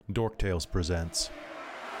Dork Tales presents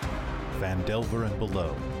Phandelver and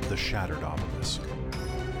Below, the Shattered Obelisk.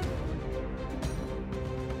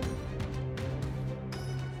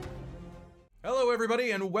 Hello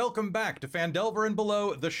everybody, and welcome back to Phandelver and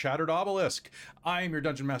Below, the Shattered Obelisk. I'm your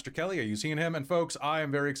Dungeon Master Kelly, are you seeing him? And folks, I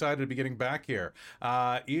am very excited to be getting back here.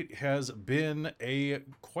 It has been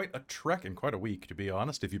quite a trek and quite a week, to be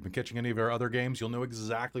honest. If you've been catching any of our other games, you'll know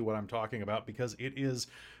exactly what I'm talking about, because it is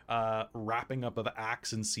wrapping up of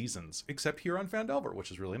acts and seasons, except here on Phandelver,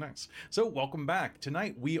 which is really nice. So welcome back.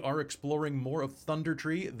 Tonight we are exploring more of Thunder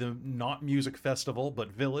Tree, the not music festival,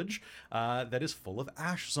 but village that is full of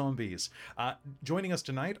ash zombies. Joining us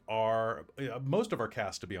tonight are most of our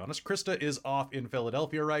cast, to be honest. Krista is off in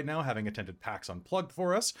Philadelphia right now, having attended PAX Unplugged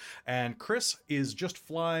for us, and Chris is just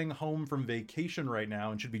flying home from vacation right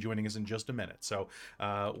now and should be joining us in just a minute. So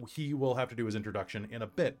he will have to do his introduction in a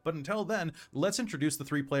bit. But until then, let's introduce the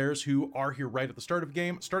three players who are here right at the start of the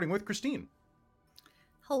game, starting with Christine.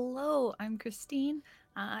 Hello, I'm Christine.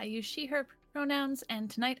 I use she, her pronouns, and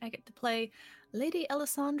tonight I get to play Lady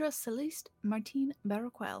Alessandra Celeste Martine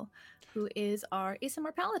Barraquel, who is our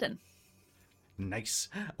ASMR Paladin. Nice.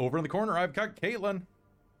 Over in the corner, I've got Caitlin.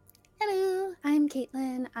 Hello, I'm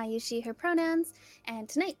Caitlin. I use she, her pronouns, and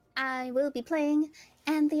tonight I will be playing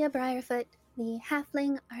Anthea Briarfoot, the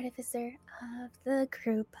halfling artificer of the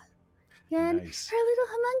group. And Nice. her little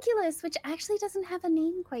homunculus, which actually doesn't have a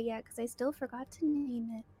name quite yet, because I still forgot to name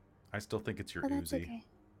it. I still think it's your But that's Uzi. okay.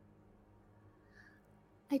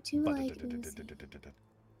 I do like Uzi.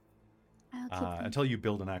 I'll keep them. Until you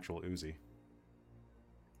build an actual Uzi.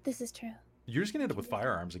 This is true. You're just gonna end up with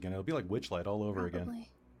firearms again. It'll be like Witchlight all over again. Probably.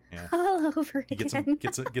 Yeah. All over You again.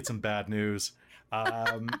 get some bad news.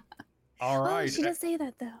 All Oh, right. she does say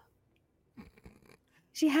that, though.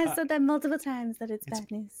 She has said that multiple times, that it's bad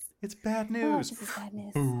news. It's bad Oh, news. this is bad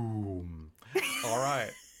news. Boom. All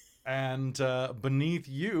right. And beneath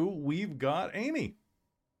you, we've got Amy.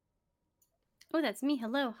 Oh, that's me.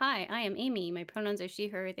 Hello. Hi, I am Amy. My pronouns are she,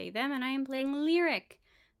 her, they, them, and I am playing Lyric,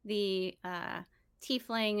 the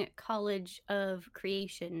Tiefling College of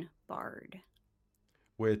Creation bard.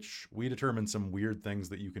 Which we determined some weird things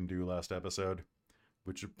that you can do last episode,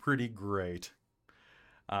 which are pretty great.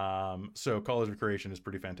 So College of Creation is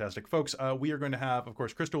pretty fantastic. Folks, we are going to have, of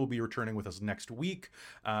course, Krista will be returning with us next week,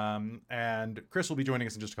 and Chris will be joining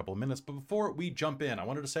us in just a couple of minutes. But before we jump in, I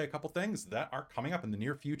wanted to say a couple things that are coming up in the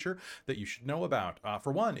near future that you should know about.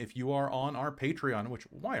 For one, if you are on our Patreon, which,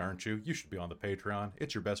 why aren't you? You should be on the Patreon.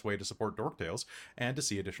 It's your best way to support Dork Tales and to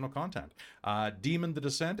see additional content. Demon the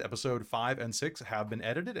Descent, episode 5 and 6 have been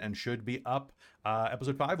edited and should be up.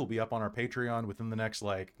 Episode 5 will be up on our Patreon within the next,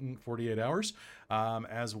 48 hours,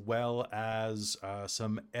 as well as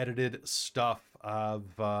some edited stuff of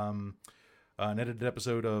an edited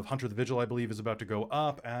episode of Hunter the Vigil, I believe, is about to go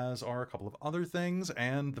up, as are a couple of other things,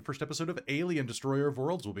 and the first episode of Alien Destroyer of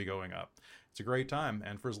Worlds will be going up. It's a great time,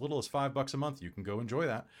 and for as little as $5 a month, you can go enjoy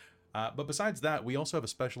that. But besides that, we also have a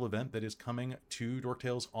special event that is coming to Dork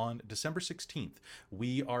Tales on December 16th.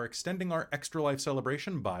 We are extending our Extra Life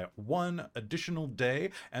celebration by one additional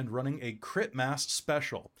day and running a Crit Mass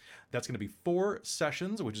special. That's going to be 4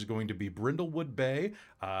 sessions, which is going to be Brindlewood Bay,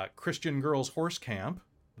 Christian Girls Horse Camp,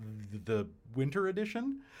 the Winter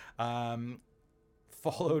Edition,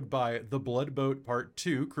 followed by The Blood Boat Part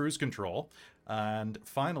 2, Cruise Control, and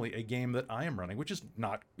finally a game that I am running, which is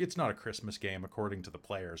not a Christmas game according to the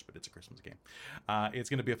players, but it's a Christmas game. It's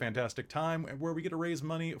going to be a fantastic time where we get to raise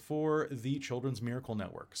money for the Children's Miracle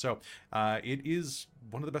Network. So it is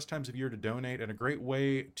one of the best times of year to donate, and a great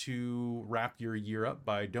way to wrap your year up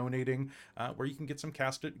by donating, where you can get some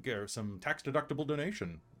tax-deductible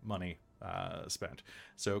donation money spent.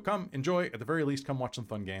 So come enjoy, at the very least come watch some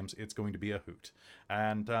fun games. It's going to be a hoot.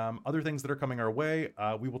 And other things that are coming our way,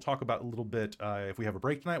 we will talk about a little bit. If we have a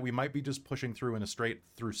break tonight, we might be just pushing through in a straight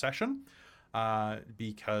through session,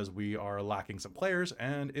 because we are lacking some players,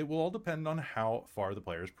 and it will all depend on how far the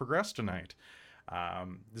players progress tonight.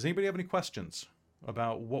 Does anybody have any questions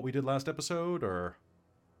about what we did last episode, or?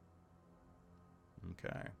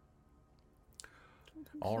 Okay.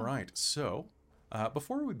 All right, so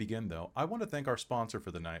before we begin, though, I want to thank our sponsor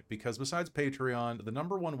for the night, because besides Patreon, the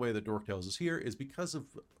number one way that Dork Tales is here is because of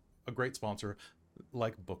a great sponsor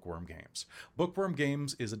like Bookworm Games. Bookworm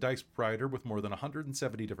Games is a dice provider with more than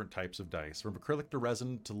 170 different types of dice, from acrylic to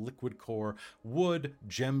resin to liquid core, wood,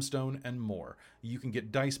 gemstone, and more. You can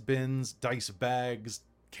get dice bins, dice bags,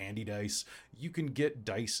 candy dice. You can get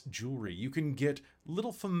dice jewelry. You can get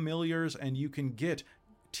little familiars, and you can get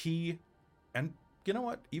tea and, you know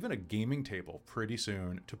what, even a gaming table pretty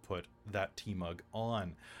soon to put that tea mug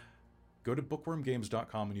on. go to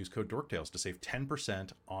bookwormgames.com and use code DorkTales to save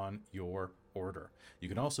 10% on your order. You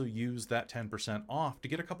can also use that 10% off to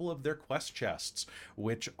get a couple of their quest chests,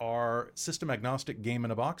 which are system agnostic game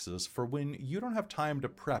in a boxes for when you don't have time to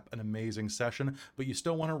prep an amazing session, but you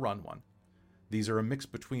still want to run one. These are a mix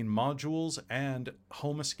between modules and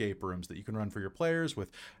home escape rooms that you can run for your players with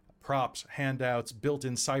props, handouts,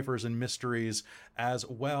 built-in ciphers and mysteries, as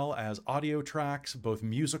well as audio tracks, both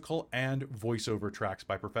musical and voiceover tracks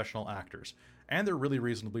by professional actors. And they're really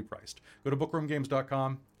reasonably priced. Go to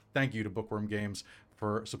bookwormgames.com. Thank you to Bookworm Games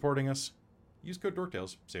for supporting us. Use code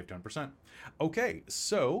DorkTales, save 10%. Okay,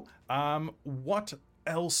 so what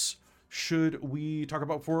else should we talk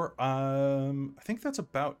about for? I think that's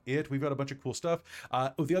about it. We've got a bunch of cool stuff.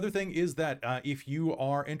 The other thing is that if you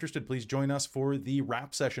are interested, please join us for the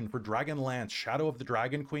wrap session for Dragonlance Shadow of the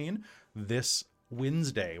Dragon Queen this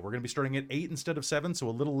Wednesday. We're going to be starting at 8 instead of 7, so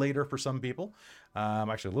a little later for some people.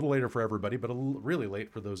 Actually, a little later for everybody, but really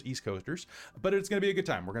late for those East Coasters. But it's going to be a good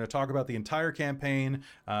time. We're going to talk about the entire campaign.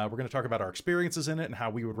 We're going to talk about our experiences in it and how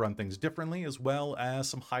we would run things differently, as well as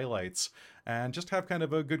some highlights, and just have kind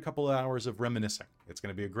of a good couple of hours of reminiscing. It's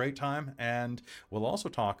going to be a great time, and we'll also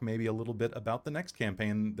talk maybe a little bit about the next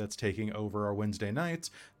campaign that's taking over our Wednesday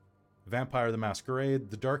nights, Vampire the Masquerade,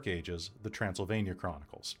 The Dark Ages, The Transylvania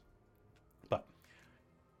Chronicles.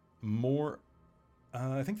 More,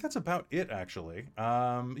 I think that's about it, actually.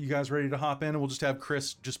 You guys ready to hop in? We'll just have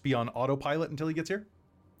Chris just be on autopilot until he gets here.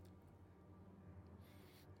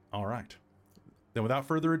 All right. Then without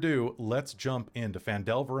further ado, let's jump into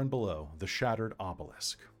Phandelver and Below, the Shattered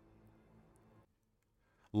Obelisk.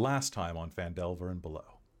 Last time on Phandelver and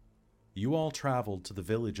Below, you all traveled to the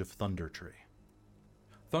village of Thundertree.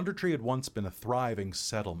 Thundertree had once been a thriving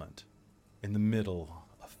settlement in the middle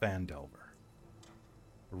of Phandelver,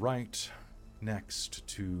 right next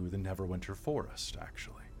to the Neverwinter Forest,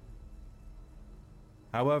 actually.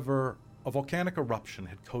 However, a volcanic eruption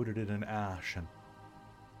had coated it in ash and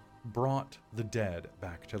brought the dead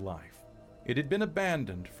back to life. It had been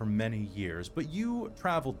abandoned for many years, but you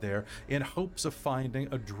traveled there in hopes of finding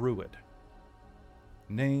a druid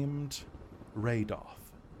named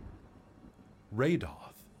Radoth.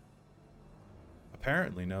 Radoth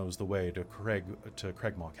apparently knows the way to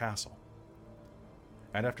Craigmaw Castle.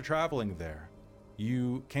 And after traveling there,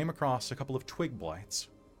 you came across a couple of twig blights,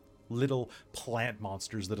 little plant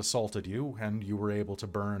monsters that assaulted you, and you were able to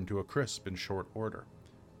burn to a crisp in short order.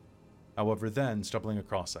 However, then, stumbling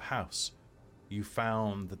across a house, you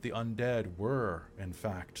found that the undead were, in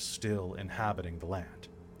fact, still inhabiting the land.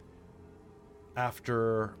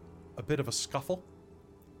 After a bit of a scuffle,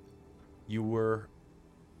 you were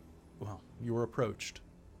approached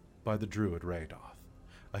by the druid Radoth.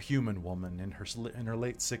 A human woman in her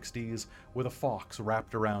late 60s with a fox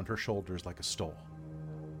wrapped around her shoulders like a stole.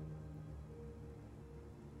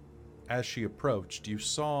 As she approached, you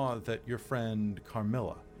saw that your friend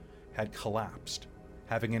Carmilla had collapsed,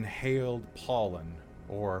 having inhaled pollen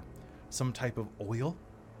or some type of oil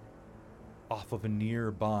off of a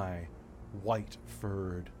nearby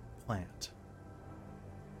white-furred plant.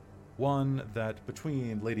 One that,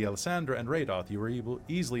 between Lady Alessandra and Radoth, you were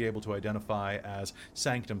easily able to identify as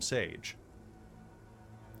Sanctum Sage,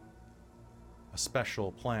 a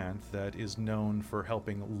special plant that is known for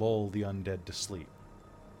helping lull the undead to sleep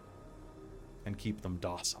and keep them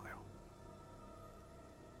docile.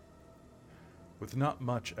 With not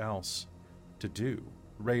much else to do,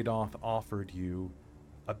 Radoth offered you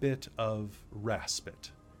a bit of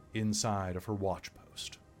respite inside of her watch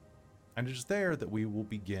post. And it is there that we will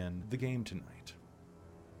begin the game tonight.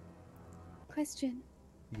 Question.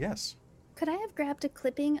 Yes. Could I have grabbed a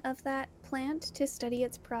clipping of that plant to study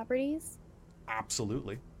its properties?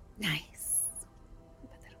 Absolutely. Nice.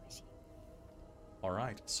 Put that on my sheet. All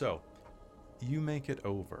right, so you make it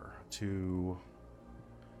over to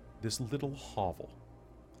this little hovel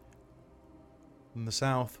in the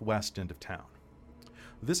southwest end of town.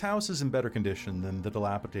 This house is in better condition than the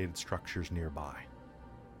dilapidated structures nearby.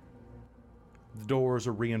 The doors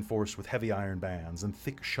are reinforced with heavy iron bands, and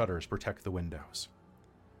thick shutters protect the windows.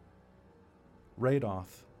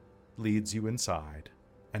 Radoth leads you inside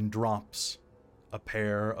and drops a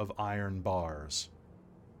pair of iron bars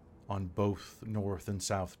on both north and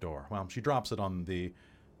south door. Well, she drops it on the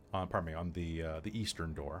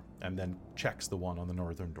eastern door, and then checks the one on the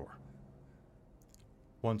northern door.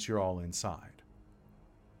 Once you're all inside,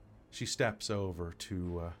 she steps over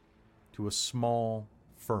to a small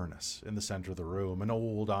furnace in the center of the room, an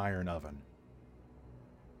old iron oven,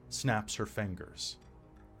 snaps her fingers,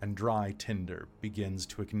 and dry tinder begins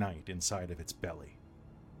to ignite inside of its belly,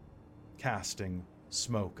 casting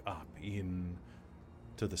smoke up in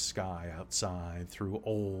to the sky outside through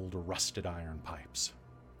old rusted iron pipes.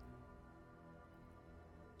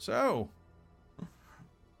 So,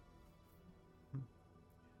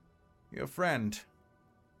 your friend,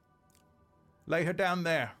 lay her down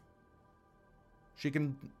there. She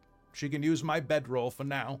can use my bedroll for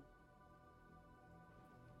now.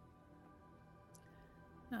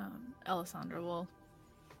 Alessandra will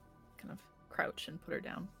kind of crouch and put her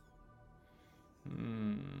down.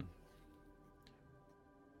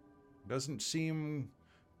 Doesn't seem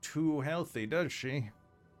too healthy, does she?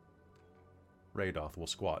 Radoth will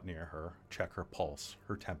squat near her, check her pulse,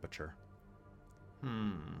 her temperature.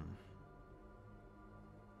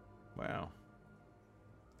 Well,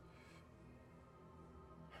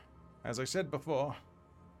 as I said before,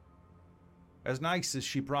 as nice as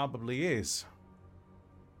she probably is,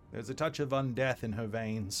 there's a touch of undeath in her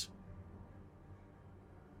veins.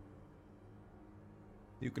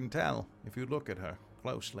 You can tell if you look at her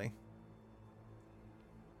closely.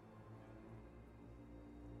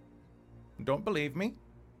 Don't believe me?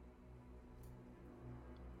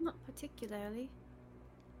 Not particularly.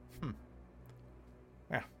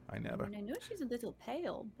 Yeah, I never. I mean, I know she's a little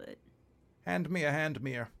pale, but... Hand me a hand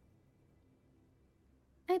mirror.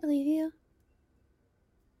 I believe you.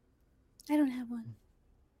 I don't have one.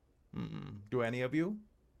 Do any of you?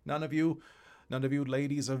 None of you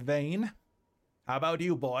ladies are vain? How about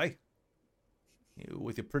you, boy? You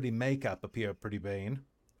with your pretty makeup appear pretty vain.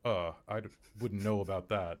 Wouldn't know about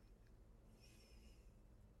that.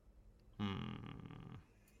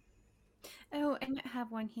 Oh, I might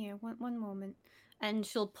have one here. One moment. And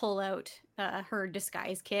she'll pull out her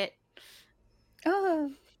disguise kit.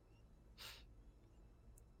 Oh,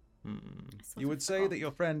 You would say that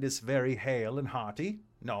your friend is very hale and hearty,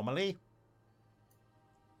 normally?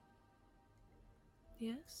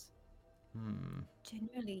 Yes?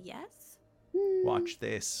 Generally, yes. Watch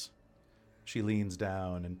this. She leans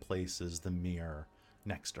down and places the mirror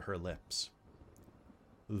next to her lips.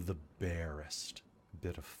 The barest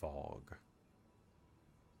bit of fog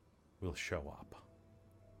will show up.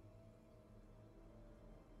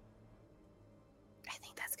 I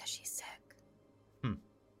think that's because she's sick.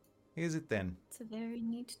 Is it then? It's a very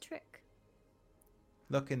neat trick.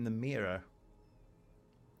 Look in the mirror.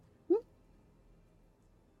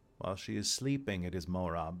 While she is sleeping, it is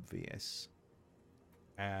more obvious.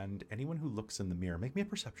 And anyone who looks in the mirror, make me a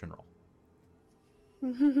perception roll.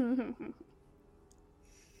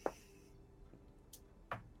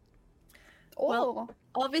 Well,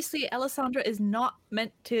 obviously, Alessandra is not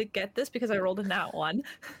meant to get this because I rolled a nat one.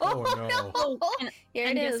 Oh, no. Here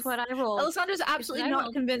And it guess is. what I rolled? Alessandra's absolutely I not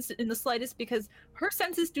rolled. convinced in the slightest because her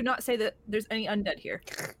senses do not say that there's any undead here.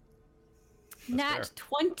 Nat fair.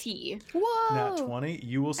 20. Whoa! Nat 20,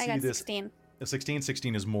 you will I see got this. 16.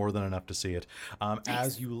 16 is more than enough to see it.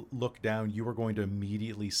 As you look down, you are going to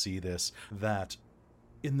immediately see this, that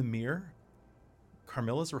in the mirror,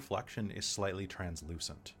 Carmilla's reflection is slightly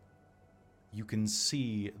translucent. You can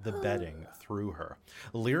see the bedding through her.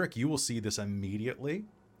 Lyric, you will see this immediately,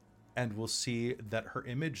 and will see that her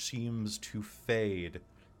image seems to fade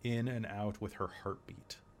in and out with her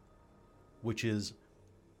heartbeat, which is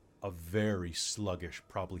a very sluggish,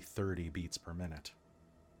 probably 30 beats per minute.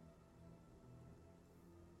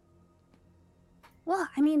 Well,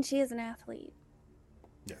 I mean, she is an athlete.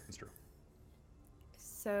 Yeah, that's true.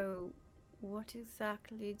 So, what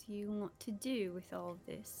exactly do you want to do with all of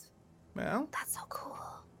this? Well, That's so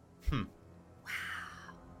cool.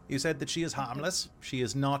 you said that she is harmless. She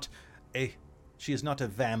is not a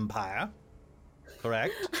vampire,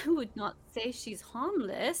 correct? I would not say she's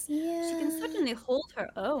harmless. Yeah. She can certainly hold her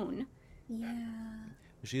own. Yeah.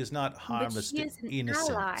 She is not harmless but she to is an innocents.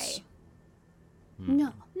 ally.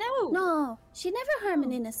 No. No. No. She'd never harm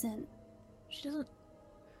an innocent. She doesn't.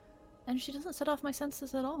 And she doesn't set off my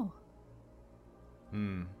senses at all.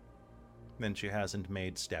 Then she hasn't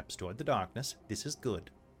made steps toward the darkness. This is good.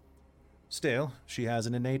 Still, she has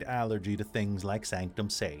an innate allergy to things like sanctum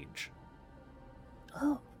sage.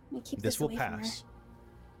 Oh, we keep This will away from her. pass.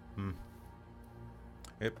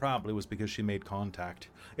 It probably was because she made contact.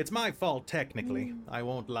 It's my fault, technically. I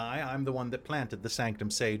won't lie. I'm the one that planted the sanctum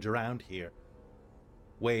sage around here.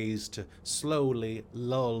 Ways to slowly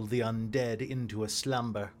lull the undead into a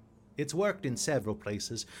slumber. It's worked in several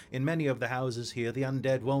places. In many of the houses here, the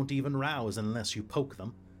undead won't even rouse unless you poke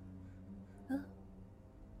them. I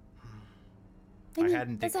mean,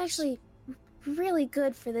 hadn't that's ex- actually really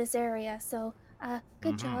good for this area, so,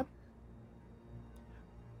 good job.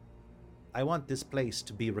 I want this place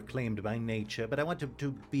to be reclaimed by nature, but I want it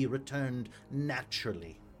to be returned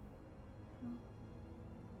naturally.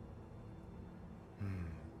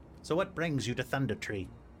 So what brings you to Thundertree?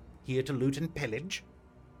 Here to loot and pillage?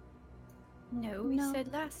 No, we No.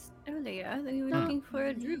 said earlier that we were Not looking for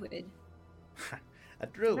a really. druid. A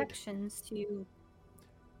druid? Directions to...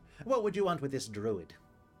 What would you want with this druid?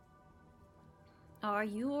 Are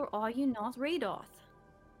you or are you not Radoth?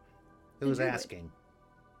 Who's druid. asking?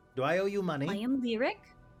 Do I owe you money? I am Lyric.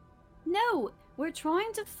 No, we're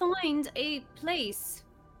trying to find a place.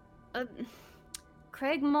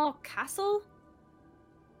 Craigmore Castle?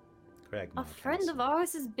 Craigmore A friend Castle. of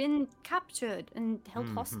ours has been captured and held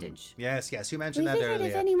Mhm. hostage. Yes, you We mentioned that figured earlier.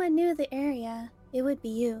 if anyone knew the area, it would be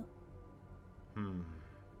you.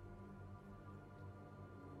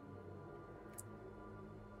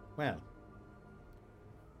 Well.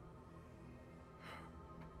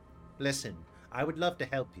 Listen, I would love to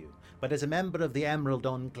help you, but as a member of the Emerald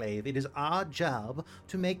Enclave, it is our job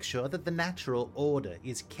to make sure that the natural order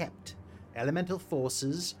is kept. Elemental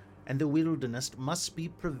forces and the wilderness must be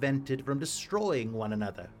prevented from destroying one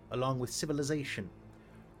another, along with civilization.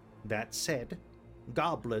 That said,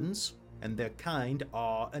 goblins and their kind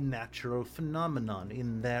are a natural phenomenon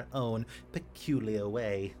in their own peculiar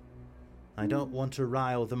way. I don't want to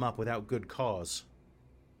rile them up without good cause.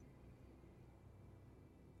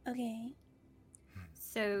 Okay.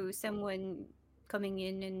 So someone coming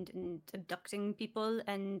in and abducting people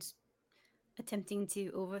and attempting to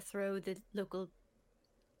overthrow the local,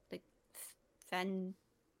 like,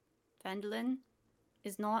 Phandelver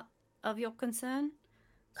is not of your concern?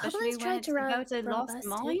 Especially Goblins when tried it's to rob about a lost us,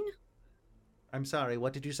 mine? too. I'm sorry,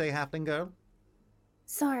 what did you say, Halfling Girl?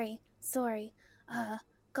 Sorry.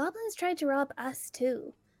 Goblins tried to rob us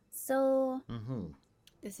too. So, Mm-hmm.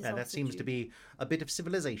 This is Now, that also seems to true. be a bit of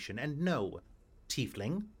civilization. And no,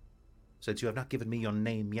 Tiefling, since you have not given me your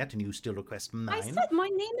name yet and you still request mine. I said my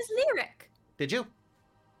name is Lyric. Did you?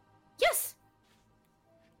 Yes.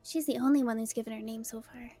 she's the only one who's given her name so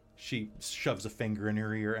far. She shoves a finger in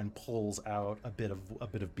her ear and pulls out a bit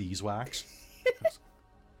of beeswax.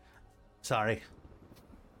 Sorry.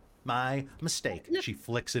 My mistake. No. She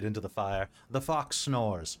flicks it into the fire. The fox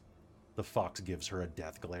snores. The fox gives her a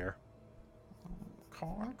death glare.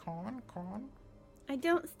 Con. I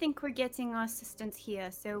don't think we're getting our assistance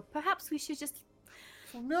here, so perhaps we should just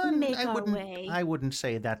No, make I our wouldn't, way. I wouldn't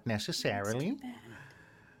say that necessarily.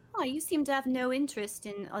 Oh, you seem to have no interest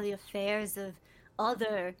in all the affairs of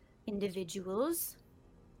other individuals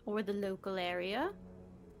or the local area.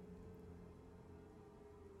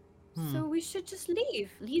 So we should just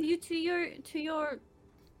leave. Leave you to your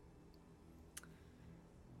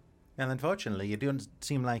And unfortunately, you don't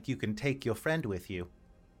seem like you can take your friend with you.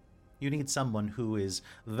 You need someone who is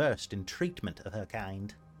versed in treatment of her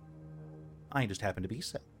kind. I just happen to be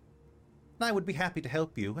so. I would be happy to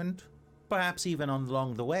help you, and perhaps even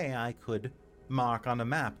along the way I could mark on a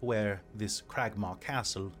map where this Cragmaw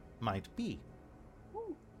Castle might be.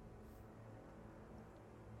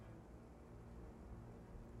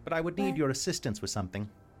 But I would need But- your assistance with something.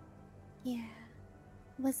 Yeah.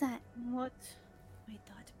 What's that? what might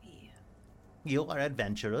that be? You are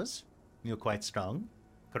adventurers. You're quite strong,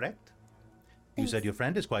 correct? You said Thanks. your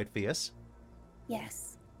friend is quite fierce,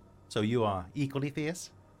 Yes. so you are equally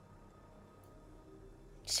fierce?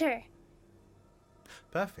 Sure.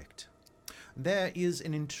 Perfect. There is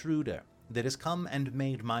an intruder that has come and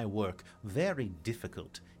made my work very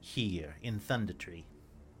difficult here in Thundertree.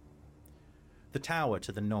 The tower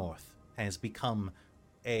to the north has become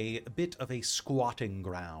a bit of a squatting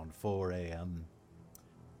ground for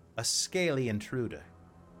a scaly intruder.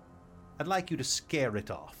 I'd like you to scare it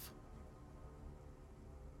off.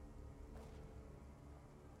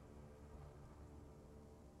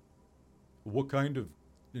 What kind of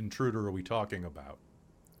intruder are we talking about?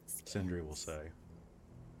 Sindri will say.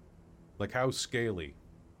 Like how scaly?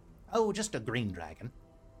 Oh, just a green dragon.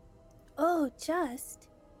 Oh, just.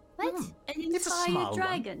 What? Hmm. An It's a entire small one.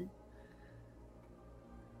 dragon.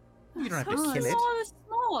 You don't have How to kill it.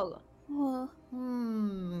 Small, small.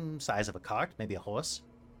 Oh, Size of a cart, maybe a horse.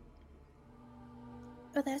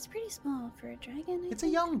 but that's pretty small for a dragon. I It's a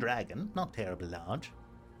think. young dragon, not terribly large.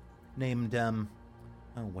 Named,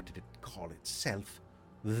 what did it call itself?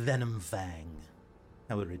 Venomfang.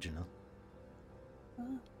 How original.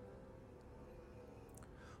 Oh.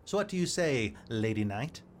 So what do you say, Lady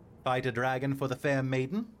Knight? Fight a dragon for the fair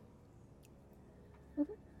maiden? Well,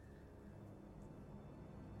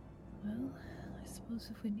 I suppose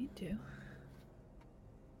if we need to.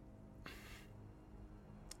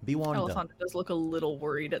 Be warned, though. Alessandra does look a little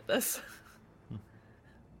worried at this. I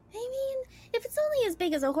mean, if it's only as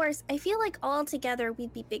big as a horse, I feel like all together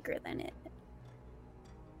we'd be bigger than it.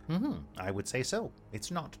 I would say so.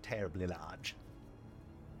 It's not terribly large.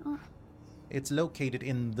 Oh. It's located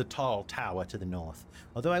in the tall tower to the north.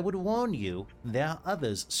 Although I would warn you, there are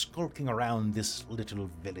others skulking around this little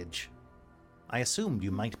village. I assumed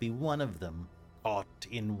you might be one of them, caught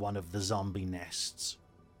in one of the zombie nests.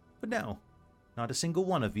 But no, not a single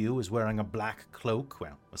one of you is wearing a black cloak.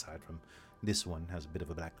 Well, aside from this one has a bit of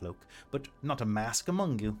a black cloak, but not a mask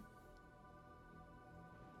among you.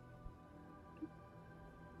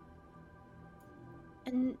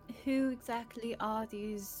 And who exactly are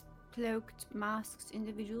these cloaked, masked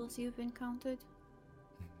individuals you've encountered?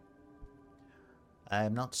 I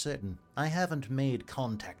am not certain. I haven't made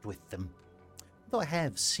contact with them, though I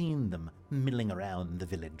have seen them milling around the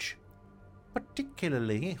village,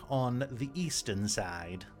 particularly on the eastern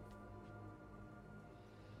side.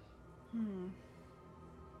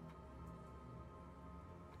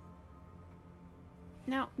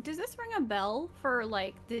 Now, does this ring a bell for,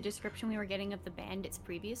 like, the description we were getting of the bandits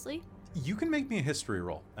previously? You can make me a history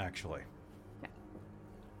roll, actually. Okay.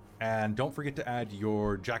 And don't forget to add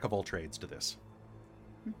your jack of all trades to this.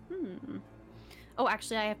 Oh,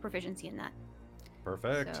 actually, I have proficiency in that.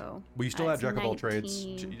 Perfect. So, well, you still it's have jack of all trades.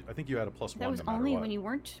 19. I think you had a +1 That was no matter only what. when you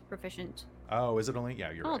weren't proficient. Oh, is it only?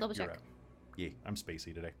 Yeah, you're Oh, right. double you're check. right. Yeah, I'm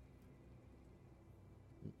spacey today.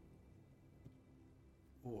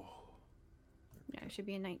 Ooh. Yeah, it should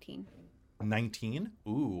be a 19. 19?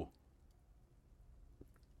 Ooh.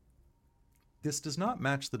 This does not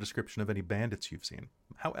match the description of any bandits you've seen.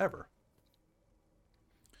 However,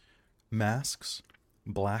 masks,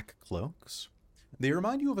 black cloaks, they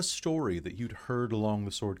remind you of a story that you'd heard along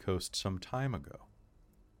the Sword Coast some time ago.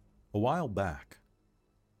 A while back,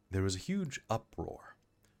 there was a huge uproar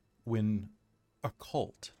when a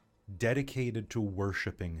cult dedicated to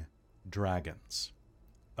worshipping dragons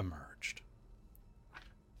emerged.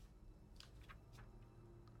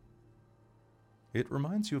 It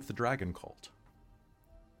reminds you of the dragon cult.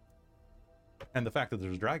 And the fact that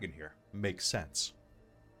there's a dragon here makes sense.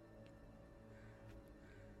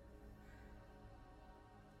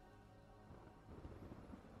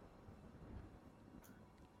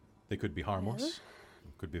 They could be harmless,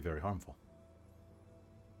 could be very harmful.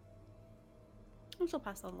 I shall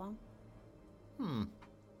pass that along.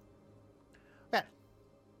 Well,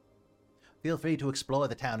 feel free to explore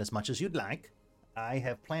the town as much as you'd like. I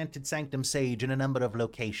have planted Sanctum Sage in a number of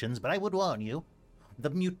locations, but I would warn you, the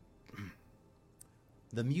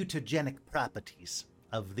mutagenic properties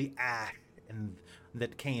of the ash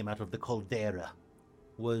that came out of the caldera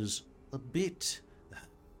was a bit...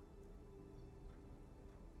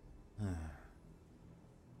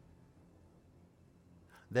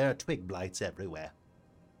 There are twig blights everywhere,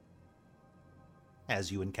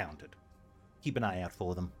 as you encountered. Keep an eye out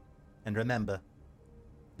for them. And remember,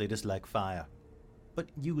 they dislike fire. But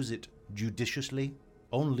use it judiciously.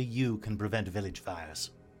 Only you can prevent village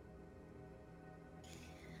fires.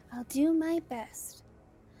 I'll do my best.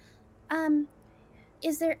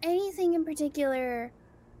 Is there anything in particular,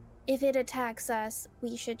 if it attacks us,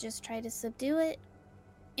 we should just try to subdue it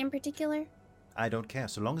in particular? I don't care,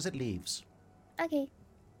 so long as it leaves. Okay.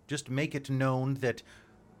 Just make it known that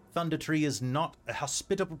Thunder Tree is not a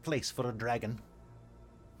hospitable place for a dragon.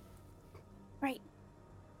 Right.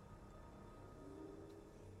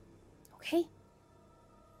 Okay.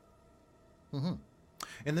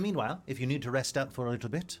 In the meanwhile, if you need to rest up for a little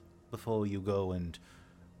bit before you go and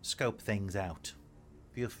scope things out,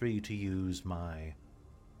 feel free to use my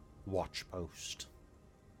watch post.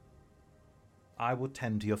 I will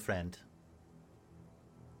tend to your friend.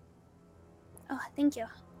 Oh, thank you.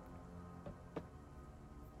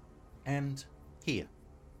 And here,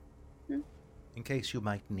 in case you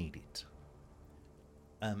might need it.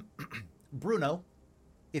 Bruno,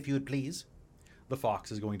 if you would please. The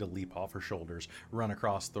fox is going to leap off her shoulders, run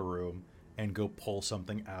across the room, and go pull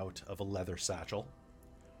something out of a leather satchel,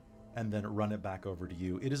 and then run it back over to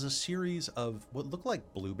you. It is a series of what look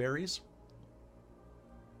like blueberries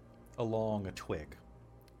along a twig.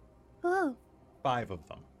 Oh, 5 of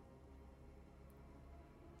them.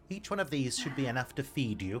 Each one of these should be enough to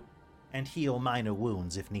feed you and heal minor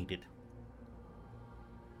wounds if needed.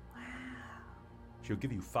 She'll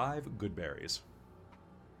give you 5 good berries.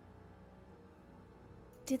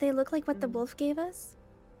 do they look like what the wolf gave us?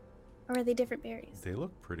 Or are they different berries? They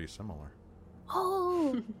look pretty similar.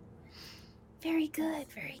 Oh! Very good,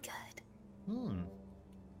 very good.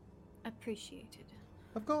 Appreciated.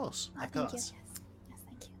 Of course, Oh, of thank course. you. Yes,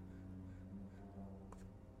 thank you.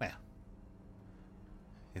 Well,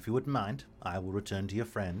 if you wouldn't mind, I will return to your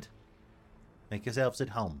friend. Make yourselves at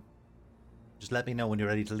home. Just let me know when you're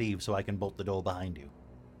ready to leave so I can bolt the door behind you.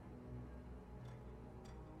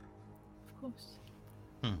 Of course.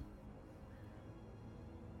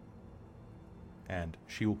 and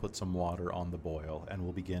she will put some water on the boil and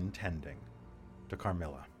will begin tending to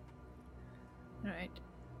Carmilla. All right.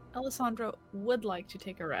 Alessandra would like to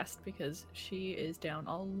take a rest because she is down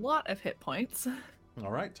a lot of hit points.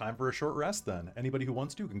 All right, time for a short rest then. Anybody who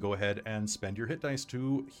wants to can go ahead and spend your hit dice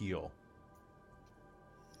to heal.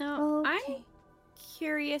 Now, I'm Okay.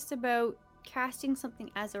 curious about casting something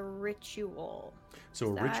as a ritual. So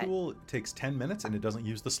Is a that- ritual takes 10 minutes and it doesn't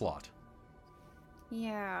use the slot.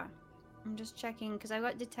 Yeah. I'm just checking because I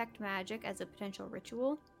got detect magic as a potential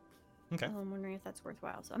ritual. Okay, So I'm wondering if that's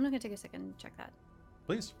worthwhile. So I'm going to take a second to check that.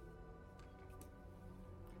 please.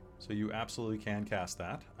 So you absolutely can cast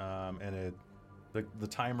that, and the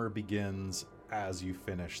timer begins as you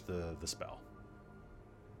finish the spell.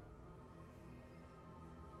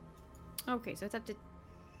 Okay, so it's up to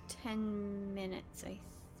 10 minutes, I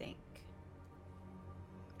think.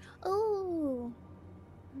 Oh,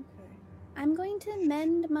 Okay. I'm going to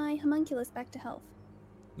mend my homunculus back to health.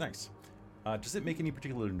 Nice. Does it make any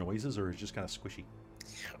particular noises, or is it just kind of squishy?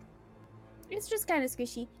 It's just kind of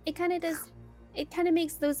squishy. It kind of does. It kind of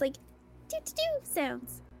makes those like doo-doo-doo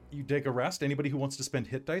sounds. You take a rest. Anybody who wants to spend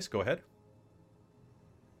hit dice, go ahead.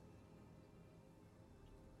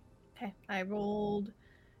 Okay. I rolled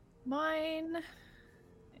mine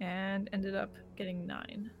and ended up getting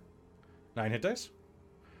 9. 9 hit dice.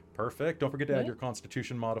 Perfect. Don't forget to add Okay. your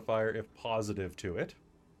Constitution modifier if positive to it.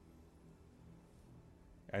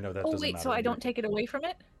 I know that Oh doesn't wait, matter. so I don't take it away from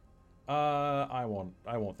it? I won't.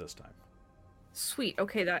 I won't this time. Sweet.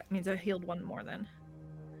 Okay, that means I healed 1 more then.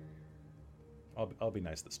 I'll be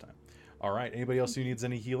nice this time. All right. Anybody else who needs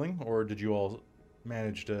any healing, or did you all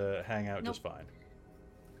manage to hang out just fine?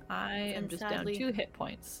 I am And just sadly- down 2 hit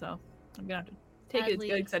points, so I'm gonna have to take it as good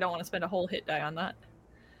Sadly- because I don't want to spend a whole hit die on that.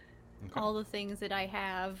 Okay. All the things that I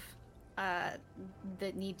have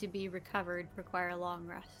that need to be recovered require a long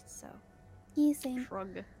rest, so Yeah, same.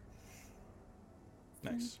 shrug.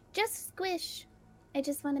 Nice. Just squish. I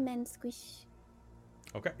just want to mend squish.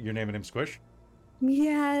 Okay. You're naming him Squish.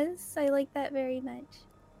 Yes, I like that very much.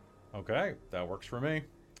 Okay, that works for me.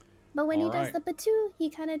 But when he All does right. the patoo, he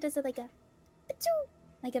kind of does it like a patoo,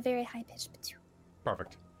 like a very high pitched patoo,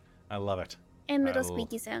 Perfect. I love it. and little I'll-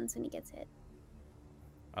 squeaky sounds when he gets hit.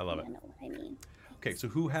 I love You it. know what I mean? Okay, so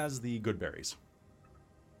who has the good berries?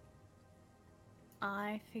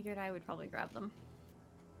 I figured I would probably grab them.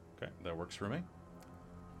 Okay, that works for me.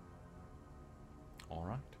 All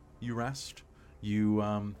right. You rest. You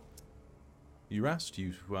rest.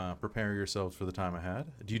 You prepare yourselves for the time ahead.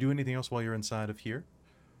 Do you do anything else while you're inside of here?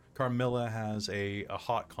 Carmilla has a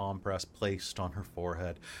hot compress placed on her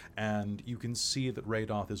forehead, and you can see that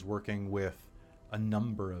Radoth is working with a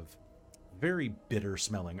number of very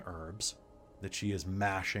bitter-smelling herbs that she is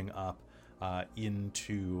mashing up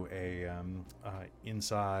into a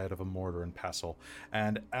inside of a mortar and pestle.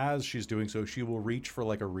 And as she's doing so, she will reach for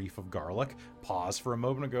like a reef of garlic, pause for a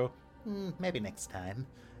moment and go, Maybe next time.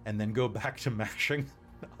 and then go back to mashing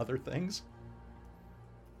other things.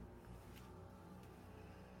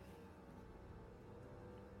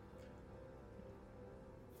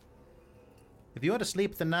 If you were to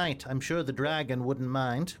sleep the night, I'm sure the dragon wouldn't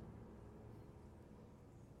mind.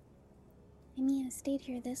 I mean, I stayed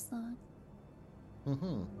here this long.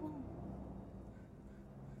 Mm-hmm.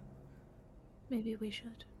 Maybe we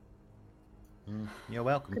should. You're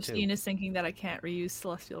welcome Christine to. is thinking that I can't reuse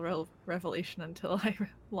Celestial Revelation until I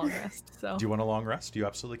long rest, so... Do you want a long rest? You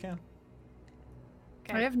absolutely can.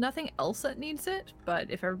 I have nothing else that needs it, but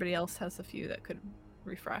if everybody else has a few that could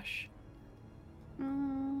refresh. I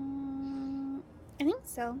think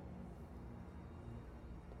so.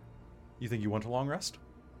 You think you want a long rest?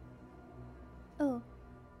 Oh,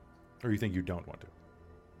 Or you think you don't want to?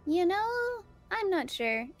 you know, I'm not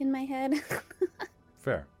sure in my head.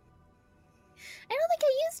 Fair. I don't think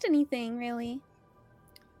I used anything really.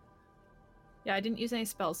 Yeah, I didn't use any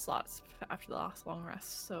spell slots after the last long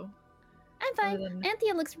rest, so... I'm fine. Other than-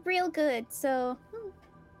 Anthea looks real good, so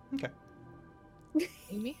Okay.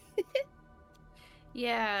 Amy?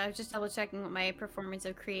 Yeah, I was just double checking what my performance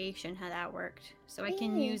of creation, how that worked. So I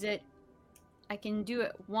can Yay. use it. I can do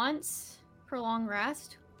it once per long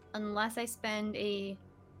rest, unless I spend a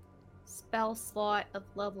spell slot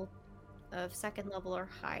of second level or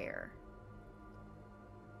higher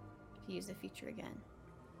to use the feature again.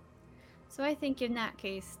 So I think in that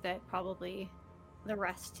case that probably the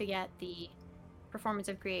rest to get the performance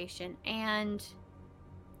of creation and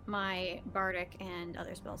my bardic and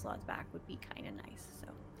other spell slots back would be kind of nice. So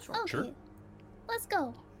sure. okay. Sure. Let's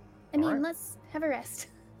go. I All mean, right. let's have a rest.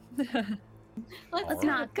 Let's All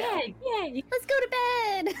not go. go. Yay! Let's go to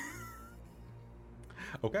bed.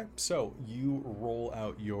 Okay, so you roll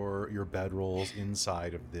out your bedrolls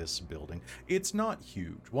inside of this building. It's not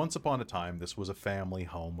huge. Once upon a time, this was a family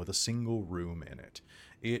home with a single room in it.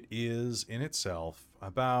 It is in itself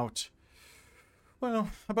about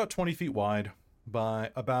 20 feet wide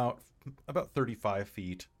by about 35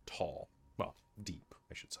 feet tall. Well, deep,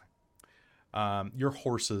 I should say. Your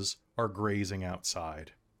horses are grazing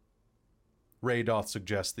outside. Ray doth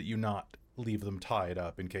suggest that you not leave them tied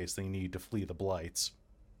up in case they need to flee the blights.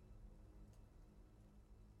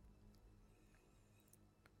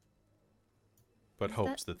 But Is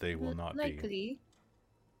hopes that they will not be. likely?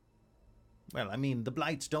 Well, I mean, the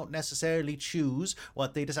blights don't necessarily choose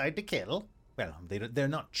what they decide to kill. Well, they're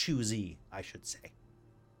not choosy, I should say.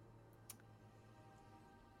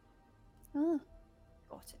 Oh,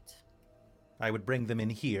 Got it. I would bring them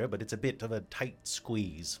in here, but it's a bit of a tight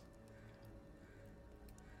squeeze.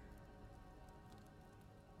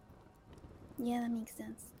 yeah, that makes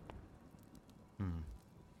sense.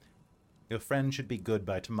 Your friend should be good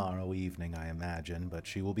by tomorrow evening, I imagine, but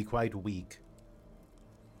she will be quite weak.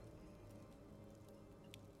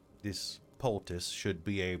 This poultice should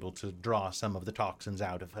be able to draw some of the toxins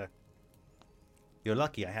out of her. You're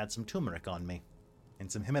lucky I had some turmeric on me, and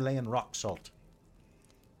some Himalayan rock salt.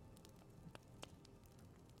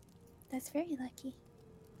 That's very lucky.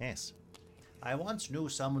 Yes. I once knew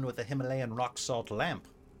someone with a Himalayan rock salt lamp.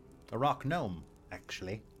 A rock gnome,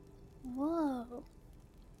 actually. Whoa.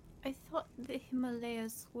 I thought the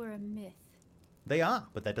Himalayas were a myth. They are,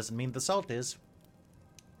 but that doesn't mean the salt is.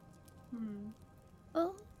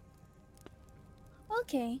 Oh.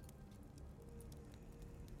 Okay.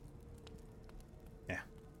 Yeah.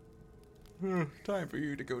 Time for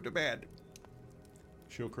you to go to bed.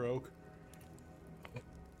 She'll croak.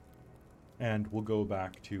 And we'll go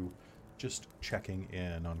back to just checking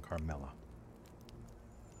in on Carmela.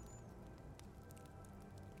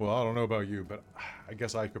 Well, I don't know about you, but I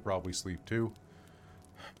guess I could probably sleep too.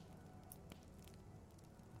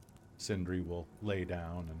 Sindri will lay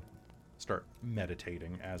down and start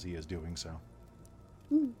meditating as he is doing so.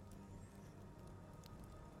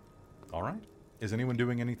 All right. Is anyone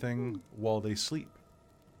doing anything while they sleep?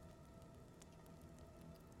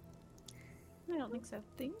 I don't think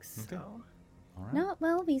so. Okay. All right. Not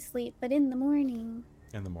while we sleep, but in the morning.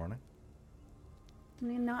 In the morning. I'm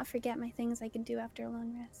gonna not forget my things I can do after a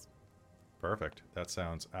long rest. Perfect. That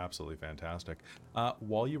sounds absolutely fantastic.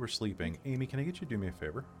 While you were sleeping, Amy, can I get you to do me a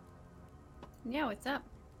favor? Yeah, what's up?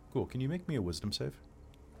 Cool. Can you make me a wisdom save?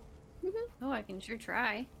 Oh, I can sure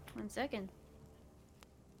try. 1 second.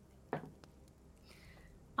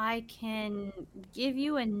 I can give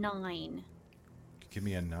you a 9. Give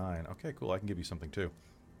me a 9. Okay, cool. I can give you something too.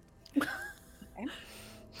 Okay.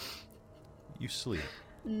 You sleep.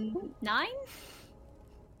 9?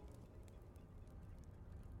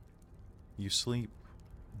 You sleep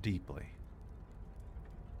deeply.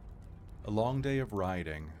 A long day of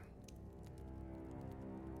riding.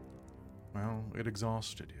 Well, it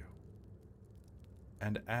exhausted you.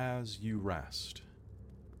 And as you rest,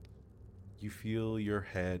 you feel your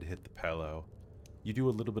head hit the pillow. You do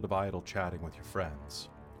a little bit of idle chatting with your friends.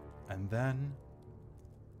 And then,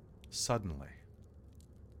 suddenly,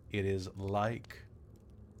 it is like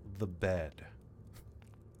the bed,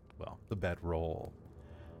 well, the bedroll,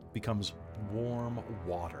 becomes warm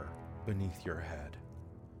water beneath your head.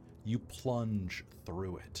 You plunge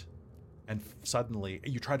through it, and suddenly,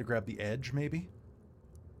 you try to grab the edge, maybe?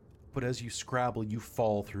 But as you scrabble, you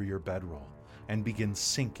fall through your bedroll and begin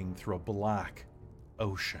sinking through a black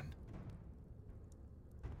ocean.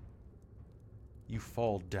 You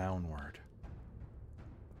fall downward.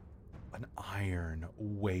 An iron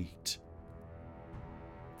weight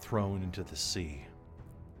thrown into the sea.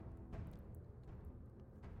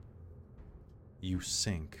 You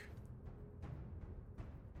sink.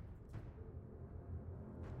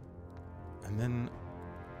 And then,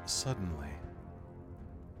 suddenly,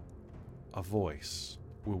 a voice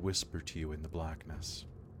will whisper to you in the blackness.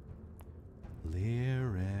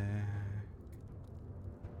 Lyric.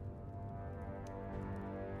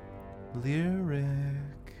 Lyric.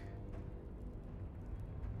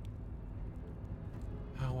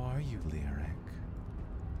 How are you, Lyric?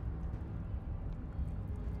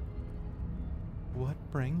 What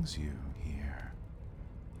brings you here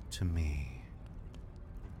to me?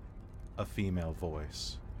 A female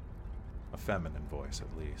voice. A feminine voice,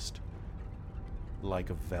 at least.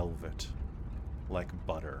 Like a velvet, like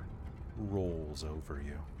butter, rolls over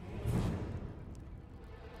you.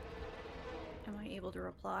 Am I able to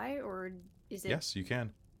reply, or is it? Yes, you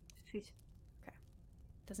can. Okay.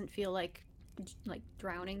 Doesn't feel like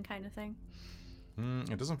drowning kind of thing.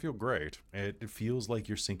 It doesn't feel great. It feels like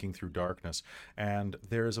you're sinking through darkness. And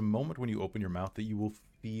there is a moment when you open your mouth that you will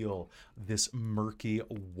feel this murky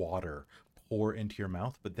water pour into your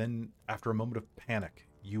mouth. But then, after a moment of panic,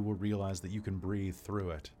 you will realize that you can breathe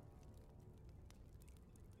through it.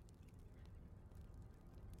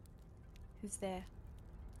 Who's there?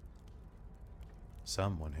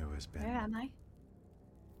 Someone who has been. Where am I?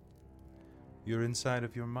 You're inside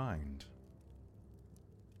of your mind.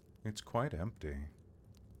 It's quite empty.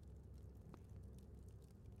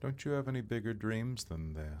 Don't you have any bigger dreams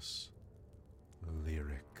than this,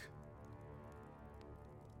 Lyric?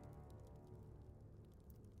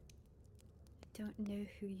 I don't know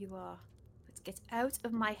who you are, but get out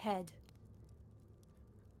of my head.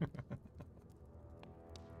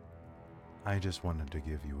 I just wanted to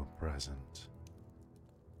give you a present.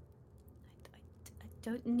 I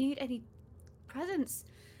don't need any presents.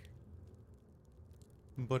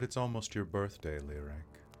 But it's almost your birthday, Lyric.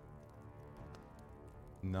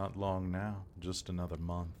 Not long now, just another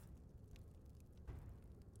month.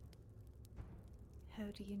 How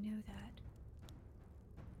do you know that?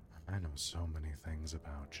 I know so many things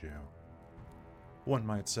about you. One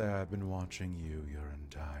might say I've been watching you your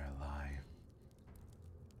entire life.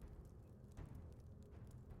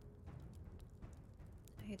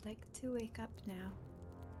 I'd like to wake up now.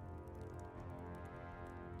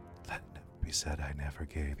 Let it be said I never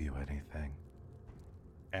gave you anything.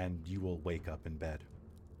 And you will wake up in bed.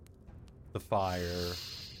 The fire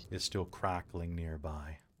is still crackling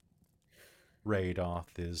nearby.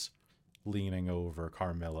 Radoth is leaning over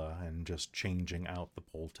Carmilla and just changing out the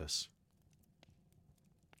poultice.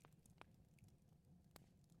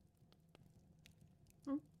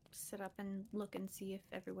 Sit up and look and see if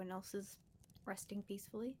everyone else is resting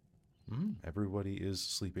peacefully. Everybody is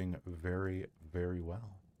sleeping very, very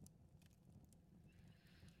well.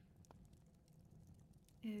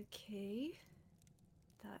 Okay.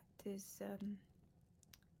 That is,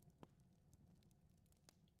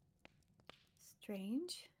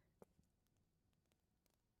 strange.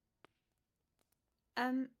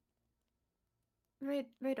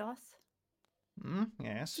 Radoth,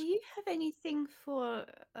 Yes. do you have anything for,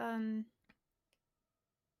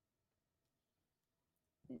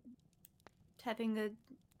 having a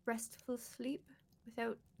restful sleep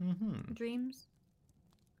without dreams?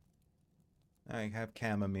 I have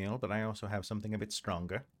chamomile, but I also have something a bit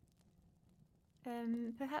stronger.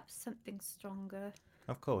 Perhaps something stronger,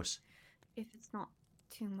 Of course. if it's not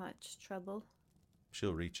too much trouble.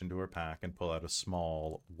 She'll reach into her pack and pull out a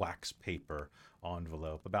small wax paper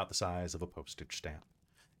envelope about the size of a postage stamp.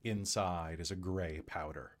 Inside is a gray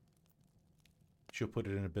powder. She'll put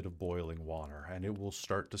it in a bit of boiling water, and it will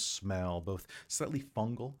start to smell both slightly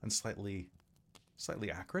fungal and slightly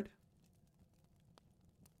acrid.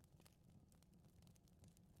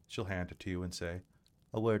 She'll hand it to you and say,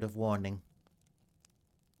 A word of warning.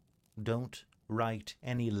 Don't write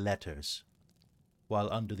any letters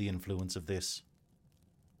while under the influence of this.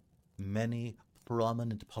 Many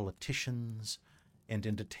prominent politicians and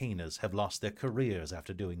entertainers have lost their careers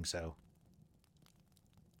after doing so.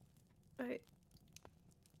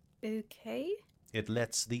 Okay. It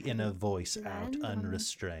lets the inner voice out Random.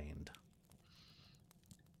 unrestrained.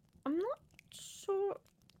 I'm not sure.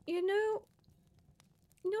 You know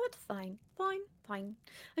what? Fine.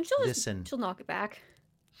 And Listen. she'll knock it back.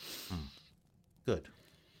 Good.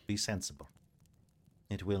 Be sensible.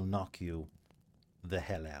 It will knock you the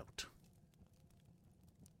hell out.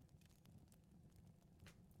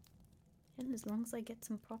 And as long as I get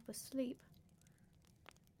some proper sleep.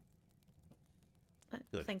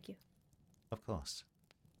 Good. Thank you. Of course.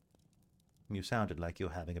 You sounded like you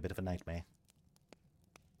were having a bit of a nightmare.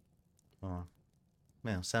 Or,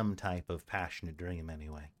 well, some type of passionate dream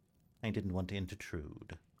anyway. I didn't want to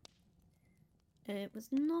intrude. It was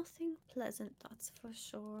nothing pleasant, that's for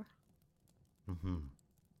sure.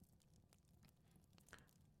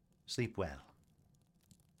 Sleep well.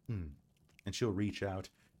 and she'll reach out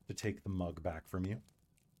to take the mug back from you.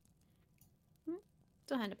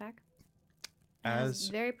 So hand it back. I was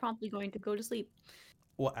very promptly going to go to sleep.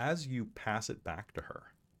 Well, as you pass it back to her,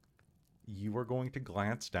 you are going to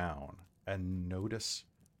glance down and notice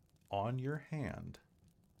on your hand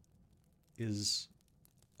is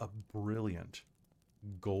a brilliant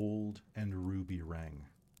gold and ruby ring.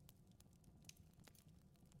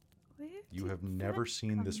 You have never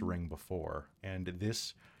seen this ring before, and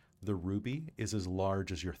the ruby is as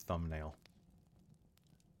large as your thumbnail.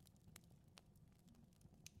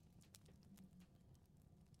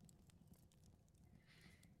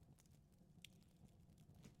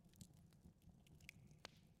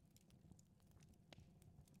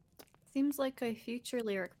 Seems like a future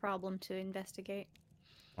lyric problem to investigate.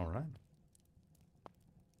 All right.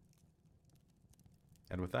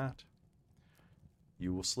 And with that,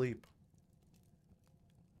 you will sleep.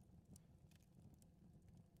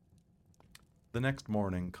 The next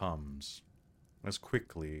morning comes as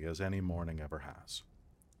quickly as any morning ever has.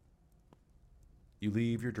 You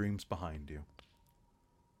leave your dreams behind you.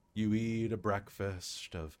 You eat a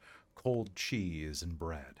breakfast of cold cheese and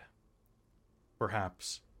bread,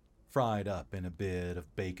 perhaps fried up in a bit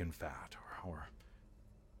of bacon fat or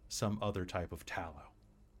some other type of tallow.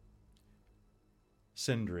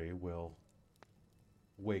 Sindri will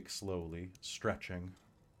wake slowly, stretching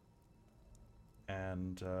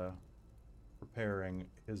and preparing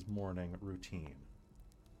his morning routine.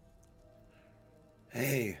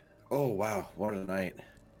 Hey, oh wow, what a night.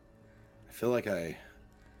 I feel like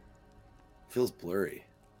feels blurry.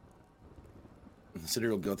 Cinder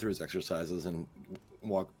will go through his exercises and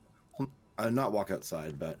walk, not walk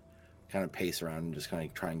outside, but kind of pace around and just kind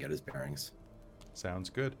of try and get his bearings. Sounds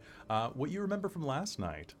good. What you remember from last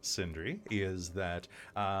night, Sindri, is that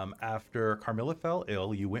after Carmilla fell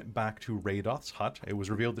ill, you went back to Radoth's hut. It was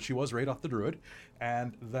revealed that she was Radoth the Druid,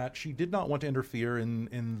 and that she did not want to interfere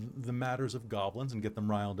in the matters of goblins and get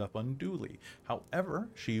them riled up unduly. However,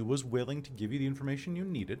 she was willing to give you the information you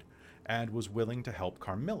needed, and was willing to help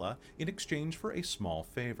Carmilla in exchange for a small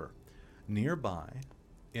favor. Nearby,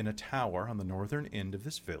 in a tower on the northern end of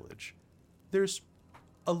this village, there's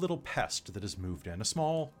a little pest that has moved in, a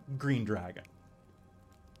small green dragon.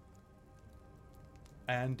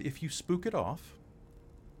 And if you spook it off,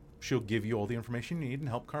 she'll give you all the information you need and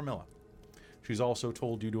help Carmilla. She's also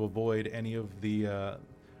told you to avoid any of the,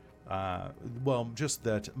 just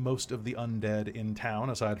that most of the undead in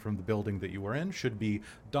town, aside from the building that you were in, should be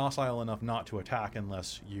docile enough not to attack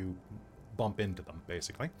unless you bump into them,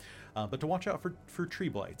 basically. But to watch out for tree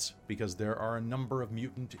blights, because there are a number of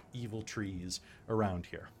mutant evil trees around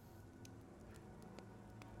here.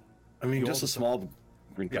 I mean, just a small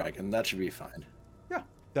green dragon, that should be fine. Yeah,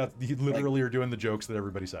 that you literally are doing the jokes that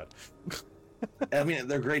everybody said. I mean,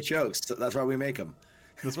 they're great jokes. So that's why we make them.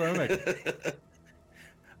 That's why I make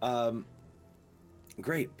them.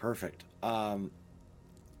 Great, perfect.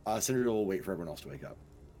 Cinder will wait for everyone else to wake up.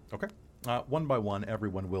 Okay. One by one,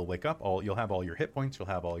 everyone will wake up. You'll have all your hit points. You'll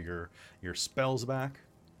have all your spells back.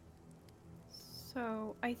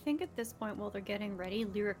 So I think at this point, while they're getting ready,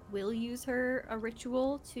 Lyric will use a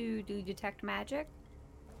ritual to do detect magic.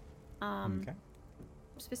 Okay.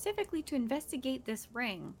 Specifically to investigate this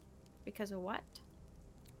ring. Because of what?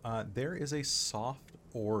 There is a soft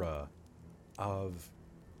aura of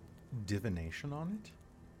divination on it.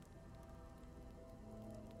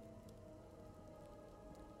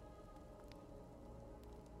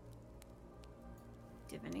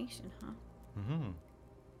 Divination, huh? Mm-hmm.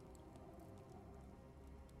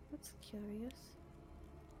 That's curious.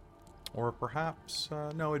 Or perhaps,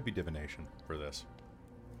 no, it'd be divination for this.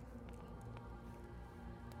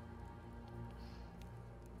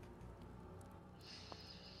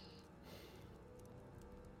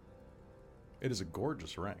 It is a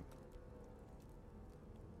gorgeous ring.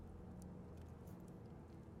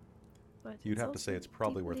 But You'd have to say it's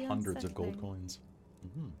probably worth hundreds of gold unsettling. coins.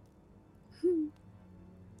 Mm-hmm.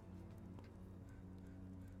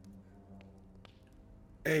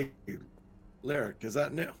 Hey, Lyric, is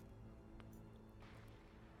that new?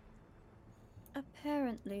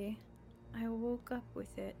 Apparently, I woke up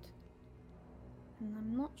with it. And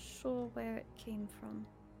I'm not sure where it came from.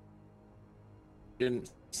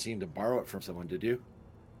 Didn't seem to borrow it from someone, did you?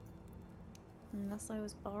 Unless I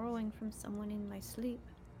was borrowing from someone in my sleep.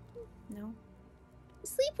 No.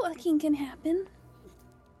 Sleepwalking can happen.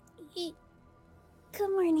 Good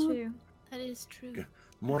morning. True. That is true. Good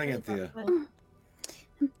morning, Anthea. But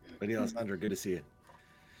Lady Alessandra, good to see you.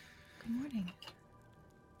 Good morning.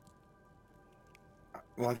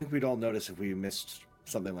 Well, I think we'd all notice if we missed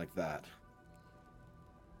something like that.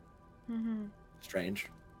 mm-hmm. Strange.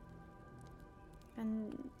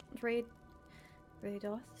 And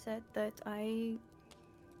Radoth said that I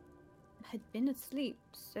had been asleep,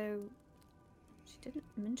 so she didn't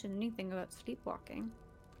mention anything about sleepwalking.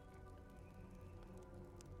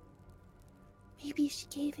 Maybe she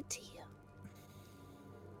gave it to you.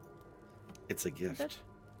 It's a gift. That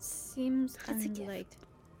seems It's a gift. unlikely.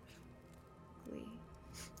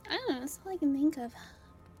 I don't know, that's all I can think of.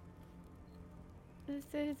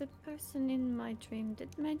 The person in my dream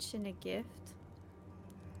did mention a gift.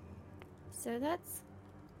 So that's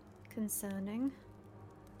concerning.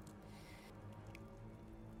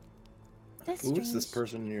 That's Who strange. is this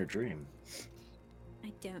person in your dream?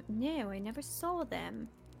 I don't know. I never saw them.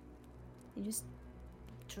 They just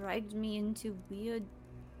dragged me into weird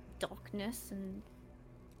darkness and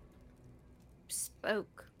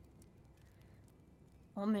spoke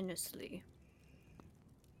ominously.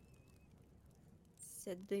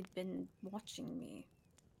 Said they'd been watching me.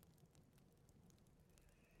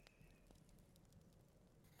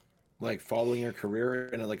 Like following your career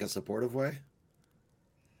in like a supportive way?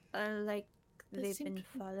 Like That they've seemed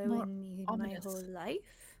been more following me my ominous. whole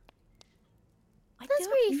life. I That's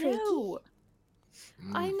don't pretty know.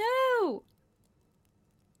 I Mm. know.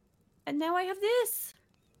 And now I have this.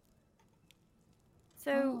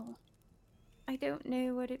 So Oh, I don't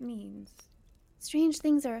know what it means. strange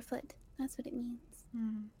things are afoot. That's what it means.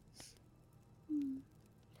 Hmm. Hmm.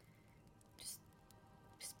 Just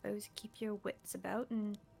suppose keep your wits about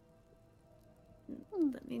and Hmm.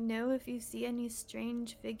 let me know if you see any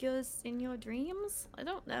strange figures in your dreams. I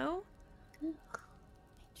don't know. Ugh,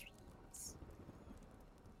 my dreams.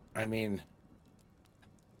 I mean,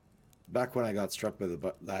 back when I got struck by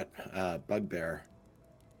that bugbear,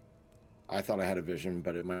 I thought I had a vision,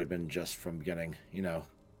 but it might have been just from getting,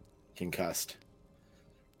 concussed.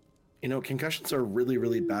 Concussions are really,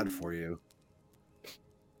 really bad for you.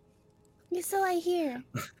 Yeah, so I hear.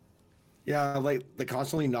 Yeah, like the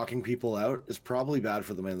constantly knocking people out is probably bad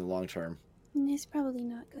for them in the long term. It's probably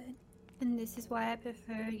not good. And this is why I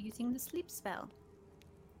prefer using the sleep spell.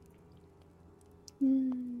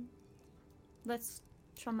 Hmm. Less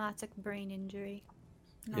traumatic brain injury.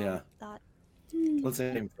 And Yeah. all that. Hmm. Let's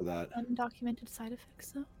aim for that. Undocumented side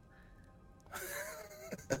effects, though.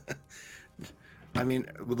 I mean,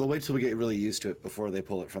 they'll wait till we get really used to it before they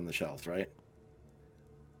pull it from the shelf, right?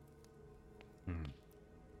 Hmm.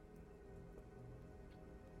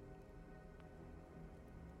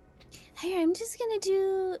 Here, I'm just gonna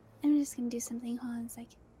do something. Hold on a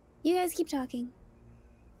second. You guys keep talking.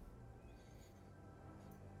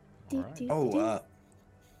 All right. Oh,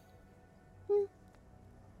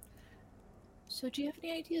 So, do you have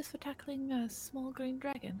any ideas for tackling a small green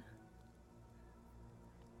dragon?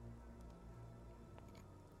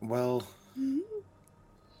 well, Hmm?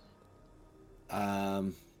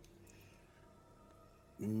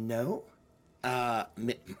 no.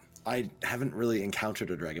 I haven't really encountered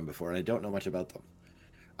a dragon before, and I don't know much about them.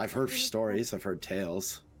 I've heard stories, I've heard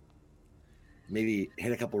tales. Maybe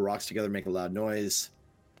hit a couple rocks together, make a loud noise.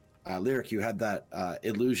 Lyric, you had that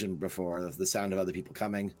illusion before of the sound of other people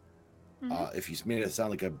coming. Mhm. If you made it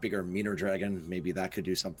sound like a bigger, meaner dragon, maybe that could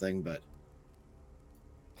do something, but...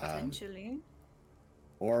 Potentially.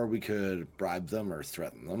 or we could bribe them or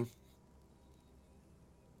threaten them.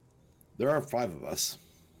 There are 5 of us.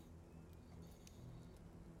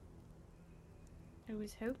 I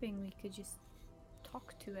was hoping we could just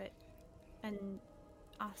talk to it and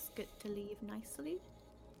ask it to leave nicely.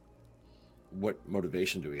 What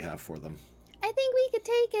motivation do we have for them? I think we could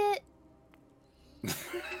take it.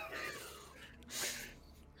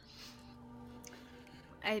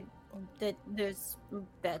 That there's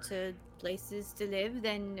better places to live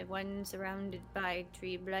than one surrounded by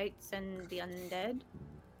tree blights and the undead.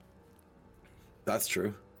 That's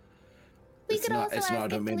true. We It's could not- also it's ask not a it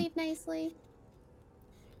to domain- leave nicely.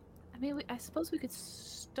 I mean, I suppose we could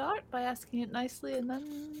start by asking it nicely and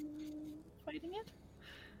then fighting it.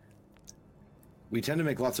 We tend to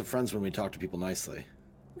make lots of friends when we talk to people nicely.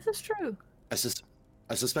 This is true. I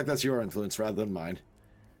suspect that's your influence rather than mine.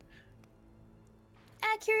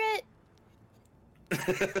 Accurate.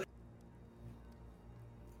 I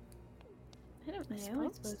don't know. I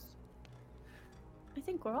suppose. suppose. I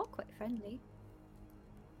think we're all quite friendly.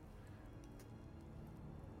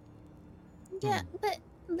 Yeah, but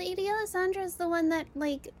Lady Alessandra's the one that,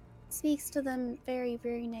 like, speaks to them very,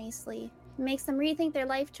 very nicely. Makes them rethink their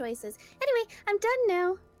life choices. Anyway, I'm done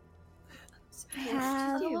now. I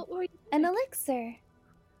have So what were you an doing? elixir.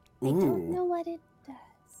 I don't know what it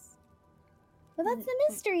does. But that's the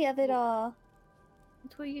mystery of it all.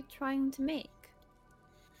 What were you trying to make?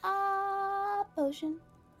 Potion.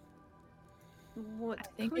 What I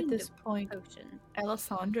think kind at this of point, potion?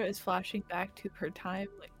 Alessandra is flashing back to her time,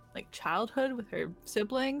 like childhood with her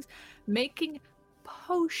siblings, making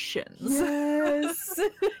potions. Yes.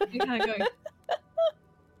 You're kind of going,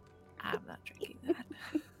 I'm not drinking that.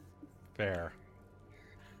 Fair.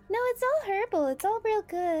 No, it's all herbal. It's all real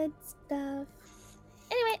good stuff.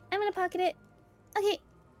 Anyway, I'm gonna pocket it. Okay.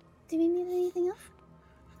 Do we need anything else?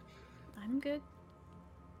 I'm good.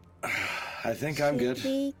 I think I'm good. Should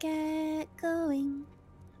we get going?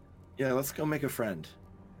 Yeah, let's go make a friend.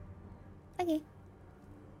 Okay.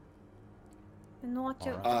 And watch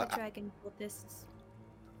out Alright. for the dragon cultists.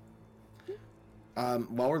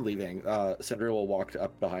 While we're leaving, Cedra will walk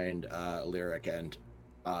up behind Lyric and,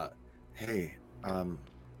 hey,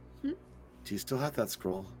 Do you still have that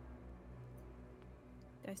scroll?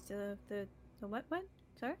 Do I still have the what one?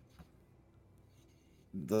 Sorry?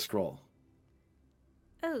 The scroll.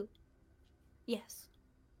 Oh. Yes.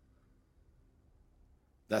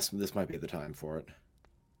 This might be the time for it.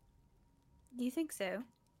 Do you think so?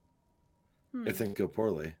 If things go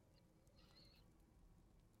poorly.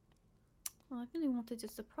 Well, I really wanted to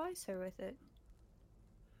surprise her with it.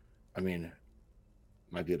 I mean,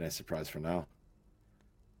 might be a nice surprise for now.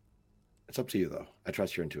 It's up to you, though. I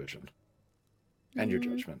trust your intuition. And your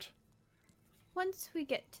judgment. Once we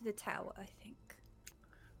get to the tower, I think.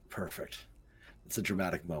 Perfect. It's a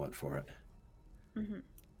dramatic moment for it. Mm-hmm.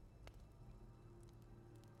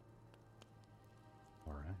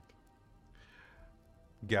 All right.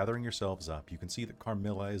 Gathering yourselves up, you can see that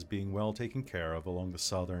Carmilla is being well taken care of along the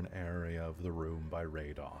southern area of the room by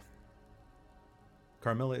Radoth.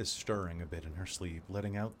 Carmilla is stirring a bit in her sleep,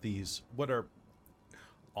 letting out these, what are,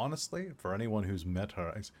 honestly, for anyone who's met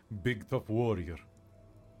her as big tough warrior,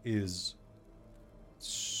 is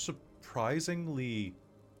surprisingly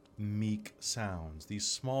meek sounds. These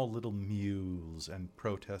small little mews and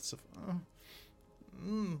protests of,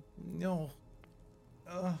 no,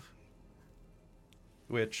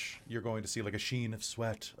 which you're going to see like a sheen of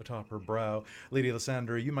sweat atop her brow. Lady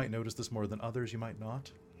Alessandra, you might notice this more than others, you might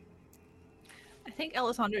not. I think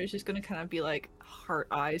Alessandra is just gonna kind of be like heart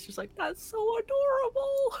eyes, just like, that's so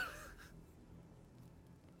adorable.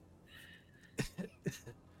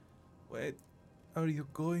 Wait, are you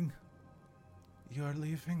going? You are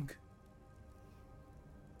leaving?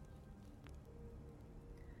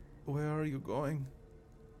 Where are you going?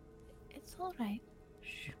 It's all right.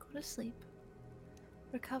 Shh, go to sleep.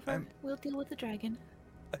 Recover. We'll deal with the dragon.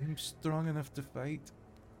 I'm strong enough to fight.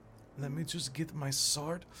 Let me just get my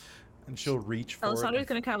sword. And she'll reach for Alessandra's it.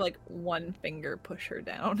 gonna kind of like one finger push her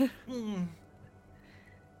down.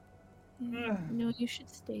 No, you should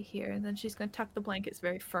stay here. And then she's gonna tuck the blankets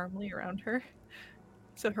very firmly around her,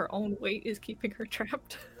 so her own weight is keeping her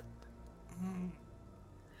trapped.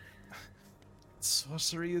 What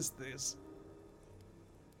sorcery is this?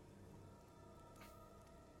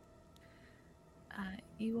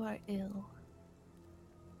 You are ill.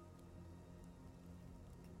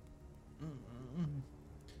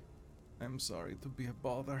 I'm sorry to be a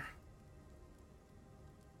bother.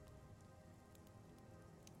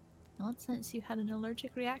 Nonsense, you had an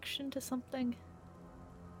allergic reaction to something.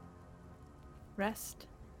 Rest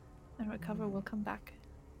and recover, we'll come back.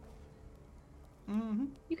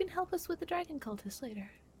 You can help us with the dragon cultist later.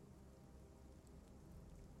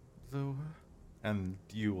 Though, and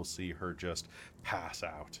you will see her just pass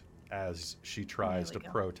out as she tries to There we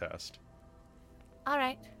go. protest.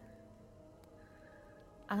 Alright.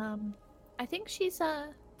 I think she's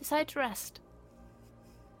decided to rest.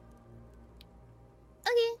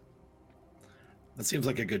 Okay. That seems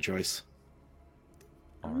like a good choice.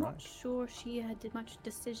 I'm All not right. sure she had much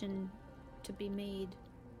decision to be made.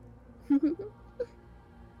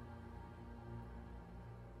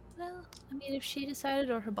 Well, I mean, if she decided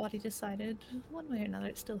or her body decided, one way or another,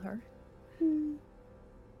 it's still her.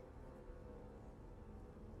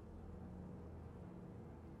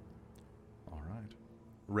 All right.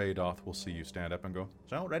 Radoth will see you stand up and go,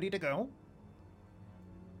 So, ready to go?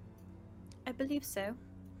 I believe so.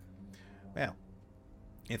 Well,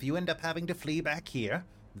 if you end up having to flee back here,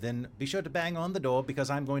 then be sure to bang on the door because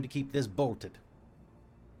I'm going to keep this bolted.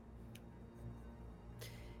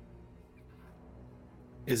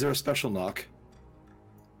 Is there a special knock?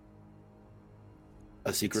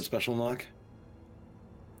 A secret special knock?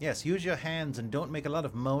 Yes, use your hands and don't make a lot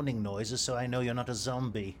of moaning noises so I know you're not a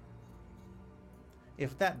zombie.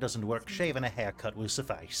 If that doesn't work, shaving a haircut will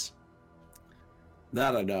suffice.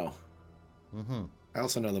 That I know. Mm-hmm. I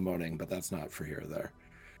also know the moaning, but that's not for here or there.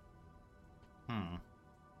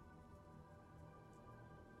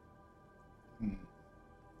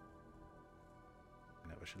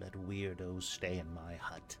 Never should let weirdos stay in my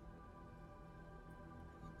hut.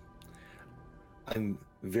 I'm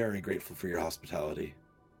very grateful for your hospitality.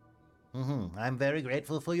 Mm-hmm. I'm very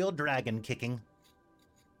grateful for your dragon kicking.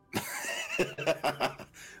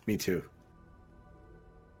 Me too.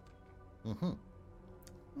 Mm-hmm.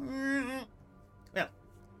 Well,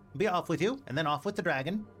 be off with you, and then off with the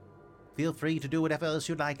dragon. Feel free to do whatever else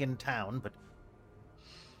you'd like in town, but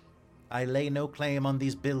I lay no claim on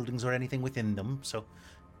these buildings or anything within them, so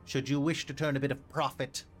should you wish to turn a bit of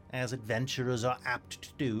profit, as adventurers are apt to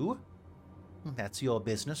do, that's your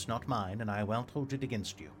business, not mine, and I won't hold it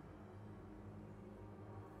against you.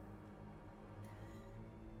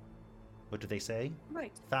 What do they say?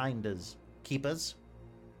 Right. Finders, keepers.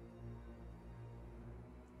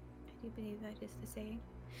 I do believe that is the saying.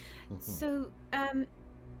 Mhm. So,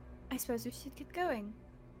 I suppose we should get going.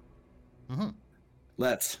 Mhm.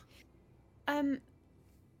 Let's.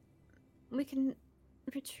 We can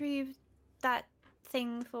retrieve that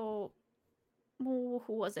thing for. Who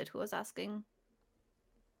was it who was asking?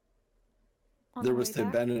 On There our was way the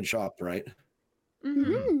back? abandoned shop, right?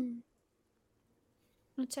 Mm-hmm. Hmm.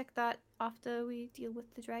 We'll check that after we deal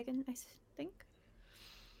with the dragon, I think.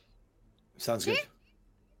 Sounds good.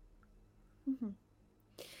 Mm-hmm.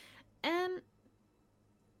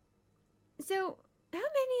 So, how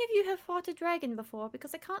many of you have fought a dragon before?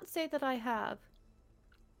 Because I can't say that I have.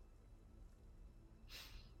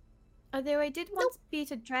 Although I did once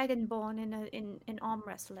beat a dragonborn in arm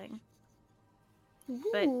wrestling,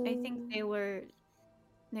 but I think they were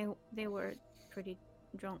pretty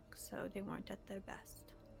drunk, so they weren't at their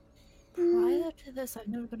best. Prior to this, I've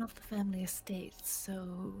never been off the family estate,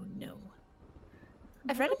 so no.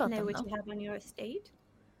 I've read about know them, what though. you have on your estate.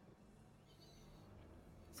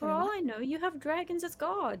 For Sorry, all what? I know, you have dragons as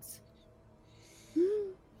gods.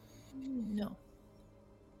 No.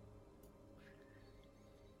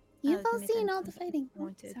 You've all admit seen I'm all the somewhat fighting. Oh,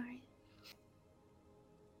 disappointed. sorry.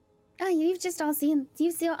 Oh, you've just all seen.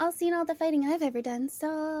 All seen all the fighting I've ever done.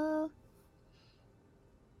 So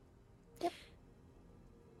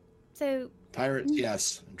So, Pirates,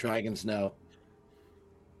 yes. Dragons, no.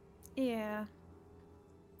 yeah.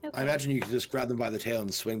 Okay. I imagine you could just grab them by the tail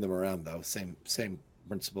and swing them around, though. Same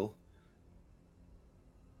principle.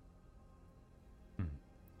 I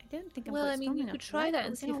don't think I'm Well, quite I mean, strong you enough could for try that but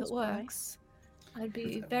and we see can if it always try. works. I'd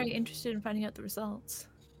be very interested in finding out the results.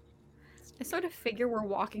 I sort of figure we're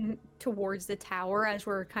walking towards the tower as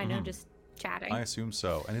we're kind of just chatting. I assume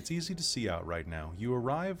so, and it's easy to see out right now. You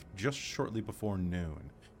arrived just shortly before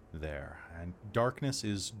noon there, and darkness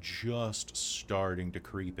is just starting to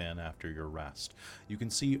creep in after your rest. You can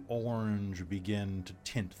see orange begin to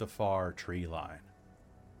tint the far tree line.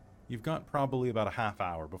 You've got probably about a half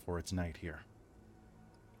hour before it's night here.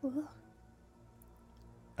 Ooh.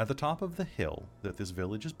 At the top of the hill that this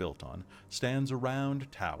village is built on stands a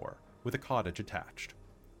round tower with a cottage attached.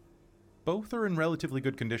 Both are in relatively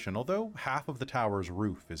good condition, although half of the tower's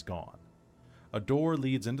roof is gone. A door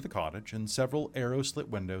leads into the cottage, and several arrow-slit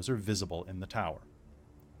windows are visible in the tower.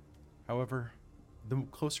 However, the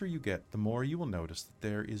closer you get, the more you will notice that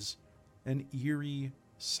there is an eerie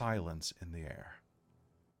silence in the air,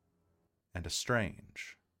 and a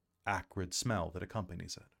strange, acrid smell that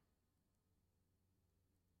accompanies it.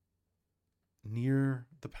 Near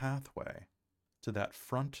the pathway to that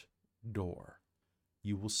front door,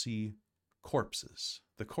 you will see corpses,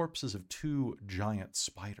 the corpses of two giant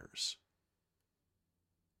spiders.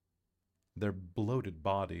 Their bloated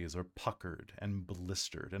bodies are puckered and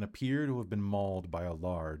blistered and appear to have been mauled by a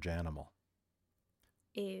large animal.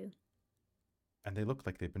 Ew. And they look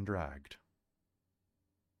like they've been dragged.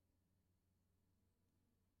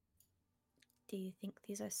 Do you think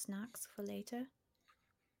these are snacks for later?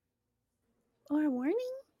 Or a warning?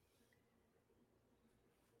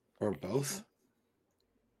 Or both.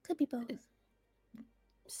 Could be both.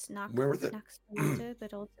 Where were they? Snacks for later,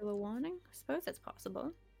 but also a warning? I suppose that's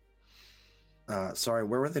possible. Sorry,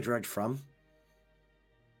 where were they dragged from?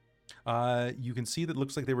 You can see that it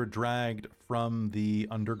looks like they were dragged from the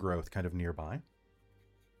undergrowth kind of nearby.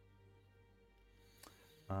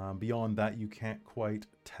 Beyond that, you can't quite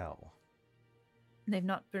tell. They've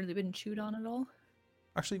not really been chewed on at all.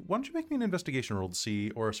 Actually, why don't you make me an investigation roll to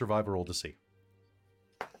see, or a survival roll to see?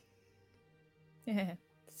 Yeah,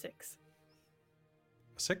 6.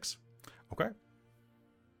 6? Okay.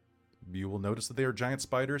 You will notice that they are giant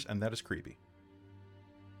spiders, and that is creepy.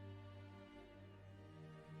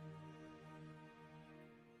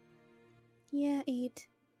 Yeah, 8.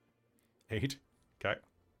 8? Okay.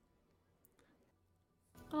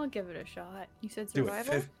 I'll give it a shot. You said Do it.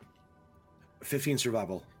 survival? 15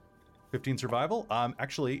 survival. 15 survival?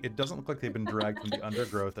 Actually, it doesn't look like they've been dragged from the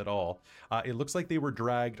undergrowth at all. It looks like they were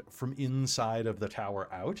dragged from inside of the tower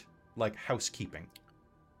out, like housekeeping.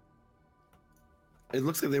 It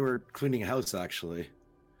looks like they were cleaning a house, actually.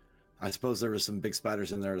 I suppose there were some big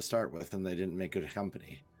spiders in there to start with, and they didn't make good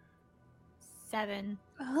company. 7.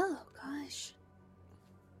 Oh gosh.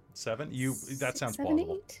 7? That sounds 7,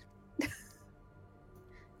 plausible. 8.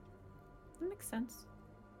 That makes sense.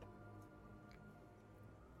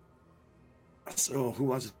 So, who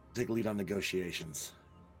wants to take lead on negotiations?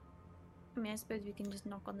 I mean, I suppose we can just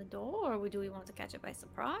knock on the door, or do we want to catch it by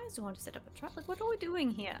surprise? Do we want to set up a trap? Like, what are we doing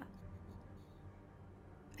here?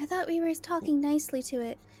 I thought we were talking nicely to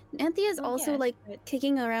it. Anthea's Well, also yes, like but-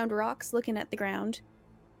 kicking around rocks, looking at the ground.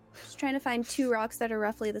 She's trying to find 2 rocks that are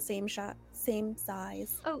roughly the same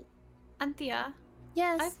size. Oh, Anthea,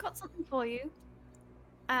 Yes. I've got something for you.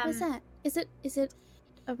 What's that? Is it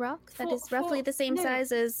a rock that is roughly the same no,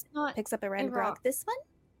 size as not picks up a a random rock. rock? This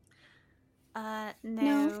one?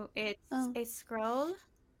 No, it's Oh. a scroll.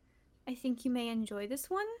 I think you may enjoy this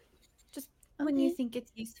one. Just when you Okay. think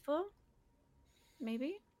it's useful.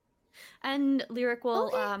 Maybe. And Lyric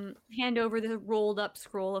will Okay. hand over the rolled up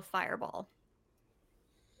scroll of Fireball.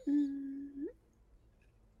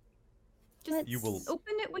 Just You will-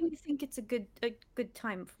 open it when you think it's a good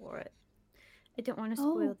time for it. I don't want to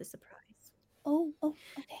spoil Oh. the surprise. Oh, okay.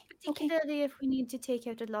 Particularly if we need to take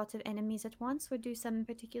out a lot of enemies at once or do some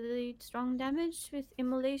particularly strong damage with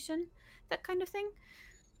immolation, that kind of thing.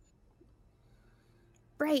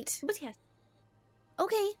 Right. But yes.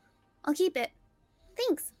 Okay. I'll keep it.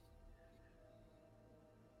 Thanks.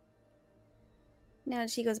 Now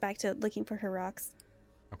she goes back to looking for her rocks.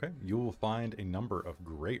 Okay, you will find a number of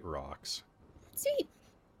great rocks. Sweet.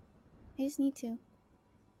 I just need to.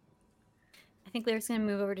 I think Lyric's gonna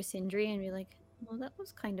move over to Sindri and be like, well, that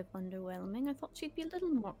was kind of underwhelming. I thought she'd be a little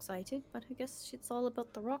more excited, but I guess it's all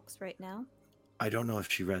about the rocks right now. I don't know if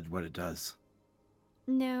she read what it does.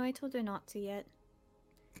 No, I told her not to yet.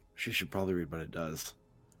 She should probably read what it does.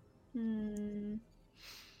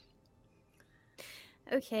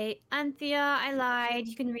 Okay, Anthea, I lied.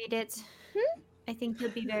 You can read it. I think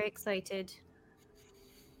you'll be very excited.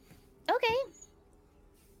 Okay.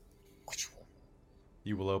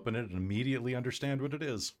 You will open it and immediately understand what it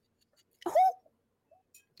is.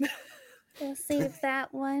 We'll save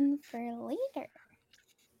that one for later.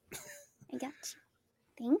 I got you.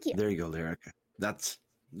 Thank you. There you go, Lyric. That's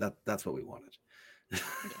what we wanted.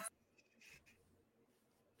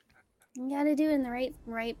 You gotta do it in the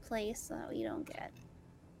right place so that you don't get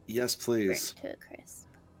Yes, please. burnt to a crisp.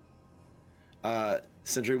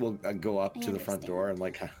 Sindri will go up I to the front understand. door and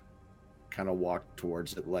like kind of walk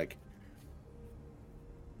towards it, like.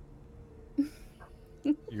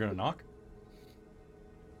 You're gonna knock?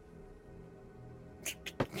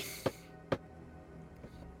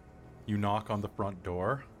 You knock on the front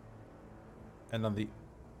door, and on the...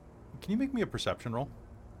 Can you make me a perception roll?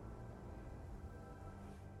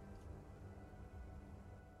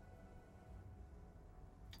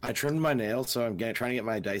 I trimmed my nails, so I'm trying to get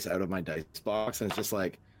my dice out of my dice box, and it's just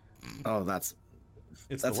like, oh, that's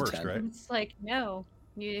It's That's the a worst, 10. right? It's like, no,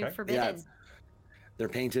 you're Okay. forbidden. they're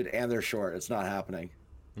painted and they're short. It's not happening.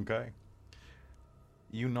 Okay.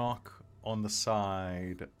 You knock on the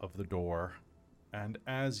side of the door, and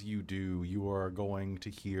as you do, you are going to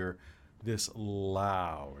hear this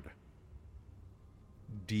loud,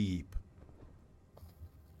 deep,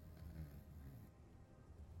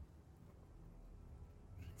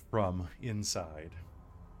 from inside.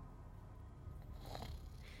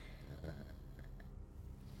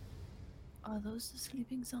 Are those the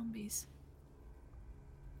sleeping zombies?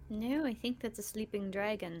 No, I think that's a sleeping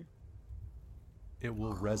dragon. It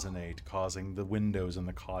will resonate, causing the windows in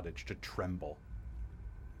the cottage to tremble.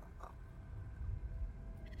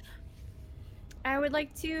 I would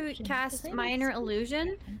like to Does cast anyone Minor speak Illusion,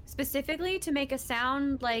 dragon? specifically to make a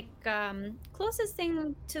sound like closest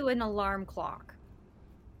thing to an alarm clock.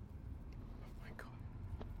 Oh my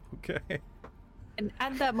god. Okay. And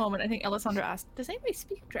at that moment, I think Alessandra asked, "Does anybody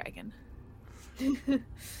speak dragon?"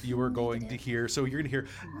 You are going to hear, so you're going to hear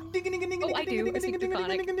Oh, I do. I speak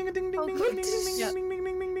Draconic.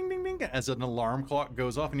 as an alarm clock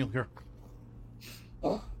goes off, and you'll hear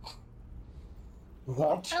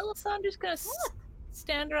What? Alessandra's gonna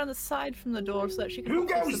stand around the side from the door so that she can Who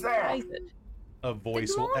hopefully goes there? surprise it. a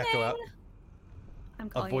voice Good will echo out. morning. I'm A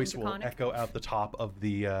calling voice him will Draconic. echo out the top of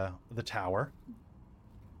the tower.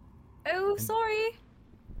 Oh, sorry.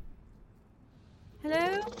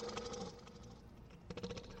 Hello?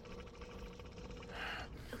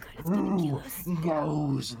 Who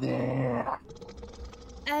goes there?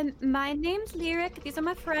 My name's Lyric. These are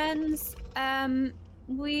my friends.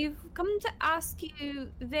 We've come to ask you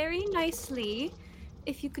very nicely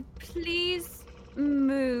if you could please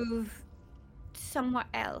move somewhere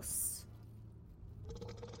else.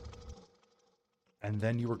 And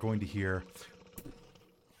then you are going to hear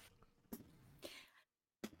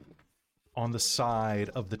on the side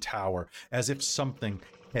of the tower as if something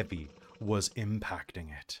heavy was impacting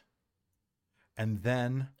it. And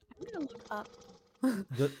then I'm gonna look up.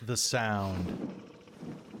 the sound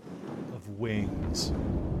of wings.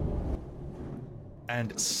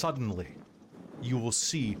 And suddenly you will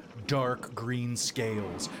see dark green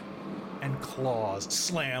scales and claws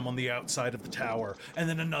slam on the outside of the tower, and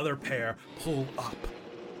then another pair pull up.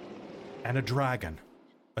 And a dragon,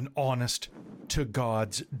 an honest to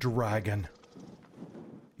God's dragon,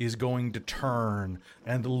 is going to turn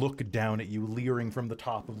and look down at you, leering from the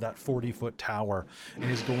top of that 40-foot tower, and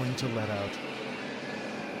is going to let out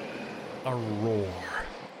a roar.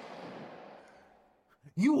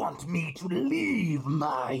 You want me to leave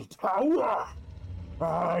my tower?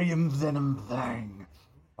 I am Venomfang.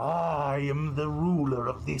 I am the ruler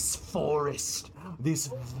of this forest, this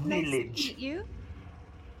Nice to village. meet you.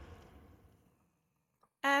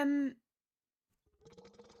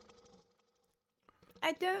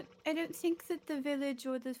 I don't think that the village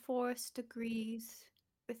or the forest agrees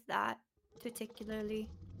with that particularly.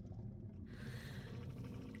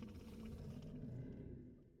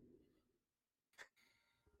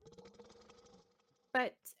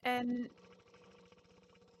 But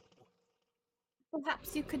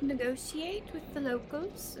perhaps you could negotiate with the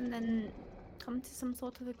locals and then come to some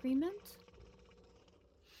sort of agreement.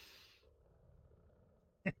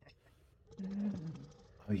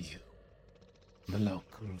 Are you the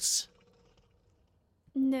locals?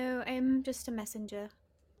 No, I'm just a messenger.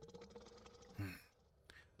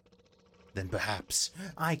 Then perhaps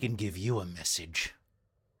I can give you a message.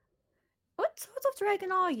 What sort of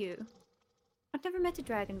dragon are you? I've never met a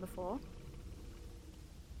dragon before.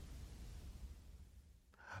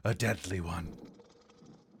 A deadly one.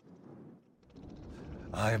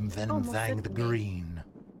 I am most Venomfang the certainly. Green.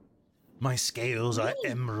 My scales are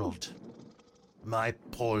Green? emerald. My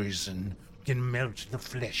poison can melt the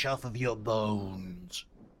flesh off of your bones.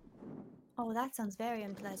 Oh, that sounds very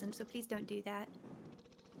unpleasant, so please don't do that.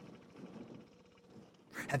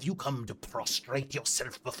 Have you come to prostrate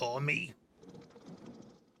yourself before me?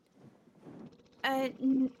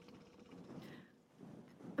 I'm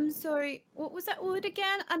sorry. What was that word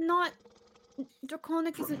again? I'm not.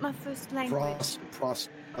 Draconic isn't my first language.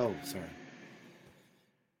 Oh, sorry.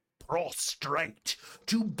 Prostrate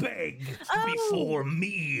to beg Oh! before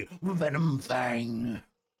me, Venomfang.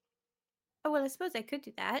 Oh, well, I suppose I could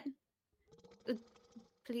do that.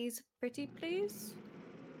 Please, pretty please?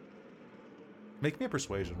 Make me a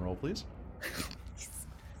persuasion roll, please.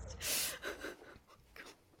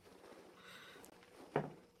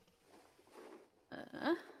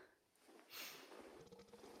 Uh,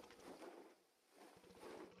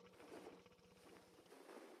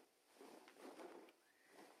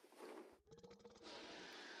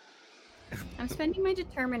 I'm spending my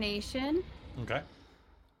determination Okay.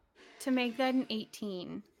 to make that an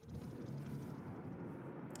 18.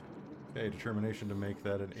 Okay, determination to make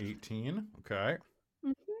that an 18. Okay.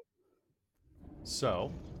 Mhm.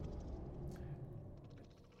 So.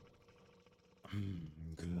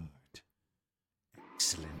 Good.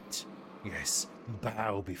 Excellent. Yes,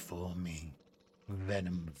 bow before me,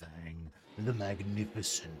 Venomfang, the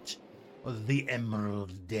Magnificent, the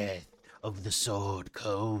Emerald Death of the Sword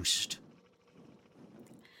Coast.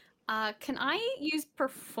 Can I use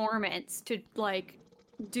performance to, like,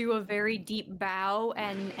 do a very deep bow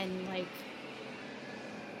and like,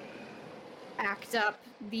 act up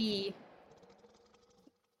the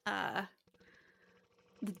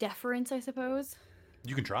deference, I suppose?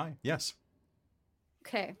 You can try, yes.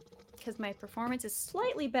 Okay, because my performance is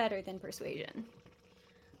slightly better than persuasion.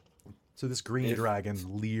 So this green dragon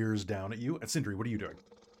leers down at you. And Sindri, what are you doing?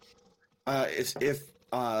 If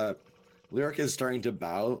Lyric is starting to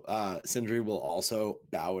bow, Sindri will also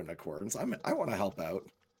bow in accordance. I want to help out.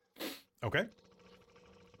 Okay.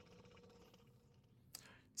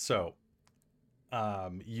 So,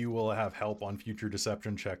 you will have help on future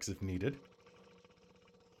deception checks if needed.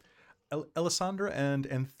 Alessandra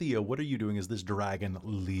and Thea, what are you doing as this dragon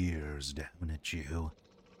leers down at you?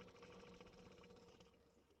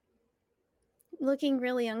 Looking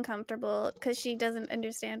really uncomfortable because she doesn't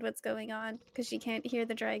understand what's going on because she can't hear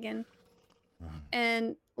the dragon.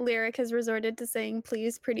 And Lyric has resorted to saying,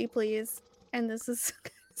 please, pretty please. And this is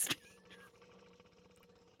strange.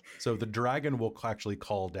 So the dragon will actually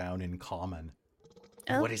call down in common.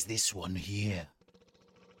 Oh. What is this one here?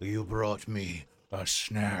 You brought me a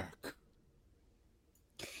snack.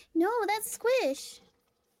 No, that's Squish.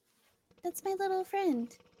 That's my little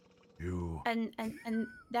friend. You... And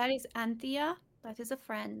that is Anthea. That is a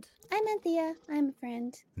friend. I'm Anthea. I'm a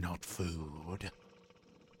friend. Not food.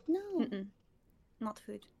 No. Mm-mm. Not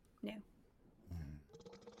food. No.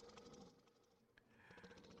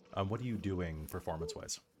 What are you doing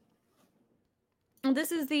performance-wise?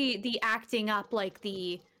 This is the acting up, like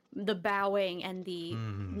the bowing and the.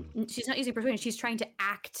 She's not using persuasion. She's trying to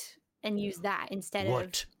act and use that instead of.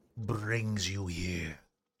 What brings you here,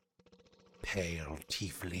 pale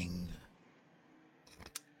tiefling?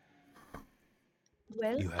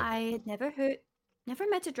 Well, I had never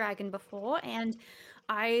met a dragon before, and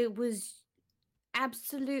I was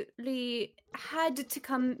absolutely had to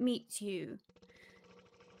come meet you.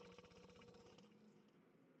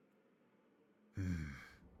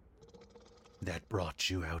 That brought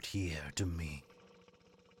you out here to me.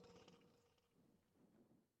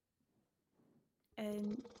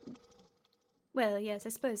 Well, yes, I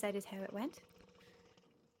suppose that is how it went.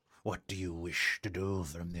 What do you wish to do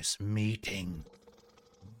from this meeting?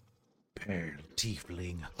 Pale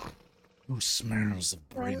tiefling who smells of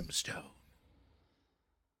brimstone.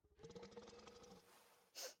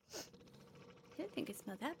 I don't think it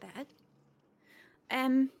smelled that bad.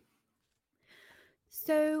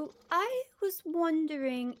 So I was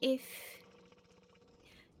wondering if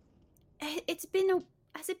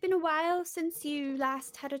has it been a while since you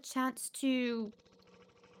last had a chance to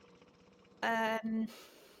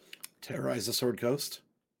Terrorize the Sword Coast?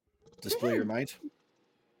 Display your might?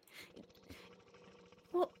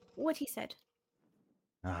 what he said?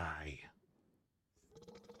 I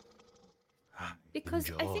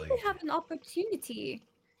Because I think we enjoyed. have an opportunity.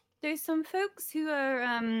 There's some folks who are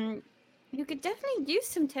who could definitely use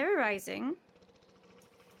some terrorizing.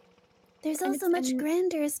 There's And also it's- much and-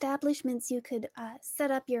 grander establishments you could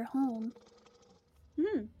set up your home.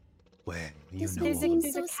 Well, you This know. one seems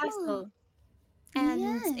There's so a castle, small. and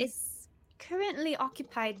Yes. it's currently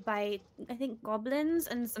occupied by, I think, goblins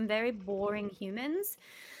and some very boring humans.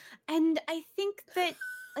 And I think that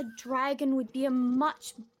a dragon would be a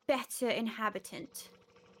much better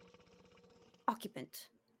occupant.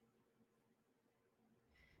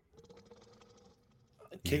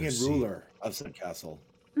 King You and see. ruler of said castle.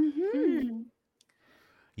 Mm-hmm.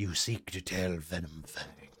 You seek to tell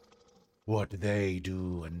Venomfang what they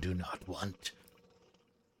do and do not want.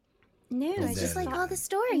 No, Well, I It's just just like thought, all the in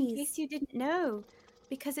stories. case you didn't know,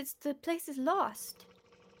 because the place is lost.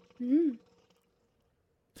 Mm.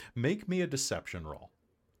 Make me a deception roll.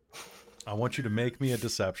 I want you to make me a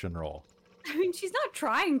deception roll. I mean, she's not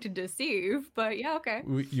trying to deceive, but yeah, okay.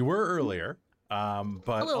 You were earlier, but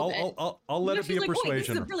A little bit. I'll let No, it be she's a like, wait, this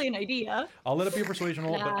persuasion. is a brilliant idea. I'll let it be a persuasion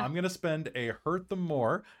roll, but Nah. I'm gonna spend a hurt them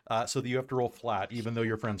more, so that you have to roll flat, even though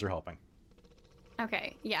your friends are helping.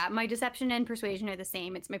 Okay, yeah, my deception and persuasion are the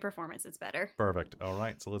same. It's my performance that's better. Perfect. All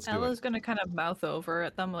right, so let's do Ella's it. gonna kind of mouth over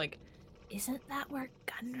at them like, isn't that where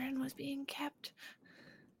Gundren was being kept?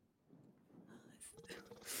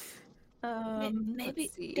 Maybe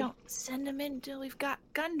let's see. don't send him in until we've got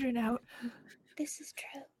Gundren out. This is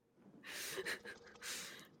true.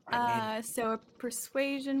 So a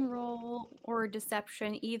persuasion roll or a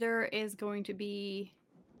deception, either is going to be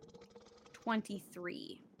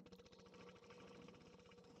 23.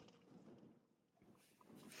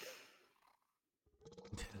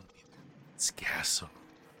 Tell me this castle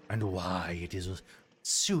and why it is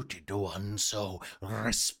suited to one so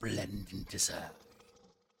resplendent as I.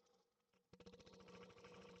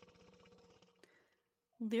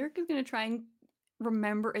 Lyric is going to try and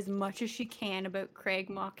remember as much as she can about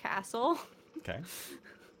Craigmaw Castle Okay.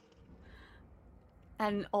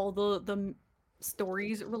 and all the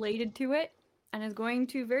stories related to it, and is going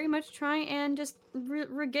to very much try and just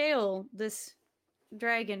regale this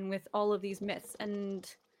dragon with all of these myths. And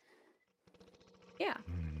yeah,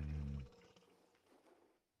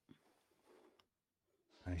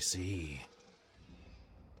 I see.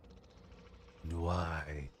 And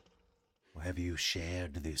why have you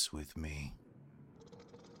shared this with me?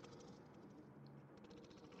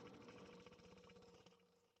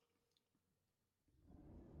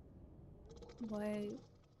 why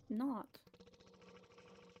not?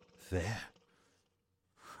 Fair.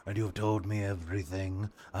 And you have told me everything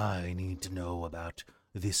I need to know about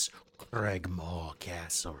this Craigmore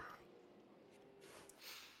Castle.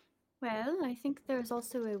 Well, I think there's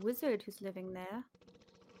also a wizard who's living there,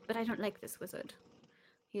 but I don't like this wizard.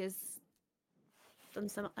 He has done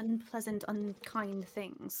some unpleasant, unkind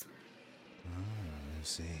things. I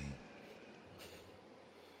see.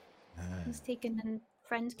 He's taken a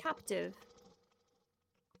friend captive.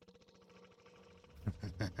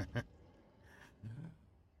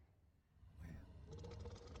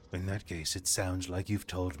 In that case, it sounds like you've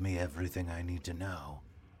told me everything I need to know.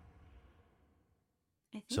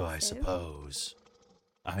 I think So I suppose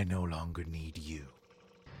I no longer need you.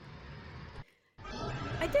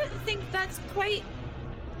 I don't think that's quite.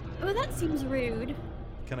 Oh, that seems rude.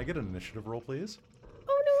 Can I get an initiative roll, please?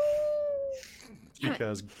 Oh no! Damn it.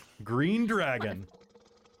 Because Green Dragon.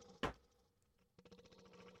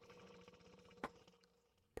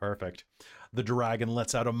 Perfect. The dragon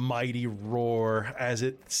lets out a mighty roar as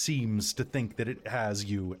it seems to think that it has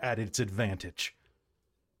you at its advantage.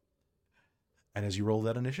 And as you roll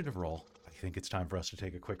that initiative roll, I think it's time for us to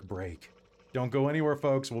take a quick break. Don't go anywhere,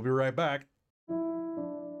 folks. We'll be right back.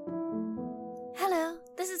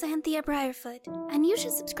 Anthea Briarfoot, and you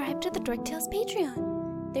should subscribe to the Dork Tales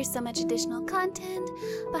Patreon. There's so much additional content,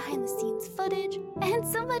 behind the scenes footage, and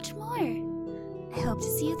so much more. I hope to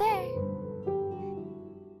see you there.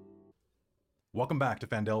 Welcome back to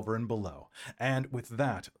Phandelver and Below. And with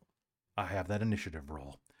that, I have that initiative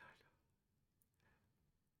roll.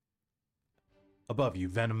 Above you,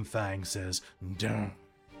 Venomfang says, "Duh."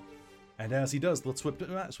 And as he does, let's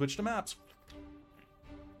switch to maps.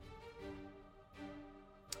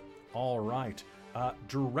 All right.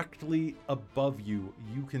 Directly above you,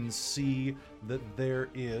 you can see that there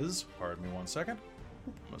is, pardon me one second,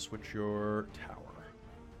 I'm going to switch your tower.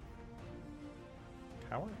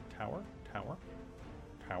 Tower.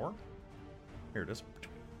 Here it is. There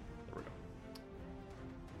we go.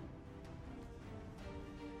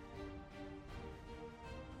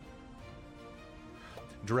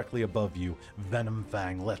 Directly above you,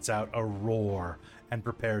 Venomfang lets out a roar and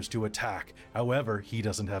prepares to attack. However, he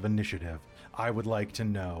doesn't have initiative. I would like to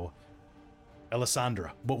know,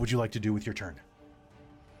 Alessandra, what would you like to do with your turn?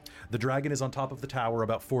 The dragon is on top of the tower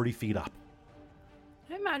about 40 feet up.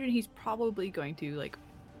 I imagine he's probably going to, like,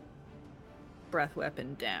 breath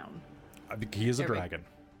weapon down. I think he is a dragon.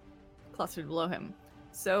 Clustered below him.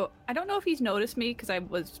 So I don't know if he's noticed me because I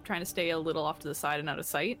was trying to stay a little off to the side and out of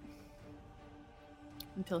sight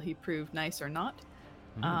until he proved nice or not.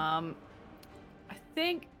 I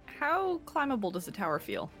think, how climbable does the tower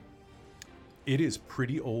feel? It is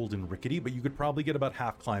pretty old and rickety, but you could probably get about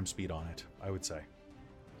half climb speed on it, I would say.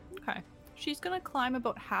 Okay. She's going to climb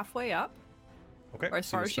about halfway up. Okay. Or as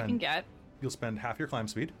far as she can get. You'll spend half your climb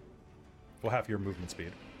speed. Well, half your movement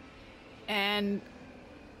speed. And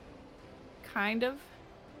kind of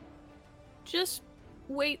just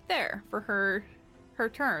wait there for her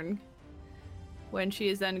turn, when she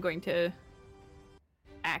is then going to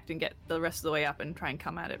act and get the rest of the way up and try and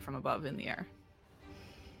come at it from above in the air.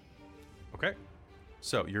 Okay.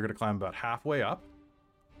 So you're going to climb about halfway up.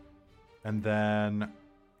 And then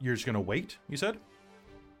you're just going to wait, you said?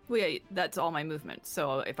 Well, yeah, that's all my movement.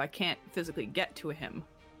 So if I can't physically get to him,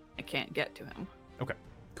 I can't get to him. Okay,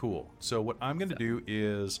 cool. So what I'm going to do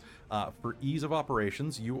is, for ease of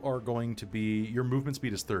operations, you are going to be, your movement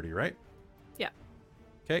speed is 30, right? Yeah.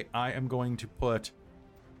 Okay, I am going to put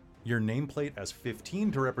your nameplate as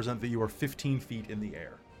 15 to represent that you are 15 feet in the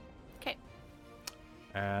air. Okay.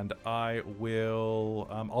 And I will,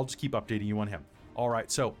 I'll just keep updating you on him. All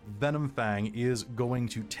right, so Venomfang is going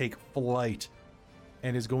to take flight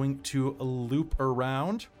and is going to loop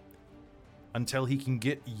around until he can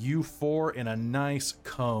get you four in a nice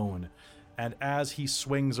cone. And as he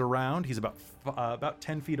swings around, he's about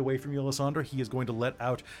 10 feet away from you, Alessandra. He is going to let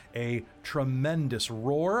out a tremendous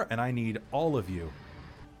roar, and I need all of you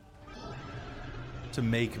to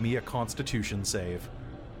make me a Constitution save.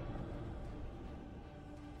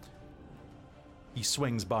 He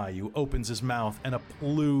swings by you, opens his mouth, and a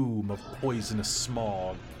plume of poisonous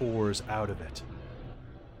smog pours out of it.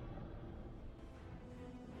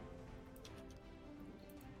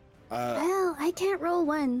 Well, I can't roll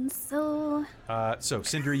one, so... So,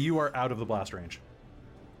 Sindri, you are out of the blast range.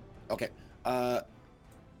 Okay. Oh,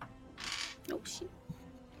 shit.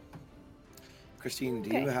 Christine, do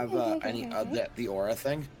Okay, you have okay, any okay. the aura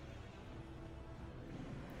thing?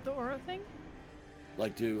 The aura thing?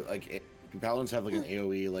 Like, do paladins have like an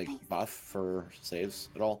AOE like buff for saves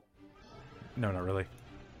at all? No, not really.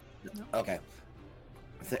 Okay.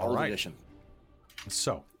 All Old right. edition.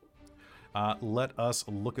 So, let us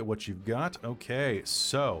look at what you've got. Okay,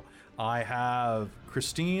 so I have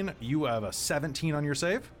Christine, you have a 17 on your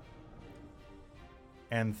save.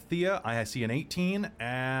 And Thea, I see an 18,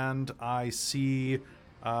 and I see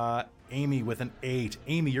Amy with an 8.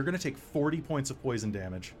 Amy, you're going to take 40 points of poison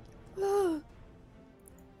damage.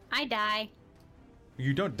 I die.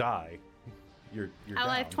 You don't die. You're down.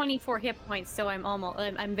 I have 24 hit points, so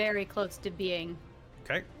I'm very close to being.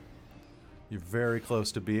 Okay. You're very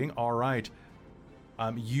close to being. All right.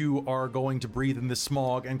 You are going to breathe in this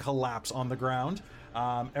smog and collapse on the ground.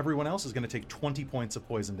 Everyone else is going to take 20 points of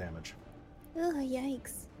poison damage. Oh,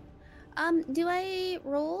 yikes. Do I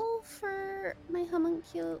roll for my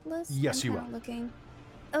homunculus? Yes, you kinda will. Looking.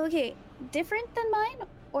 Okay, different than mine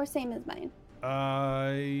or same as mine?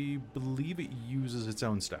 I believe it uses its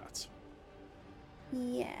own stats.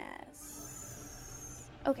 Yes.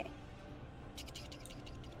 Okay.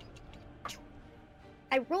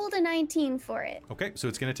 I rolled a 19 for it. Okay, so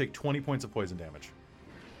it's going to take 20 points of poison damage.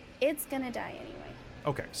 It's gonna die anyway.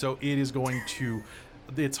 Okay, so it is going to...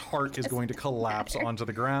 Its heart is going to collapse onto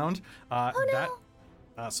the ground. Oh,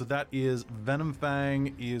 no. So that is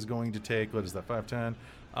Venomfang is going to take, what is that, 5, 10,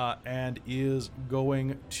 and is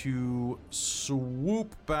going to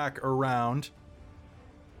swoop back around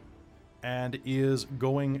and is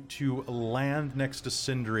going to land next to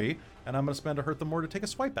Sindri, and I'm going to spend a hurt the more to take a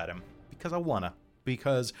swipe at him, because I wanna.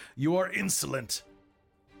 Because you are insolent.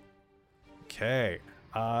 Okay.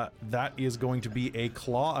 That is going to be a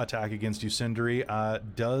claw attack against you, Sindri.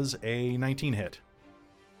 Does a 19 hit?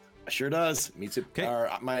 Sure does. Me too. Okay.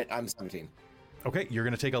 I'm 17. Okay, you're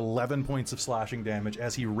going to take 11 points of slashing damage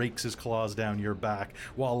as he rakes his claws down your back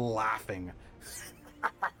while laughing.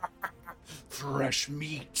 Fresh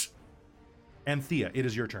meat. And Thea, it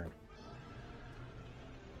is your turn.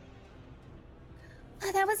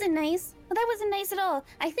 Oh, that wasn't nice. Well, that wasn't nice at all.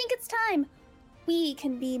 I think it's time. We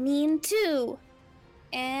can be mean too.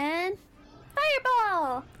 And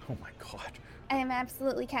fireball! Oh my god. I am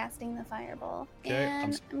absolutely casting the fireball. Okay,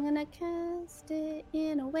 and I'm gonna cast it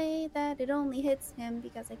in a way that it only hits him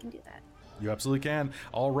because I can do that. You absolutely can.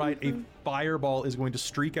 All right, a fireball is going to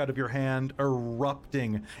streak out of your hand,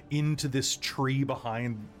 erupting into this tree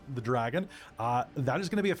behind the dragon. That is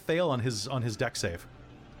going to be a fail on his dex save.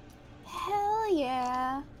 Hell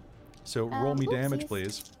yeah. So roll me damage, oopsies.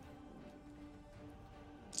 please.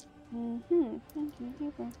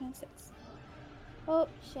 Oh,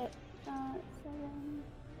 shit. 7,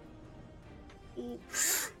 8.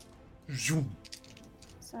 Zoom.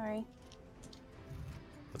 Sorry.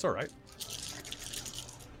 That's all right.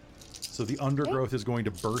 So the undergrowth is going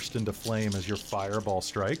to burst into flame as your fireball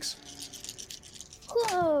strikes.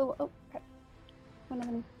 Whoa! Oh, crap. One of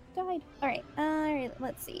them died. Alright,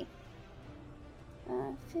 let's see.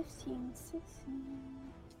 15, 16,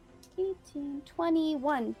 18,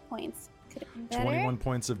 21 points. Could have been better. 21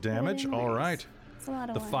 points of damage. been All worse. right. It's a lot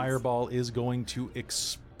of The ones. fireball is going to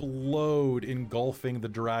explode, engulfing the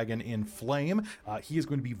dragon in flame. He is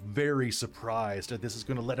going to be very surprised that this is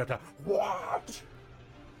going to let out a what?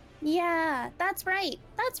 Yeah, that's right.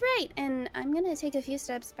 That's right. And I'm gonna take a few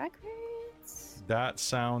steps backwards. That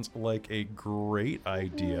sounds like a great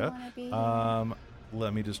idea.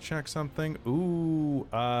 Let me just check something. Ooh,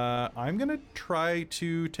 I'm gonna try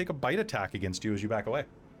to take a bite attack against you as you back away.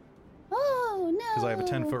 Oh no! Because I have a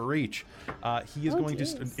 10-foot reach. He is going to.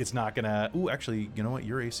 Jeez. It's not gonna. Ooh, actually, you know what?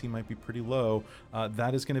 Your AC might be pretty low.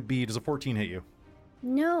 That is gonna be. Does a 14 hit you?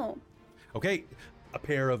 No. Okay, a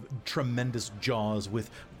pair of tremendous jaws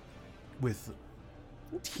with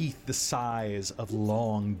teeth the size of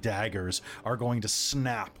long daggers are going to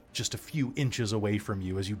snap just a few inches away from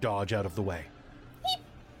you as you dodge out of the way.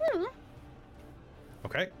 Hmm.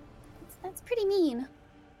 Okay. That's pretty mean.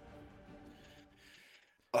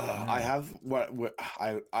 I have what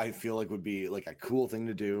I feel like would be like a cool thing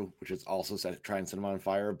to do, which is also try and set him on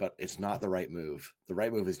fire, but it's not the right move. The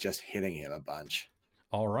right move is just hitting him a bunch.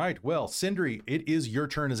 All right. Well, Sindri, it is your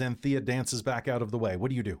turn as Anthea dances back out of the way.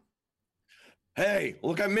 What do you do? Hey,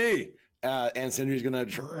 look at me! And Sindri's gonna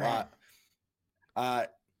because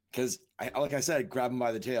like I said, grab him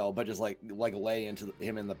by the tail, but just like lay into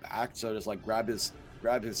him in the back. So just like grab his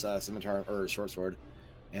scimitar or short sword,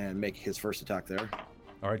 and make his first attack there.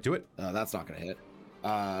 All right, do it. That's not gonna hit.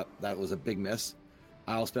 That was a big miss.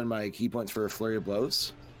 I'll spend my key points for a flurry of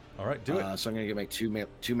blows. All right, do it. So I'm gonna get two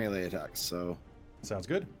melee attacks. So Sounds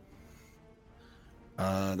good.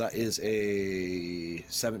 that is a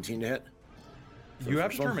 17 to hit. You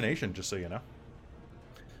have determination, just so you know.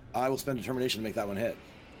 I will spend determination to make that one hit.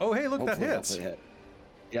 Oh, hey, look, that Hopefully hits. hit.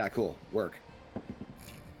 Yeah, cool. Work.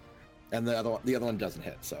 And the other one doesn't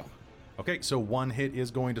hit. So Okay, so one hit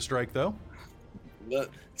is going to strike, though.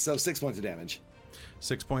 so 6 points of damage.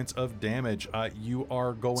 6 points of damage. You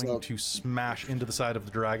are going to smash into the side of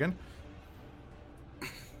the dragon.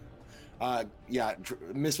 Yeah,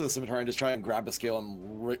 miss with the scimitar and just try and grab a scale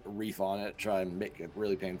and reef on it. Try and make it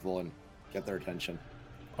really painful and get their attention.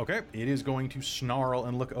 Okay, it is going to snarl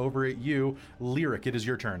and look over at you. Lyric, it is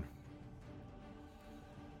your turn.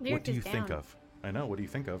 Lyric What do is you think down. of? I know, what do you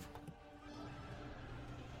think of?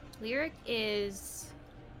 Lyric is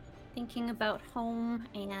thinking about home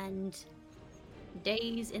and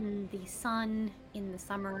days in the sun in the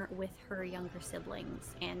summer with her younger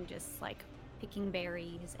siblings and just like picking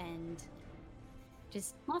berries and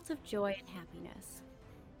just lots of joy and happiness.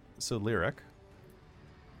 So, Lyric,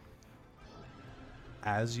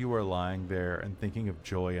 as you are lying there and thinking of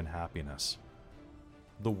joy and happiness,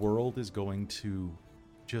 the world is going to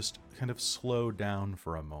just kind of slow down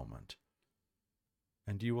for a moment.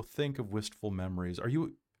 And you will think of wistful memories. Are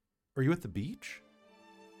you at the beach?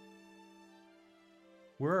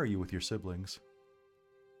 Where are you with your siblings?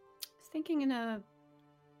 I was thinking in a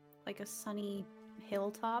sunny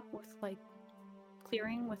hilltop with like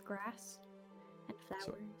clearing with grass and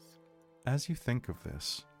flowers. As you think of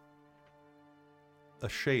this, a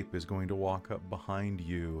shape is going to walk up behind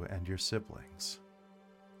you and your siblings.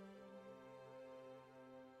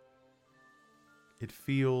 It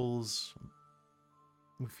feels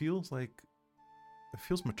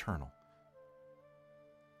maternal.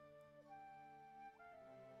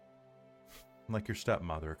 Like your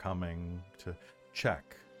stepmother coming to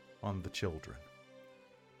check on the children.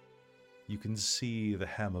 You can see the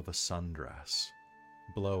hem of a sundress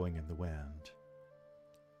blowing in the wind.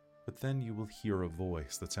 But then you will hear a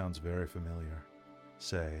voice that sounds very familiar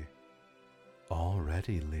say,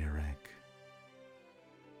 "Already, Lyric.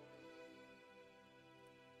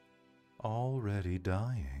 Already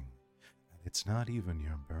dying. And it's not even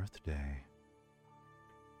your birthday."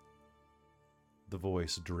 The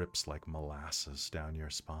voice drips like molasses down your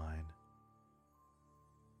spine.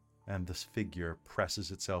 And this figure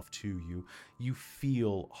presses itself to you. You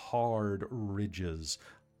feel hard ridges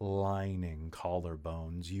lining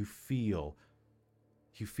collarbones. You feel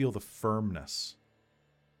the firmness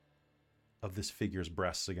of this figure's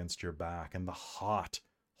breasts against your back and the hot,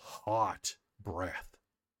 hot breath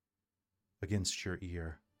against your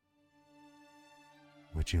ear.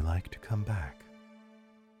 "Would you like to come back?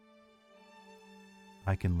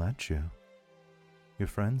 I can let you. Your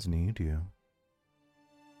friends need you.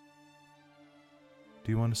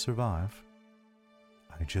 Do you want to survive?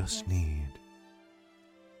 I just need."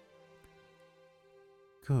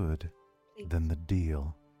 Good. Then the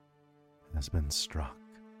deal has been struck.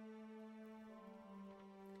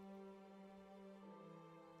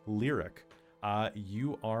 Lyric,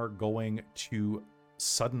 you are going to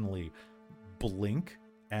suddenly blink,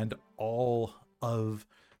 and all of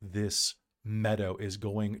this meadow is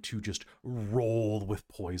going to just roll with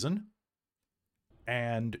poison.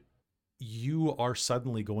 And you are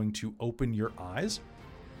suddenly going to open your eyes,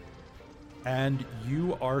 and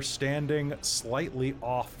you are standing slightly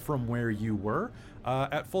off from where you were,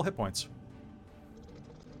 at full hit points.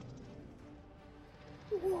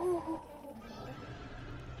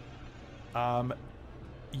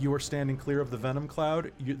 You are standing clear of the venom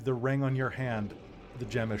cloud. The ring on your hand, the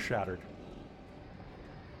gem is shattered.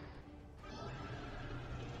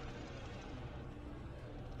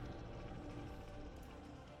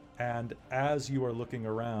 And as you are looking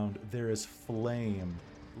around, there is flame,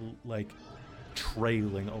 like,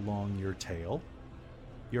 trailing along your tail.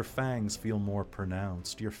 Your fangs feel more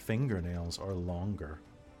pronounced. Your fingernails are longer.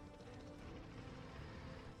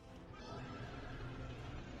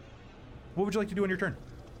 What would you like to do on your turn?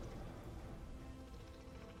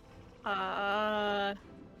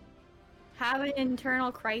 Have an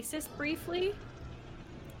internal crisis briefly.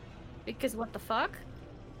 Because what the fuck?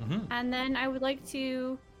 Mm-hmm. And then I would like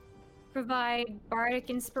to provide bardic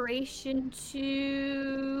inspiration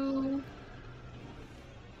to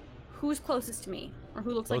who's closest to me, or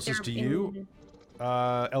who looks Closest like they're to you?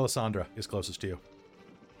 Elisandra is closest to you.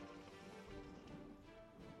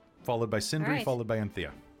 Followed by Sindri, Alright. followed by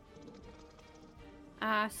Anthea.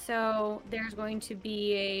 So there's going to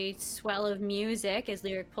be a swell of music as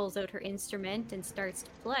Lyric pulls out her instrument and starts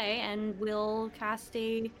to play, and we'll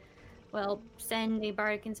send a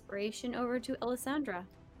bardic inspiration over to Elisandra.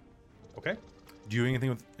 Okay. Doing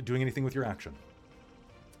anything with your action.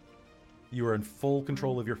 You are in full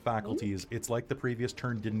control of your faculties. It's like the previous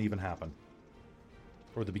turn didn't even happen.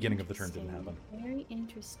 Or the beginning of the turn didn't happen. Very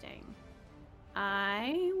interesting.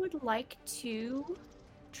 I would like to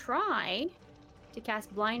try to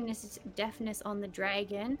cast blindness, deafness on the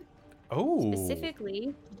dragon. Oh.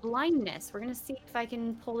 Specifically, blindness. We're gonna see if I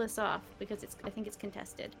can pull this off because I think it's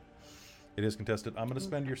contested. It is contested. I'm going to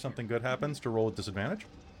spend your something good happens to roll with disadvantage.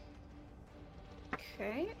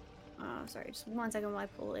 Okay. Sorry, just 1 second while I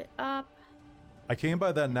pull it up. I came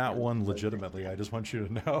by that nat one legitimately. I just want you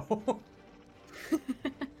to know.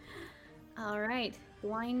 All right.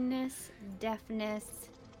 Blindness, deafness.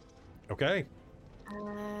 Okay.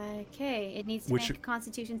 Okay. It needs to make a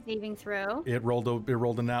Constitution saving throw. It rolled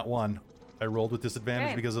a nat one. I rolled with disadvantage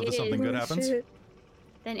Okay. because of the something good happens.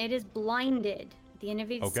 Then it is blinded. At the end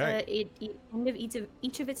of its end of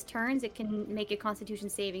each of its turns, it can make a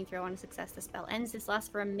Constitution saving throw on a success. The spell ends. This lasts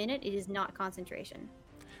for a minute. It is not concentration.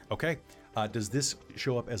 Okay. Does this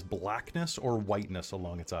show up as blackness or whiteness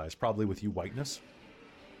along its eyes? Probably with you, whiteness.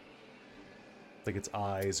 Like its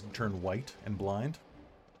eyes turn white and blind.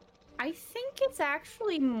 I think it's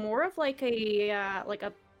actually more of like a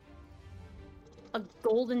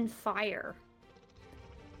golden fire.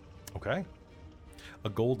 Okay. A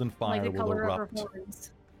golden fire like the will color erupt. Of her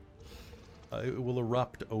horns. It will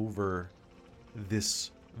erupt over this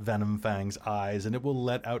Venomfang's eyes, and it will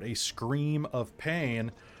let out a scream of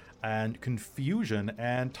pain and confusion.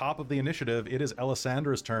 And top of the initiative, it is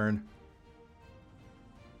Alessandra's turn.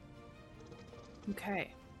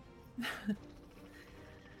 Okay.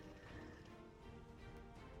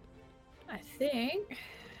 I think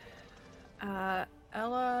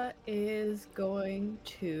Ella is going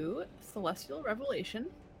to Celestial Revelation,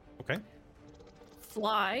 Okay.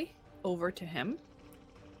 fly over to him,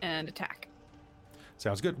 and attack.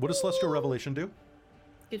 Sounds good. What does Celestial Revelation do?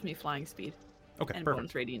 Gives me flying speed Okay, and perfect.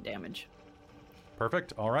 bonus radiant damage.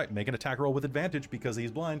 Perfect. All right, make an attack roll with advantage because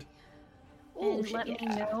he's blind. And let me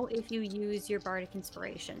know if you use your Bardic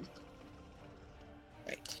Inspiration.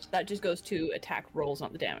 Right. That just goes to attack rolls,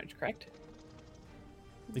 not the damage, correct?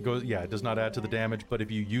 It goes, yeah, it does not add to the damage, but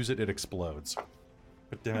if you use it, it explodes.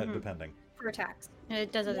 But depending. For attacks. And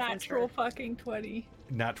it does other things. Natural fucking 20.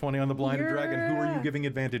 Nat 20 on the blinded dragon. Who are you giving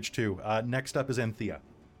advantage to? Next up is Anthea.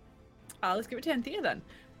 Let's give it to Anthea then.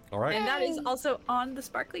 All right. And that is also on the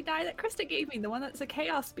sparkly die that Krista gave me, the one that's a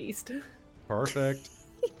chaos beast. Perfect.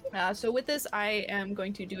 So with this, I am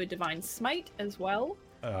going to do a divine smite as well.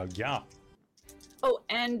 Yeah. Oh,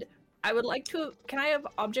 and I would like to... Can I have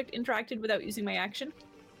object interacted without using my action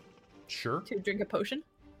Sure. to drink a potion?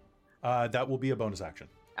 That will be a bonus action.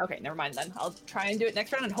 Okay, never mind then. I'll try and do it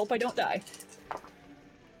next round and hope I don't die.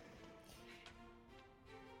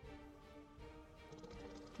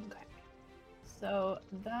 Okay. So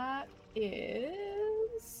that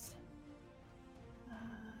is...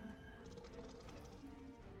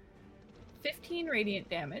 15 radiant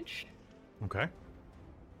damage. Okay.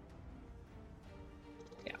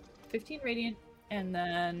 Yeah, 15 radiant, and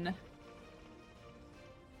then...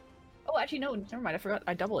 Oh, actually, no, never mind. I forgot.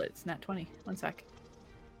 I double it. It's nat 20. One sec.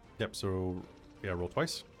 Yep, so, yeah, roll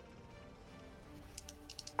twice.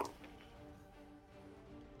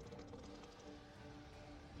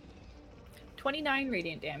 $29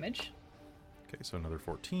 radiant damage. Okay, so another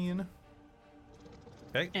 14.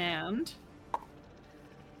 Okay. And...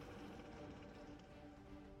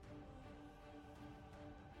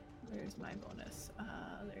 Where's my bonus?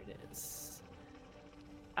 There it is.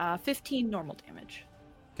 15 normal damage.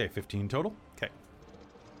 Okay, 15 total. Okay.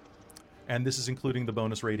 And this is including the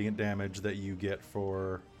bonus radiant damage that you get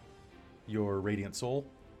for your Radiant Soul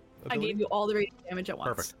ability? I gave you all the radiant damage at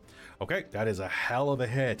once. Perfect. Okay, that is a hell of a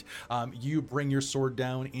hit. You bring your sword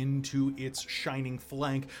down into its shining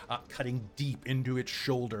flank, cutting deep into its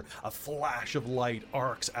shoulder. A flash of light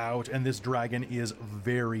arcs out, and this dragon is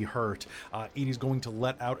very hurt. It is going to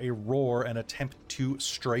let out a roar and attempt to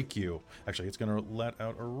strike you. Actually, it's going to let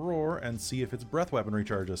out a roar and see if its breath weapon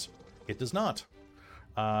recharges. It does not.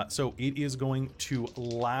 So it is going to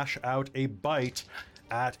lash out a bite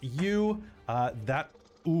at you.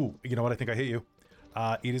 Ooh, you know what? I think I hit you.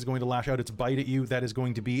 It is going to lash out its bite at you. That is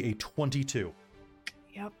going to be a 22.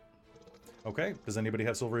 Yep. Okay. Does anybody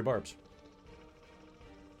have silvery barbs?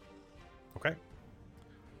 Okay.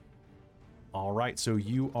 All right. So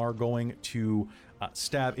you are going to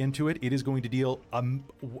stab into it. It is going to deal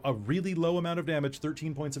a really low amount of damage,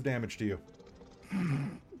 13 points of damage to you.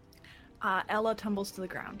 Ella tumbles to the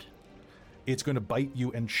ground. It's going to bite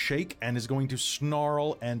you and shake and is going to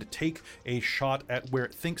snarl and take a shot at where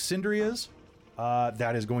it thinks Sindri is.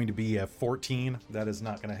 That is going to be a 14. That is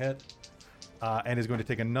not going to hit. And is going to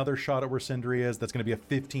take another shot at where Sindri is. That's going to be a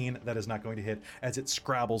 15. That is not going to hit as it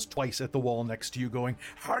scrabbles twice at the wall next to you going,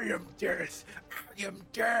 I am death. I am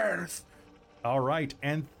death. All right.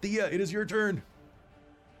 And Thea, it is your turn.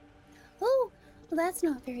 Oh, well, that's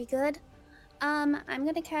not very good. I'm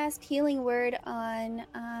gonna cast Healing Word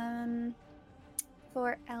on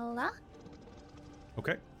for Ella.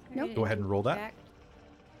 Okay. Nope. Go ahead and roll that.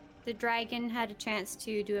 The dragon had a chance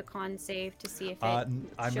to do a con save to see if it I'm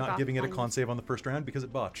shook not off giving it a one. con save on the first round because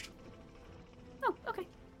it botched. Oh, okay,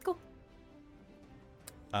 cool.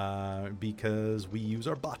 Because we use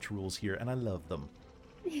our botch rules here, and I love them.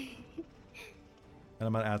 And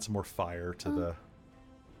I'm going to add some more fire to the...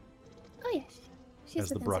 Oh yeah, she's As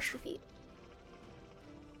the within brush. 60 feet.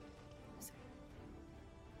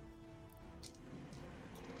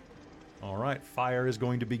 All right, fire is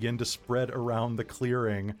going to begin to spread around the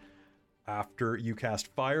clearing after you cast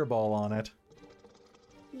Fireball on it.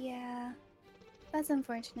 Yeah, that's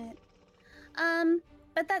unfortunate.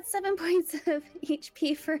 But that's 7 points of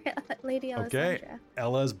HP for Lady Alessandra. Okay,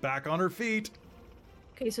 Ella's back on her feet.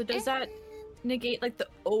 Okay, so does that negate like the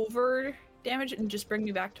over damage and just bring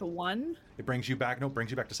me back to 1? It brings you back, no, it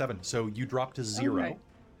brings you back to 7. So you drop to 0.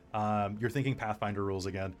 Okay. You're thinking Pathfinder rules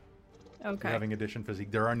again. Okay. You're having addition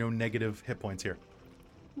physique. There are no negative hit points here.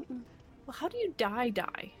 Well, how do you die?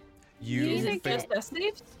 You Is it fail, just death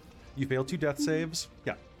saves? you fail 2 death saves.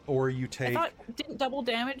 Yeah. Or you I take... thought, didn't double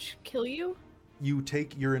damage kill you? You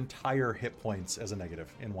take your entire hit points as a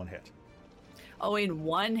negative in one hit. Oh, in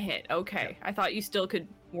one hit. Okay. I thought you still could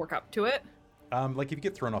work up to it. Like if you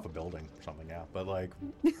get thrown off a building or something, yeah. But like,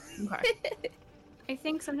 Okay. I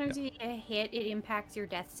think sometimes if you get a hit, it impacts your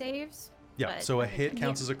death saves. yeah. but- So a hit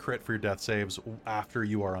counts as a crit for your death saves after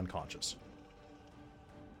you are unconscious.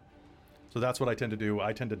 So that's what I tend to do.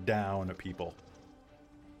 I tend to down people.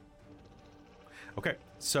 Okay.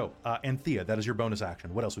 So, Anthea, that is your bonus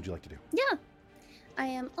action. What else would you like to do? Yeah. I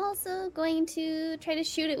am also going to try to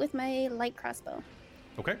shoot it with my light crossbow.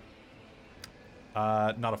 Okay.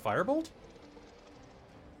 Not a firebolt?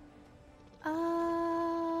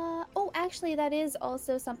 Oh, actually, that is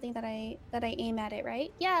also something that I aim at it,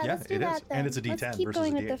 right? Yeah, Yeah, let's do it that is. then. And it's a D10 Let's keep versus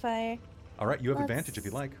going a with the D8. fire. All right, you have Let's- advantage if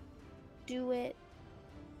you like. Do it.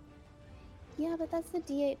 Yeah, but that's the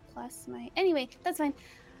D8 plus my. Anyway, that's fine.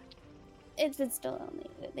 It's still only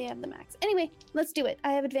they have the max. Anyway, let's do it.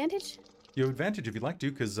 I have advantage. You have advantage if you'd like to,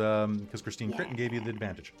 because Christine Critton gave you the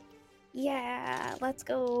advantage. Yeah, let's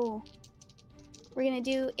go. We're gonna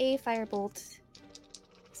do a firebolt.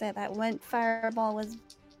 So that one fireball was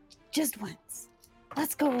just once.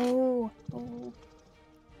 Let's go. Oh,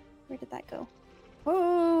 where did that go?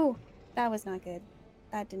 Oh, that was not good.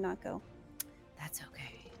 That did not go. That's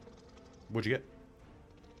okay. What'd you get?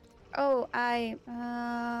 Oh,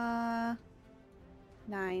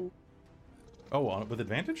 9. Oh, with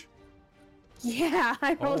advantage? Yeah,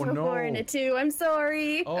 I rolled a 4 and no. a 2. I'm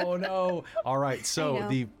sorry. Oh no! All right, so know.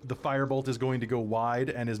 the firebolt is going to go wide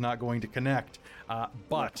and is not going to connect.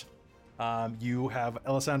 But you have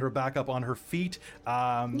Alessandra back up on her feet.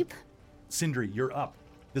 Yep. Sindri, you're up.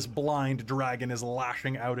 This blind dragon is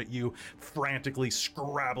lashing out at you, frantically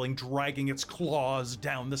scrabbling, dragging its claws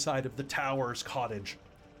down the side of the tower's cottage.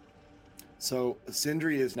 So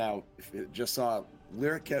Sindri is now just saw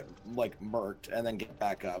Lyric get like murked and then get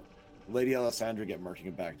back up. Lady Alessandra get murked and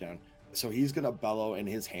get back down. So he's gonna bellow and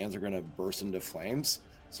his hands are gonna burst into flames.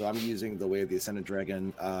 So I'm using the Way of the Ascended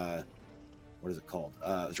Dragon. What is it called?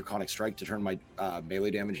 Draconic Strike to turn my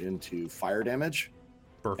melee damage into fire damage.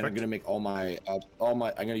 Perfect. And I'm gonna make I'm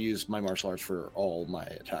gonna use my martial arts for all my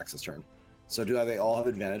attacks this turn. So do they all have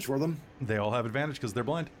advantage for them? They all have advantage because they're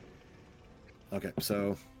blind. Okay,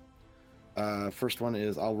 so first one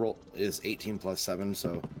is 18 plus 7,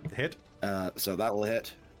 so Hit. so that will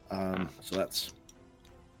hit. So that's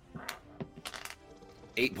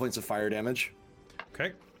 8 points of fire damage.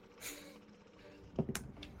 Okay.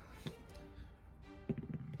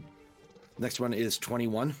 Next one is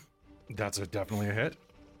 21. That's definitely a hit.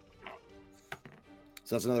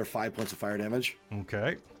 So that's another 5 points of fire damage.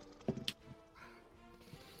 Okay.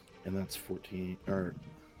 And that's 14,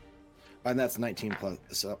 and that's 19 plus.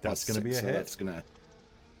 That's gonna be a so hit.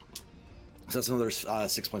 That's another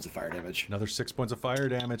 6 points of fire damage. Another 6 points of fire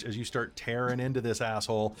damage as you start tearing into this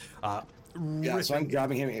asshole. Yeah, so I'm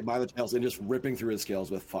grabbing him by the tails and just ripping through his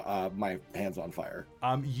scales with my hands on fire.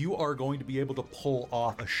 You are going to be able to pull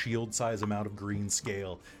off a shield-size amount of green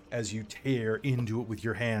scale as you tear into it with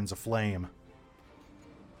your hands aflame.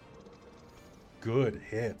 Good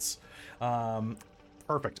hits.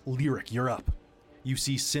 Perfect. Lyric, you're up. You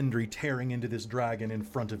see Sindri tearing into this dragon in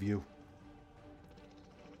front of you.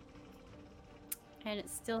 And it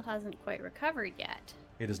still hasn't quite recovered yet.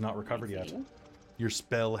 It is not recovered yet. see. Your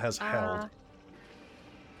spell has held.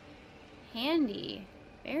 Handy.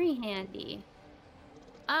 Very handy.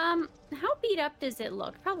 How beat up does it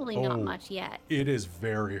look? Probably not Oh. much yet. It is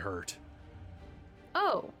very hurt.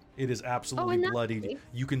 Oh, It is absolutely in that bloodied. case-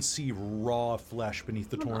 You can see raw flesh beneath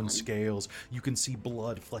the Come torn on. scales. You can see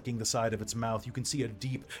blood flecking the side of its mouth. You can see a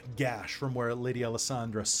deep gash from where Lady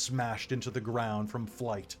Alessandra smashed into the ground from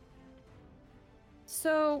flight.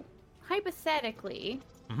 so hypothetically,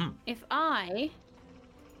 Mhm. if I...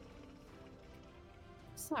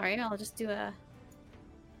 Sorry, I'll just do a...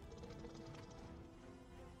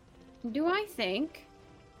 Do I think...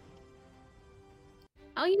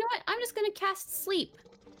 Oh, you know what? I'm just gonna cast Sleep.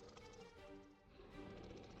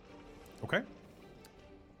 Okay.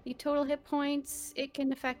 The total hit points it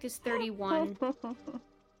can affect is 31.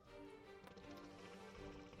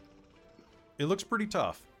 It looks pretty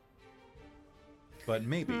tough. But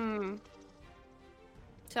maybe.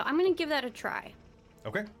 So I'm gonna give that a try.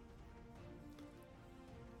 Okay.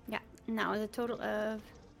 Yeah, and that was a total of...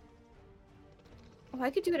 Oh, I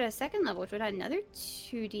could do it at a second level, which would add another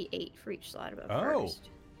 2d8 for each slot above Oh. first.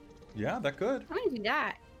 Yeah, that could. I'm gonna do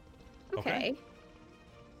that. Okay. Okay.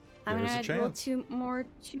 I'm There's a gonna roll chance.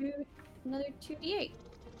 another 2d8.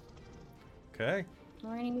 Okay.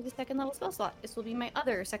 We're gonna use the second level spell slot. This will be my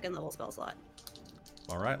other second level spell slot.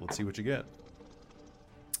 All right, let's see what you get.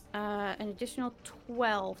 An additional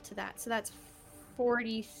 12 to that, so that's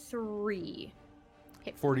 43.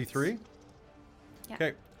 Hit 43? Yeah.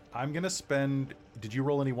 Okay. I'm going to spend... Did you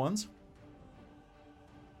roll any ones?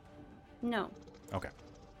 No. Okay.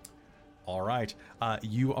 All right.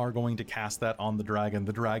 You are going to cast that on the dragon.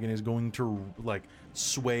 The dragon is going to, like,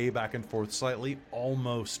 sway back and forth slightly,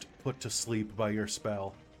 almost put to sleep by your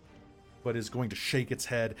spell, but is going to shake its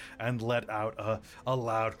head and let out a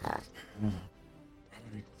loud...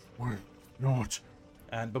 Why not?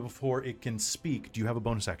 But before it can speak, do you have a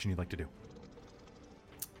bonus action you'd like to do?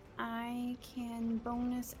 I can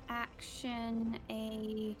bonus action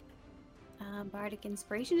a bardic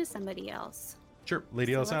inspiration to somebody else. Sure.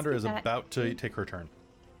 Lady So let's Alessandra do is that. about to take her turn.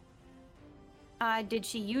 Did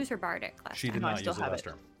she use her bardic last She time? did No, I not still use it have last it.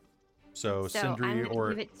 turn. So So I'm Sindri gonna or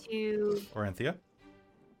give it to. Anthea?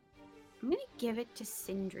 I'm gonna give it to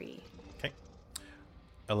Sindri. Okay.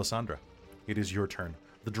 Alessandra, it is your turn.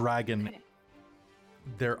 The dragon, Okay.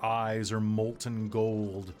 their eyes are molten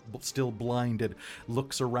gold, still blinded,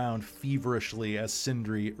 looks around feverishly as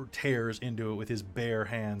Sindri tears into it with his bare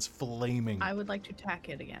hands, flaming. I would like to attack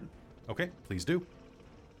it again. Okay, please do.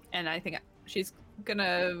 And I think she's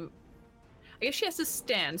gonna. I guess she has to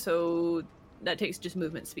stand, so that takes just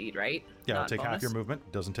movement speed, right? Yeah, Not take half bonus? your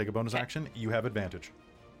movement. Doesn't take a bonus Okay. action. You have advantage.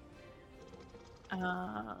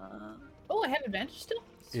 Oh, I have advantage still?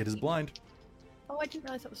 It is Sweet. blind. Oh, I didn't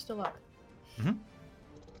realize that was still up. Mhm.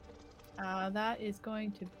 That is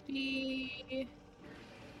going to be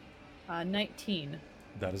 19.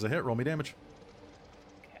 That is a hit. Roll me damage.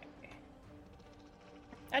 Okay.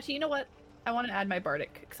 Actually, you know what? I want to add my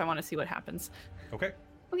bardic because I want to see what happens. Okay.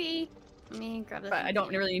 Okay. Let me grab this. But I don't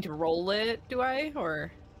really need to roll it, do I?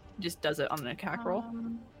 Or just does it on an attack roll?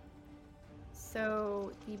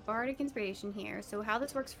 So the bardic inspiration here. So how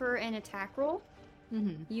this works for an attack roll,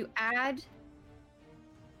 Mm-hmm. you add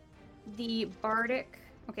the bardic.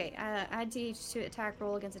 Okay, add DH to attack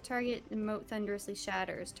roll against a target. The moat thunderously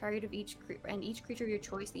shatters. Target of each each creature of your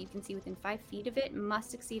choice that you can see within 5 feet of it must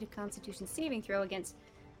succeed a Constitution saving throw against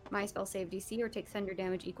my spell save DC or take thunder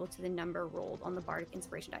damage equal to the number rolled on the bardic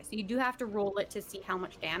inspiration die. So you do have to roll it to see how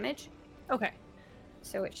much damage. Okay.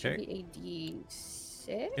 So it should Okay. be a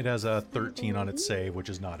D6. It has a 13 on its save, which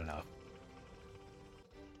is not enough.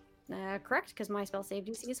 Correct, because my spell save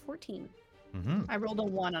DC is 14. Mm-hmm. I rolled a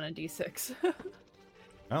 1 on a d6.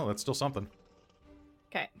 Oh, that's still something.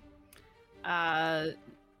 Okay.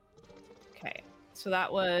 Okay. So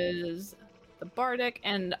that was the bardic,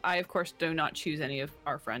 and I of course do not choose any of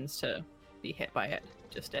our friends to be hit by it.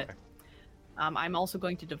 Just it. Okay. I'm also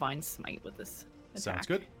going to divine smite with this attack. Sounds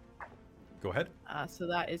good. Go ahead. So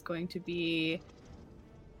that is going to be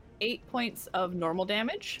 8 points of normal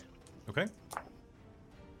damage. Okay.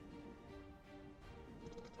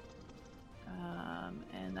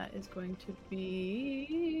 And that is going to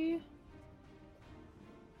be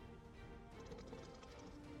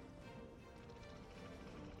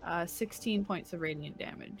 16 points of radiant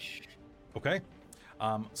damage. Okay.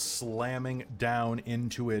 Slamming down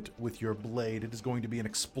into it with your blade, it is going to be an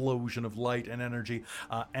explosion of light and energy.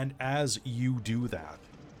 And as you do that,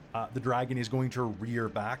 the dragon is going to rear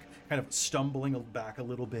back, kind of stumbling back a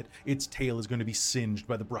little bit. Its tail is going to be singed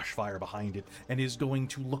by the brush fire behind it, and is going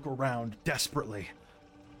to look around desperately.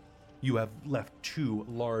 You have left 2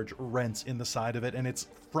 large rents in the side of it, and its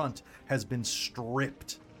front has been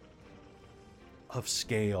stripped of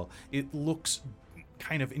scale. It looks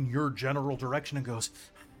kind of in your general direction and goes,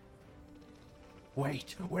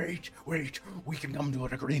 Wait. We can come to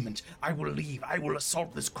an agreement. I will leave. I will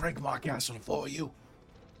assault this Craigmar castle for you.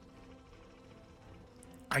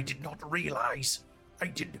 I did not realize.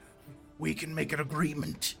 We can make an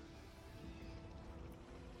agreement.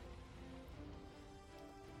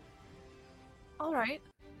 All right.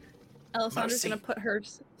 Alessandra's Mercy. going to put her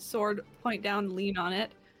sword point down, lean on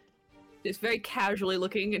it. Just very casually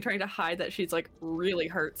looking and trying to hide that she's like really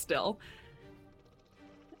hurt still.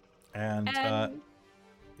 and And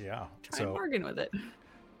yeah, try and so bargain with it.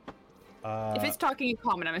 uh, If it's talking in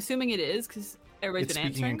common, I'm assuming it is because everybody's it's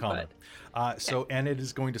been speaking answering. in common. So and it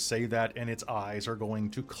is going to say that, and its eyes are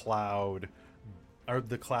going to cloud, or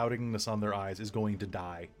the cloudingness on their eyes is going to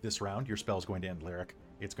die this round. Your spell's going to end, Lyric.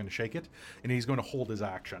 It's going to shake it, and he's going to hold his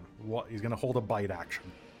action. He's going to hold a bite action.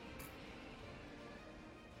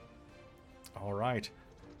 All right,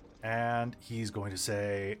 and he's going to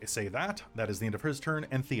say that. That is the end of his turn.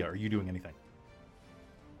 And Thea, are you doing anything?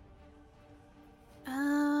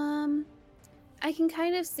 I can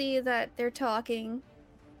kind of see that they're talking,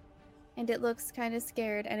 and it looks kind of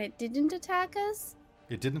scared, and it didn't attack us.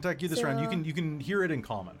 It didn't attack you this round. So- You can hear it in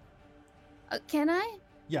common. Can I?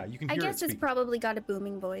 Yeah, you can I hear guess it it's speak. probably got a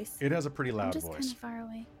booming voice. It has a pretty I'm loud just kind voice. of far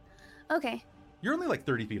away. Okay. You're only like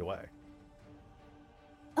 30 feet away.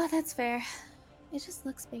 Oh, that's fair. It just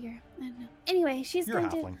looks bigger. I don't know. Anyway, she's You're a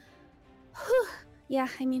going halfling. to. Whew. Yeah,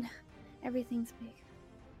 I mean, everything's big.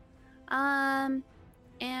 And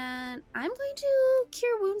I'm going to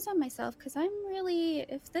cure wounds on myself because I'm really.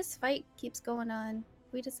 If this fight keeps going on,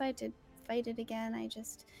 we decide to fight it again.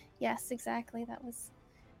 Yes, exactly. That was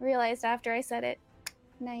realized after I said it.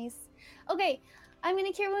 Nice. Okay, I'm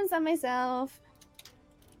gonna cure wounds on myself.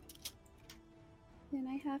 Then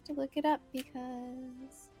I have to look it up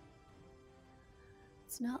because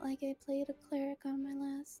it's not like I played a cleric on my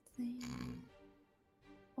last thing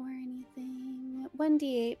or anything.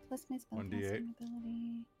 1d8 plus my spellcasting 1d8.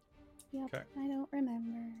 ability. Yep, Okay. I don't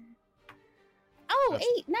remember. Oh, That's-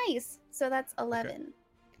 8, nice. So that's 11.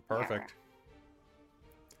 Perfect.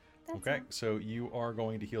 That's Okay, all. so you are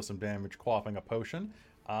going to heal some damage, quaffing a potion.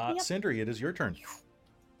 Yep. Sindri, it is your turn.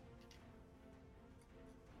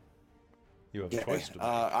 You have a choice to make.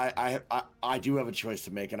 I do have a choice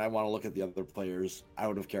to make, and I want to look at the other players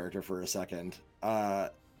out of character for a second.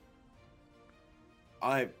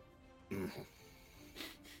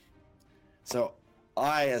 So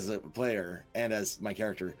I, as a player and as my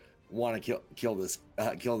character, want to kill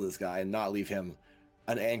this guy and not leave him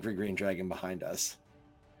an angry green dragon behind us.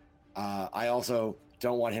 I also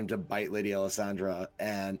don't want him to bite Lady Alessandra.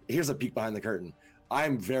 And here's a peek behind the curtain.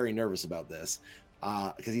 I'm very nervous about this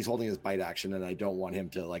because he's holding his bite action, and I don't want him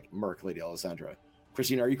to like murk Lady Alessandra.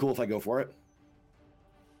 Christine, are you cool if I go for it?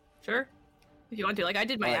 Sure. If you want to. Like, I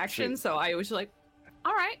did my All right, action, sweet. so I was like,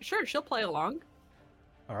 all right, sure, she'll play along.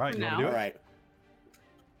 All right, you want to now. do All it? right.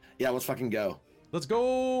 Yeah, let's fucking go. Let's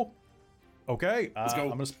go. Okay, Let's go. I'm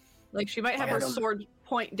gonna. Like, she might have her Awesome. sword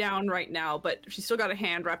point down right now, but she's still got a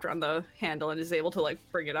hand wrapped around the handle and is able to, like,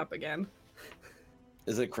 bring it up again.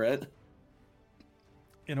 Is it crit?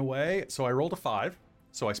 In a way, so I rolled a 5,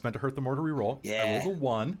 so I spent a hurt the more to reroll. I Yeah. rolled a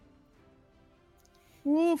 1.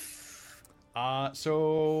 Woof.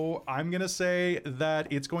 So I'm gonna say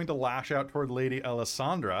that it's going to lash out toward Lady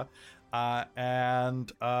Alessandra,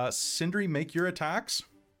 and Sindri, make your attacks.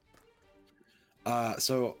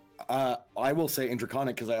 So I will say in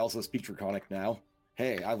Draconic because I also speak Draconic now.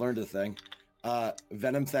 Hey, I learned a thing.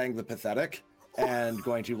 Venomfang the Pathetic, and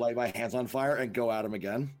going to light my hands on fire and go at him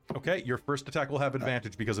again. Okay, your first attack will have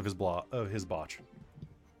advantage because of his botch.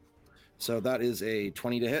 So that is a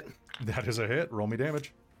 20 to hit. That is a hit. Roll me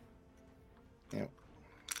damage. Yep.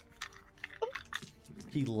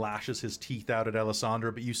 He lashes his teeth out at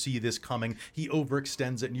Alessandra, but you see this coming. He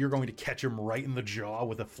overextends it, and you're going to catch him right in the jaw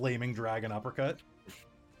with a flaming dragon uppercut.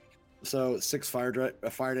 So 6 fire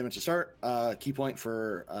damage to start. Key point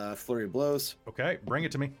for flurry of blows. Okay, bring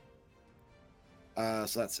it to me. So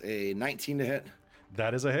that's a 19 to hit.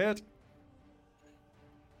 That is a hit.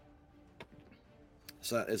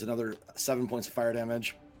 So that is another 7 points of fire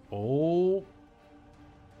damage. Oh,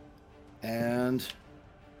 And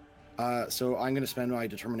so I'm going to spend my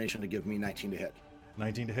determination to give me 19 to hit.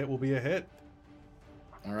 19 to hit will be a hit.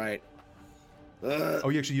 All right. Oh,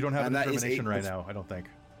 you don't have a And that is determination 8 right points. now, I don't think.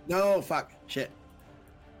 No, fuck. Shit.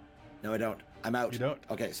 No, I don't. I'm out. You don't?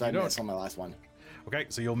 Okay, so You I don't. missed on my last one. Okay,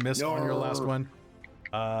 so you'll miss on your last No.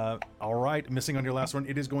 one. All right, missing on your last one.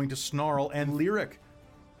 It is going to snarl. And Lyric,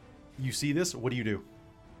 you see this? What do you do?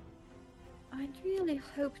 I'd really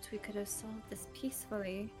hoped we could have solved this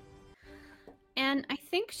peacefully. And I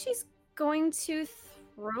think she's going to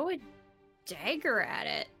throw a dagger at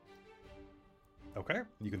it. Okay,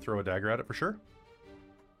 you can throw a dagger at it for sure.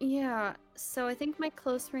 Yeah, so I think my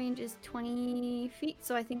close range is 20 feet,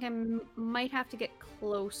 so I think I might have to get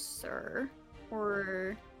closer.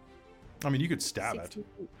 Or I mean, you could stab 60 it.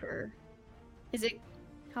 feet per. Is it?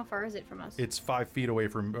 How far is it from us? It's 5 feet away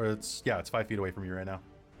from. Or it's 5 feet away from you right now.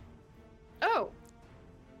 Oh,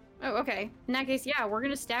 okay. In that case, yeah, we're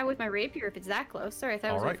gonna stab with my rapier if it's that close. Sorry, I thought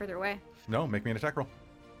it was way Alright. further away. No, make me an attack roll.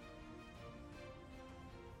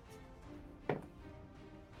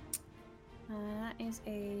 That is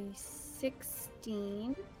a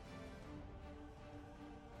 16.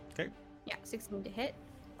 Okay. Yeah, 16 to hit.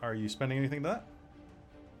 Are you spending anything to that?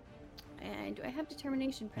 And do I have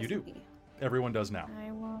determination You do. presently? Everyone does now.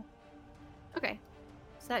 I will. Okay.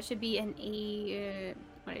 So that should be an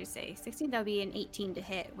what did I say? 16? That would be an 18 to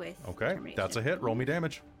hit with Okay, determination. that's a hit. Roll me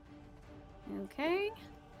damage. Okay.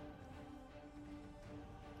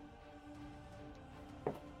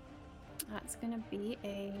 That's gonna be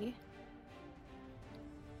a.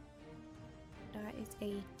 That is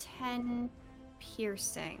a 10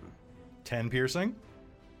 piercing. 10 piercing.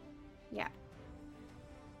 Yeah.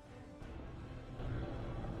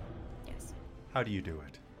 Yes. How do you do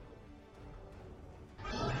it?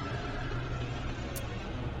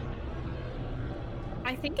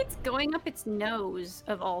 I think it's going up its nose,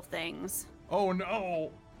 of all things. Oh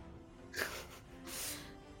no!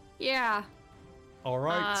 Yeah. All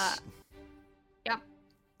right. Yep.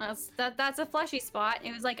 That's a fleshy spot.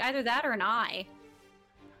 It was like either that or an eye.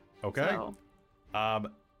 Okay.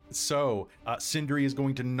 So. Sindri is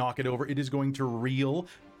going to knock it over. It is going to reel,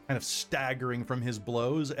 kind of staggering from his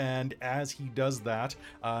blows. And as he does that,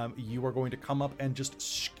 you are going to come up and just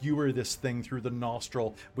skewer this thing through the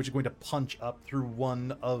nostril, which is going to punch up through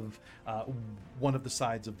one of the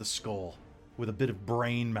sides of the skull, with a bit of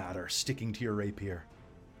brain matter sticking to your rapier.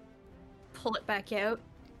 Pull it back out.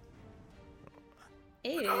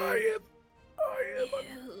 Ew. I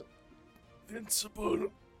am invincible.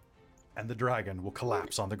 And the dragon will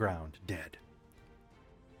collapse on the ground, dead.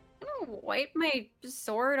 I'm gonna wipe my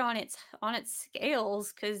sword on its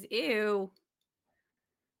scales, cause ew.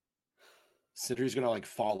 Sindri's gonna like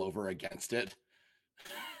fall over against it.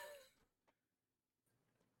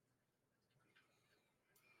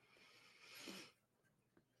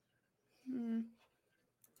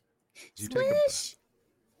 You take a Swish!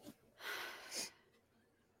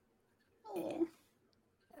 Oh.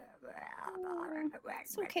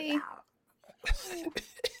 It's okay.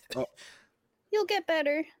 Oh. You'll get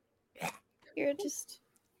better. Here, just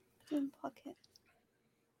in pocket.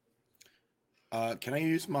 Can I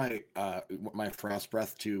use my my frost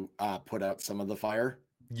breath to put out some of the fire?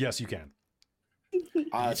 Yes, you can.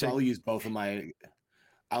 So I'll use both of my.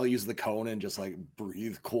 I'll use the cone and just like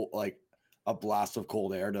breathe cold, like a blast of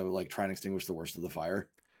cold air to like try and extinguish the worst of the fire.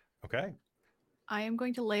 Okay. I am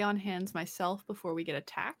going to lay on hands myself before we get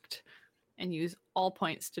attacked and use all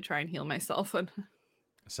points to try and heal myself.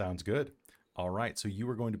 Sounds good. All right, so you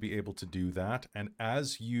are going to be able to do that. And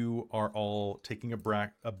as you are all taking a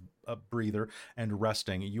breather and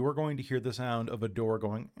resting, you are going to hear the sound of a door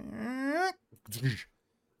going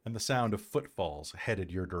and the sound of footfalls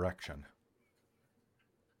headed your direction.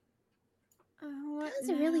 That was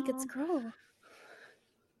a really good scroll.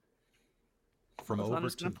 From I'm over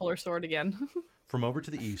just to going to pull her sword again. From over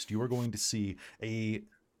to the east, you are going to see a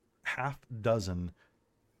half dozen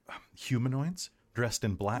humanoids dressed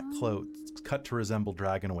in black clothes cut to resemble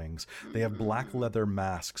dragon wings. They have black leather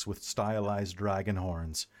masks with stylized dragon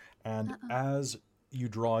horns. And as you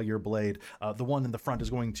draw your blade, the one in the front is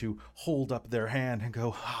going to hold up their hand and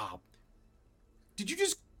go, Did you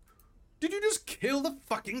just kill the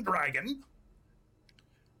fucking dragon?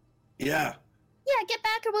 Yeah. Yeah, get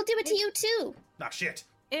back or we'll do it to you too. Ah, shit.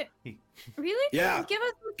 Really? Yeah. Give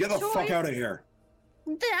us Get the choice. fuck out of here.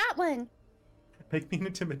 That one. Make me an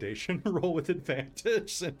intimidation roll with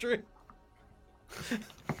advantage, Sindri.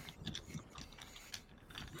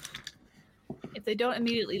 If they don't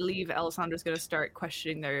immediately leave, Alessandra's going to start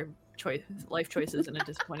questioning their life choices in a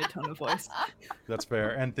disappointed tone of voice. That's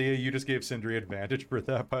fair. And Thea, you just gave Sindri advantage for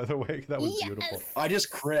that, by the way. That was beautiful. I just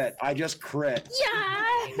crit.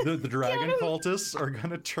 Yeah. The dragon cultists are going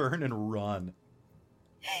to turn and run.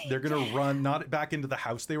 They're going to run, not back into the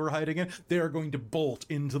house they were hiding in. They are going to bolt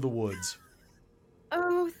into the woods.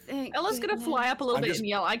 Oh, thank Ella's going to fly up a little bit and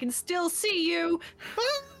yell, I can still see you!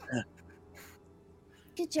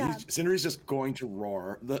 Good job. Sindri's just going to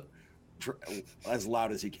roar as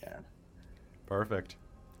loud as he can. Perfect.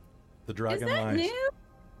 The Is dragon that lies. new?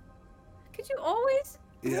 Could you always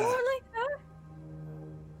Yeah. roar like that?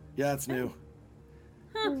 Yeah, it's new.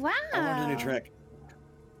 Wow. I learned a new trick.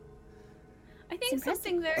 I think It's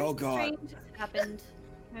something very Oh, God. strange happened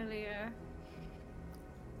earlier.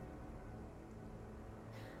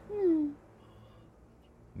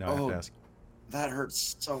 Now I have Oh. to ask. That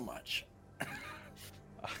hurts so much.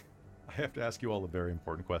 I have to ask you all a very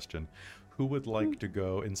important question. Who would like to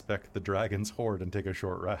go inspect the dragon's hoard and take a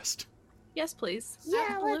short rest? Yes, please.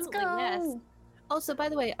 Yeah, let's Absolutely, go. yes. Also, by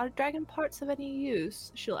the way, are dragon parts of any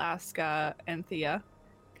use? She'll ask Anthea.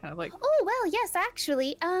 Kind of like, Oh, well, yes,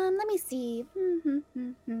 actually. Let me see.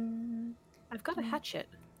 I've got a hatchet.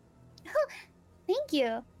 Thank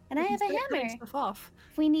you. And I We can have a start cutting hammer. Stuff off.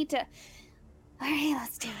 If we need to. All right,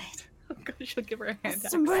 let's do it. Oh god, she'll give her a hand.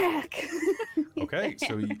 Some brick. Okay,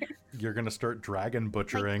 so you're going to start dragon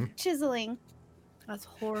butchering. Chiseling. That's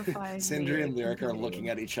horrifying. Sindri and Lyric are looking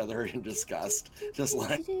at each other in disgust. Just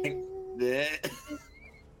like, bleh.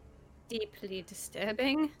 Deeply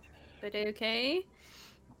disturbing, but okay.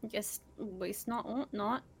 Just waste not, and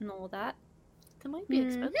all that. That might be Hmm.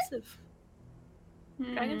 expensive.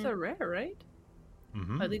 Dragons are rare, right?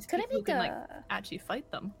 Mm-hmm. Or at least Could I people who make can like a? actually fight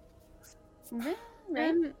them.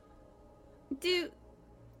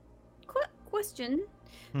 Question.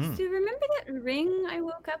 Hmm. Do you remember that ring I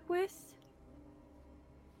woke up with?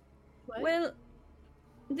 What? Well,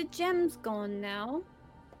 the gem's gone now,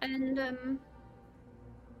 and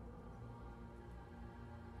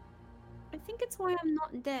think it's why I'm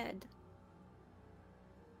not dead.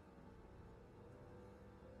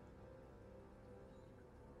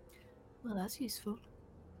 Well, that's useful.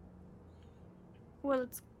 Well,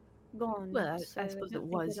 it's gone. Well, so I suppose it don't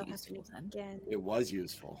think was it'll happen useful then. again. It was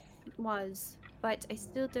useful. It was, but I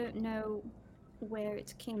still don't know where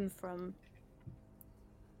it came from.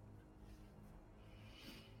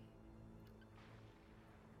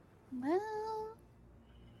 Well,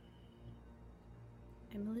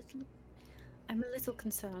 I'm a little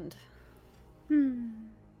concerned.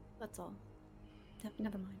 That's all.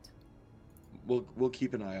 Never mind. We'll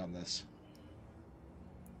keep an eye on this.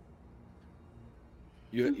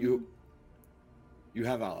 You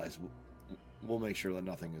have allies. We'll make sure that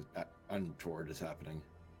nothing is untoward is happening.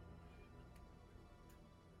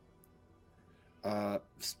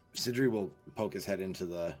 Sidri will poke his head into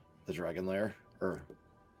the dragon lair.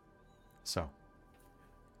 So,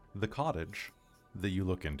 the cottage that you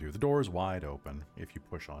look into, the door is wide open if you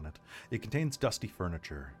push on it. It contains dusty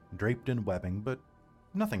furniture, draped in webbing, but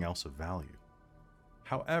nothing else of value.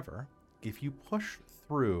 However, if you push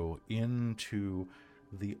through into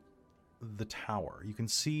the tower, you can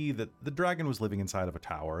see that the dragon was living inside of a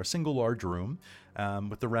tower, a single large room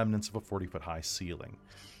with the remnants of a 40-foot high ceiling.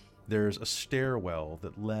 There's a stairwell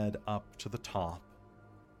that led up to the top,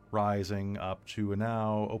 rising up to a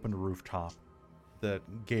now open rooftop that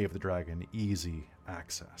gave the dragon easy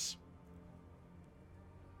access.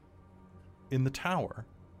 In the tower,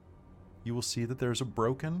 you will see that there's a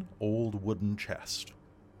broken old wooden chest.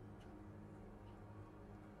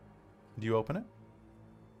 Do you open it?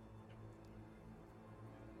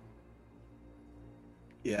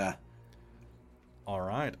 Yeah. All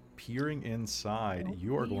right. Peering inside,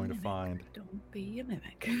 you are going to find... Don't be a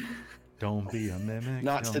mimic. Don't be a mimic.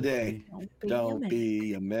 Not today. Don't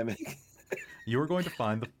be a mimic. You are going to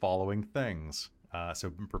find the following things.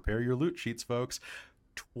 So prepare your loot sheets, folks.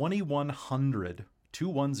 2,100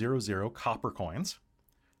 2100 copper coins,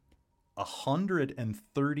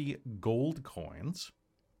 130 gold coins,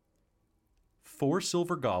 4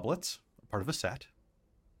 silver goblets, part of a set,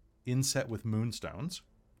 inset with moonstones.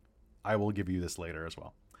 I will give you this later as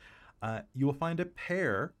well. You will find a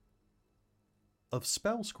pair of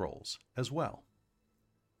spell scrolls as well.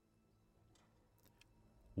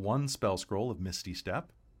 1 spell scroll of Misty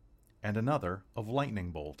Step, and another of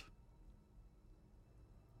Lightning Bolt.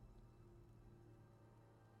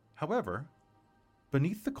 However,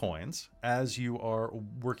 beneath the coins, as you are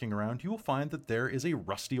working around, you will find that there is a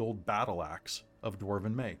rusty old battle axe of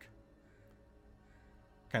dwarven make.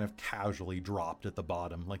 Kind of casually dropped at the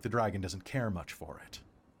bottom, like the dragon doesn't care much for it.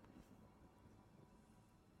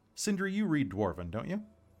 Sindri, you read dwarven, don't you?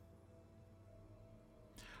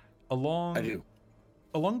 I do.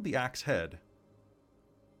 Along the axe head,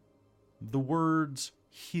 the words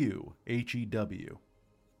Hew, H-E-W,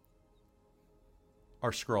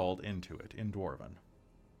 are scrawled into it in dwarven.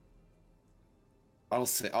 I'll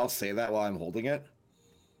say that while I'm holding it.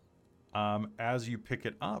 As you pick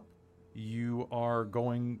it up, you are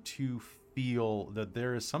going to feel that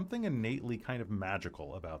there is something innately kind of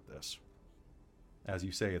magical about this, as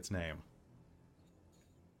you say its name.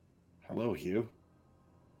 Hello, Hugh.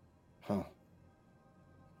 Huh.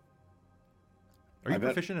 Are you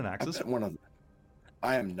proficient in axes?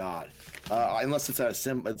 I am not. Unless it's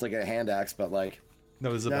it's like a hand axe, but like...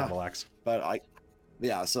 No, this is a battle axe. But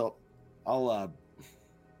so I'll,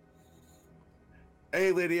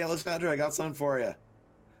 Hey, Lady Alexandra, I got something for you.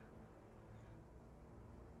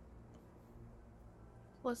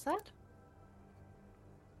 What's that?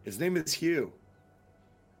 His name is Hugh.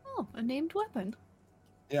 Oh, a named weapon.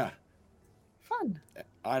 Yeah. Fun.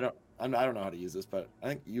 I don't know how to use this, but I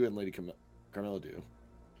think you and Lady Carmilla do.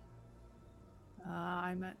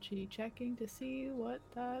 I'm actually checking to see what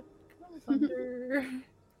that comes under.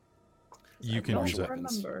 You can use it.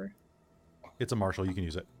 Remember. It's a martial. You can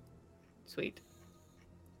use it. Sweet.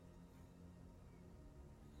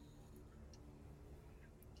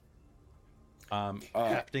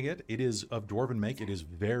 Hefting it is of dwarven make. It is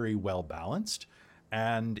very well balanced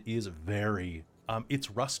and is very... it's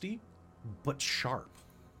rusty, but sharp.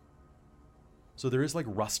 So there is like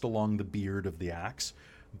rust along the beard of the axe,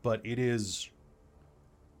 but it is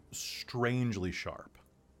strangely sharp.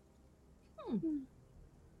 Would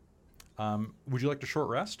you like to short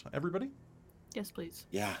rest, everybody? Yes, please.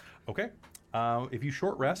 Yeah. Okay. If you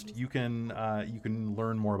short rest, you can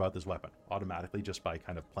learn more about this weapon automatically just by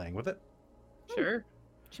kind of playing with it. Sure.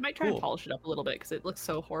 She might try and polish it up a little bit because it looks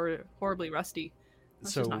so horribly rusty.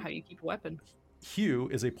 That's just not how you keep a weapon. Hugh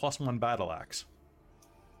is a +1 battle axe.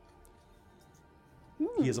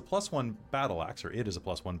 He is a +1 battle axe, or it is a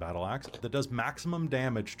 +1 battle axe, that does maximum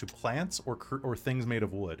damage to plants or things made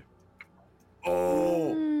of wood.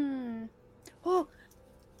 Oh, Oh,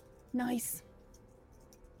 nice.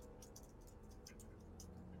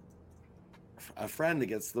 a friend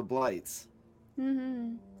against the blights.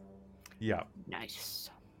 Mm-hmm. Yeah, Nice.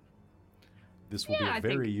 this will Yeah, be I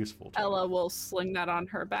very think useful to Ella will sling that on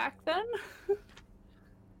her back then.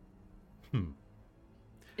 you.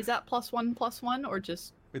 Is that +1/+1 or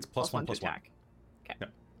just It's +1 to +1/+1. attack? Okay.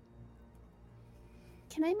 Yep.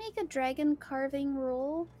 Can I make a dragon carving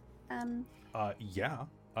roll? Yeah,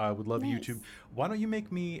 I would love you to. Nice. Why don't you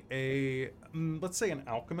make me a, let's say, an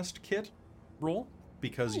alchemist kit roll,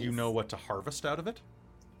 because you Nice. know what to harvest out of it.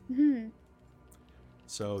 Hmm.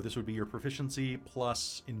 So this would be your proficiency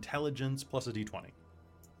plus intelligence plus a d20.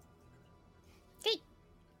 Okay.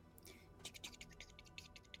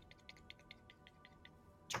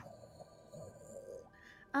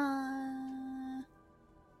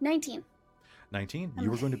 19. 19.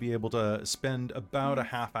 You are going to be able to spend about a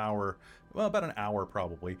half hour, well, about an hour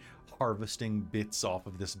probably, harvesting bits off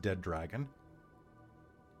of this dead dragon.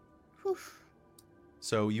 Whew.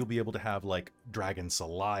 So you'll be able to have like dragon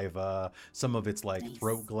saliva, some of its like Nice.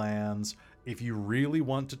 throat glands. If you really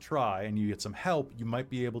want to try and you get some help, you might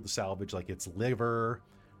be able to salvage like its liver.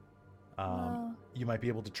 Whoa. You might be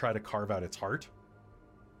able to try to carve out its heart.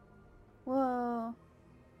 Whoa.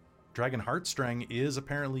 Dragon heartstring is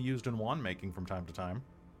apparently used in wand making from time to time.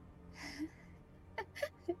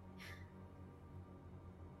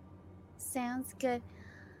 Sounds good.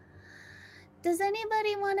 Does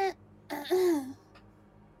anybody want to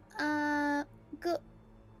go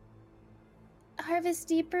harvest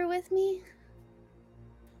deeper with me?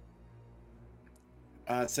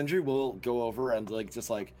 Sindri will go over and just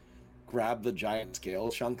grab the giant scale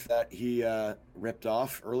chunk that he ripped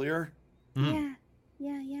off earlier. Mhm.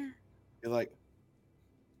 Yeah. You're like,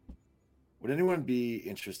 would anyone be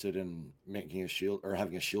interested in making a shield or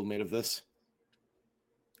having a shield made of this?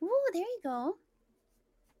 Ooh, there you go.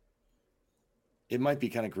 It might be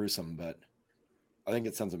kind of gruesome, but I think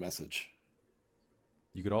it sends a message.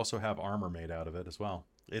 You could also have armor made out of it as well.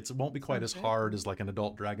 It won't be quite as Sounds hard as like an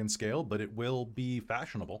adult dragon scale, but it will be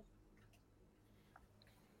fashionable.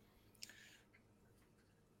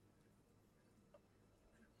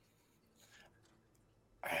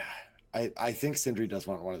 I think Sindri does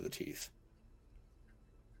want one of the teeth.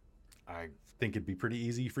 I think it'd be pretty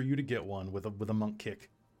easy for you to get one with a monk kick.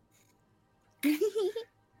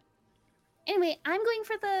 Anyway, I'm going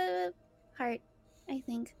for the heart, I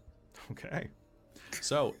think. Okay.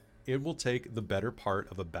 So it will take the better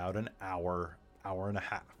part of about an hour, hour and a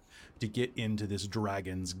half to get into this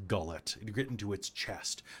dragon's gullet, to get into its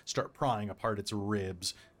chest, start prying apart its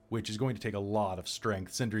ribs, which is going to take a lot of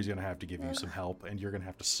strength. Sindri's going to have to give you some help, and you're going to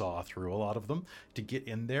have to saw through a lot of them to get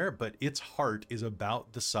in there. But its heart is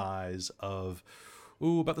about the size of, a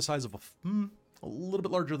little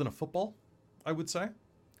bit larger than a football, I would say.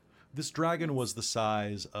 This dragon was the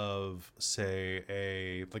size of, say,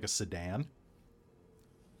 a sedan.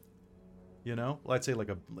 You know, let's say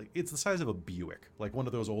it's the size of a Buick, like one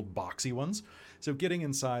of those old boxy ones. So getting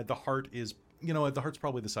inside, the heart is, the heart's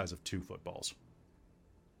probably the size of 2 footballs.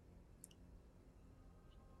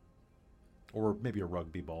 Or maybe a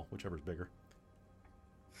rugby ball, whichever's bigger.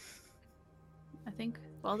 I think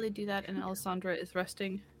while they do that and Alessandra is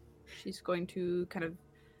resting, she's going to kind of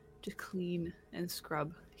just clean and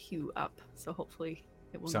scrub Hugh up. So hopefully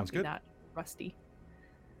it will Sounds not be good. that rusty.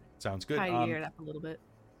 Sounds good. Tidy it up a little bit.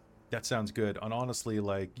 That sounds good. And honestly,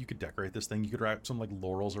 you could decorate this thing. You could wrap some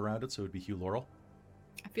laurels around it, so it'd be Hugh Laurel.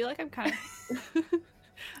 I feel like I'm kind of... I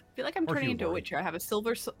feel like I'm Or turning Hugh into a Laurie. witcher. I have a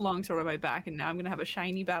silver longsword on my back, and now I'm going to have a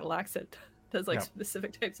shiny battle axe that does Yeah.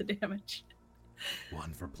 specific types of damage.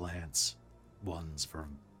 One for plants, one's for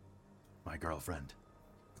my girlfriend.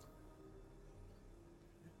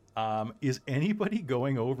 Is anybody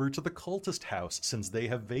going over to the cultist house since they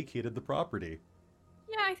have vacated the property?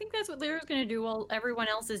 Yeah, I think that's what Lyra's gonna do while everyone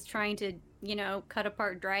else is trying to, cut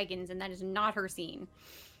apart dragons, and that is not her scene.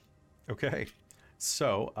 Okay.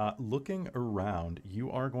 So, looking around,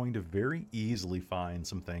 you are going to very easily find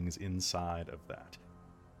some things inside of that.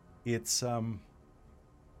 It's,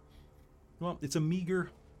 it's a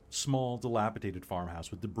meager, small, dilapidated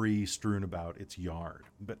farmhouse with debris strewn about its yard.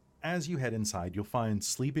 But as you head inside, you'll find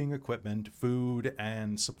sleeping equipment, food,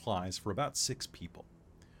 and supplies for about 6 people.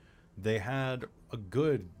 They had a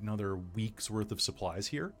good another week's worth of supplies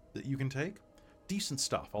here that you can take. Decent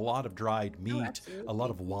stuff. A lot of dried meat, absolutely. a lot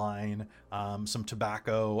of wine, some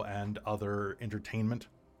tobacco, and other entertainment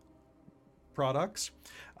products.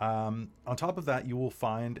 On top of that, you will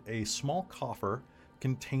find a small coffer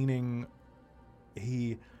containing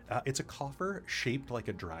it's a coffer shaped like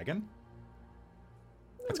a dragon.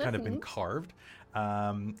 It's kind of been carved.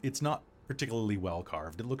 It's not particularly well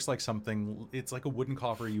carved. It looks like something, it's like a wooden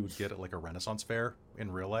coffer you would get at like a Renaissance fair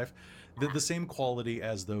in real life. The same quality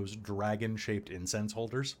as those dragon-shaped incense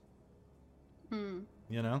holders. You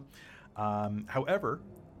know? However,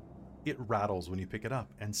 it rattles when you pick it up,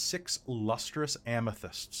 and 6 lustrous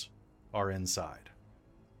amethysts are inside.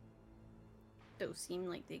 Those seem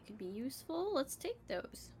like they could be useful. Let's take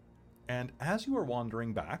those. And as you are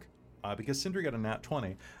wandering back, because Sindri got a nat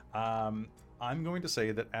 20, I'm going to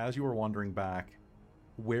say that as you are wandering back,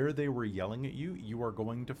 where they were yelling at you, you are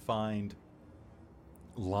going to find,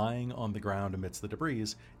 lying on the ground amidst the debris,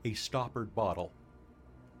 a stoppered bottle.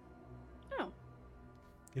 Oh.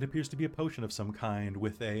 It appears to be a potion of some kind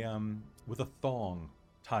with a thong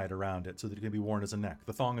tied around it so that it can be worn as a neck.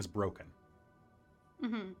 The thong is broken.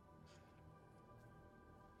 Mm-hmm.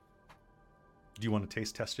 Do you want to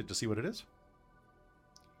taste test it to see what it is?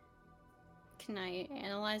 Can I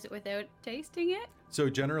analyze it without tasting it? So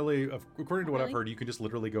generally, according to what I've Really? heard, you can just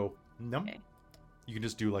literally go, num. Okay. You can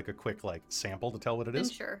just do like a quick sample to tell what it Then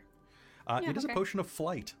is. sure. It is okay. a potion of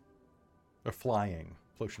flight. Or flying.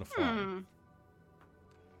 Potion of flying.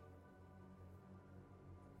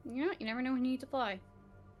 Yeah, you never know when you need to fly.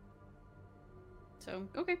 So,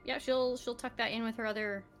 okay. Yeah, she'll tuck that in with her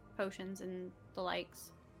other potions and the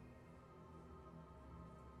likes.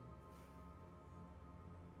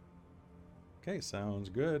 Okay, sounds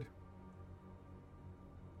good.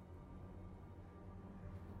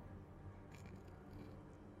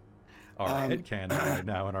 Our headcanon right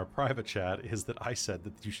now in our private chat is that I said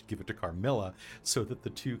that you should give it to Carmilla so that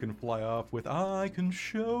the two can fly off with "I can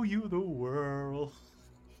show you the world."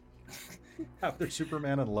 After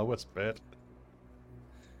Superman and Lois bit.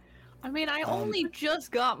 I mean, I only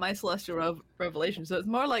just got my Celestial Revelation, so it's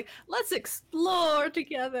more like, let's explore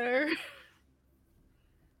together.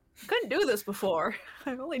 Couldn't do this before.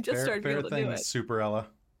 I've only just started to be able to do it. Super Ella.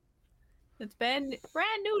 It's been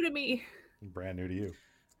brand new to me. Brand new to you.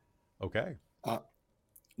 Okay.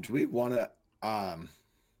 Do we want to? I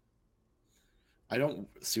don't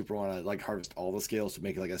super want to harvest all the scales to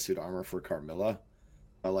make a suit armor for Carmilla.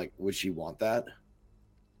 Would she want that?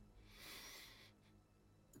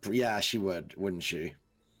 Yeah, she would, wouldn't she?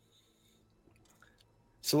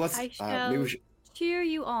 So let's. I shall Maybe we should. cheer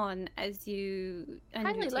you on as you.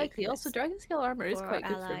 Highly likely. Also, this. Dragon Scale armor is for quite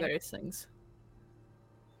good for ally. various things.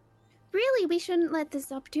 Really, we shouldn't let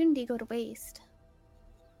this opportunity go to waste.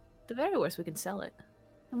 The very worst, we can sell it.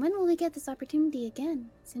 And when will we get this opportunity again,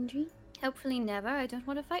 Sindri? Hopefully never. I don't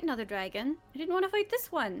want to fight another dragon. I didn't want to fight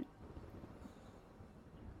this one.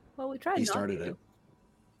 Well, we tried. He not started to. it.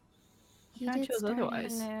 He I did chose start it.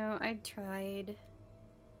 otherwise. No, I tried.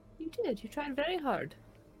 You did. You tried very hard.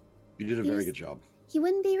 You did a He very was- good job. He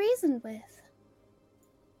wouldn't be reasoned with.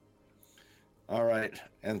 All right,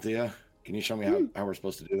 Anthea, can you show me how we're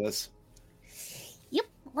supposed to do this? Yep,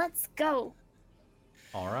 let's go.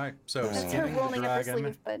 All right. So That's That's her skinning the rolling up her dragon.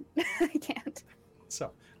 sleeve, but I can't.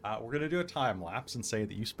 So, we're going to do a time lapse and say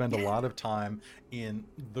that you spend a lot of time in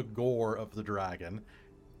the gore of the dragon,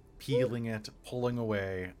 peeling it, pulling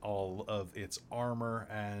away all of its armor,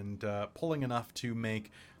 and pulling enough to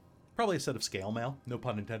make probably a set of scale mail, no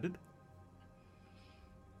pun intended.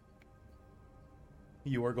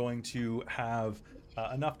 You are going to have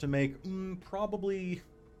enough to make probably...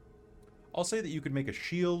 I'll say that you could make a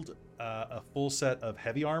shield, a full set of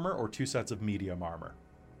heavy armor, or 2 sets of medium armor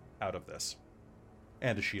out of this.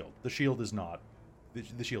 And a shield. The shield is not.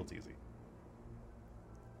 The shield's easy.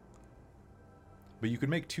 But you could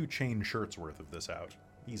make 2 chain shirts worth of this out.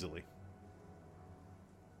 Easily.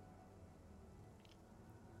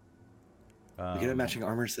 We get matching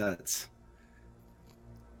armor sets.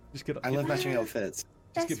 Just get. I love matching outfits.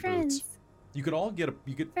 Just Best get friends. boots. You could all get a.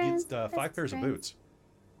 You could Friends, get 5 best pairs of friends. boots.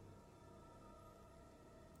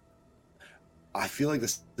 I feel like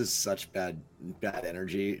this is such bad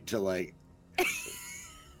energy to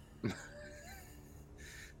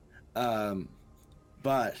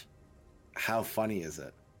but how funny is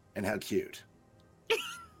it, and how cute?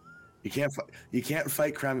 You can't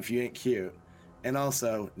fight crime if you ain't cute, and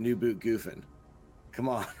also new boot goofing. Come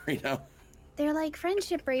on, They're like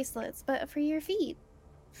friendship bracelets, but for your feet.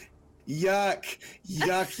 Yuck,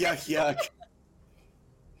 yuck, yuck, yuck.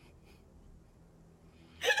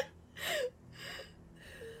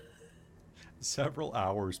 Several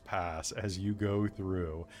hours pass as you go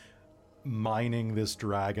through mining this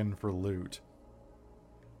dragon for loot.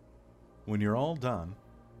 When you're all done,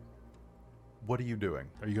 what are you doing?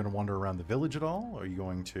 Are you going to wander around the village at all? Are you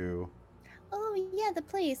going to... Oh yeah, the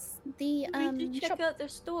place. The We need to check shop. out the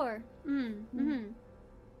store.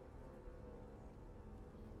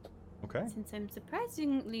 Okay. Since I'm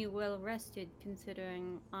surprisingly well rested,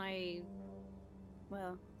 considering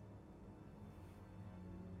well,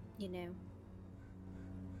 you know.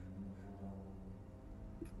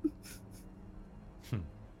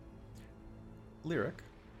 Lyric,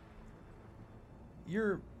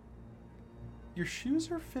 your shoes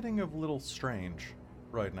are fitting a little strange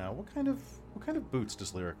right now. What kind of boots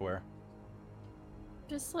does Lyric wear?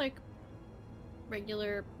 Just like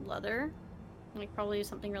regular leather. Like probably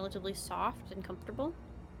something relatively soft and comfortable.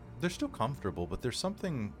 They're still comfortable, but there's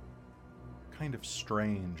something kind of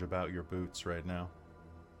strange about your boots right now.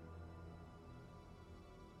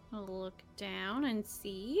 I'll look down and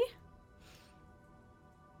see.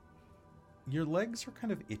 Your legs are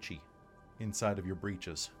kind of itchy inside of your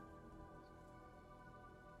breeches.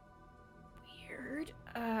 Weird.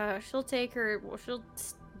 She'll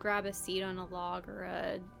grab a seat on a log or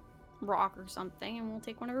a rock or something, and we'll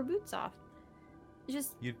take one of her boots off.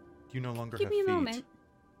 Just You no longer give have me a feet. moment.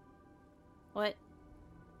 What?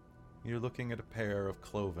 You're looking at a pair of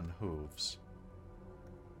cloven hooves.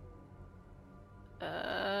 We're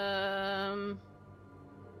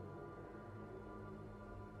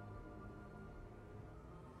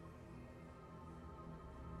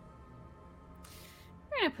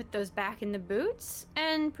gonna put those back in the boots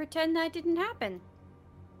and pretend that didn't happen.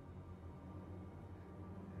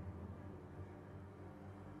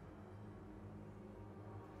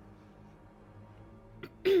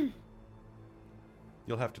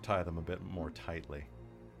 You'll have to tie them a bit more tightly.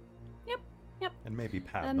 Yep. And maybe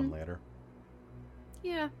pat them later.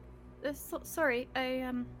 Yeah. Sorry,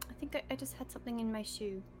 I think I just had something in my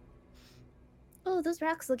shoe. Oh, those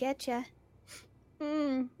rocks will get ya.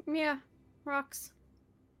 Yeah. Rocks.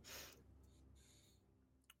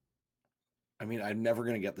 I mean, I'm never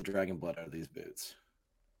gonna get the dragon blood out of these boots.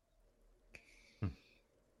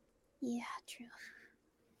 Yeah, true.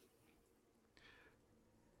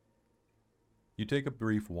 You take a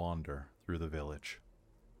brief wander through the village.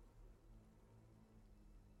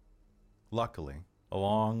 Luckily,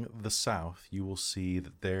 along the south, you will see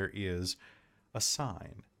that there is a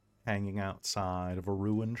sign hanging outside of a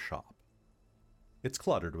ruined shop. It's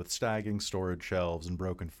cluttered with staggering storage shelves and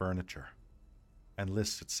broken furniture, and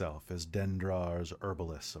lists itself as Dendrar's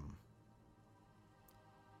Herbalism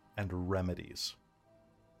and Remedies.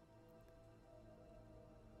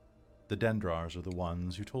 The Dendrars are the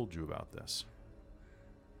ones who told you about this.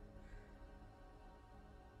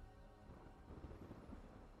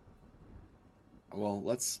 Well,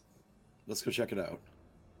 let's go check it out.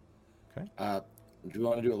 Okay. Do you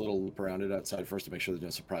want to do a little loop around it outside first to make sure there's no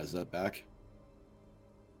surprises out back?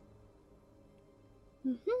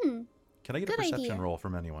 Mm-hmm. Can I get a Good perception idea. roll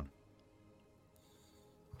from anyone?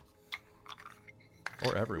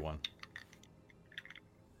 Or everyone?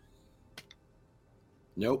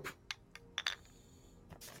 Nope.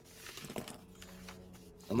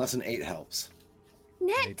 Unless an 8 helps.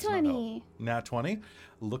 Nat Eight's not help. 20. Nat 20.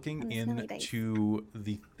 Looking On the smelly dice. into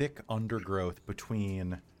the thick undergrowth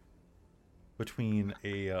between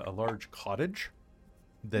a large cottage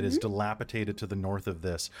that is dilapidated to the north of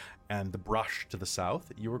this and the brush to the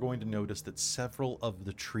south, you are going to notice that several of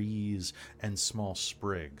the trees and small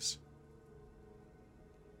sprigs,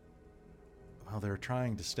 well, they're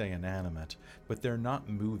trying to stay inanimate, but they're not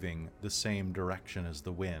moving the same direction as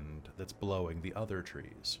the wind that's blowing the other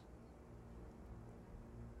trees.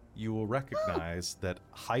 You will recognize that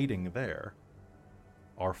hiding there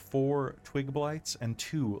are 4 twig blights and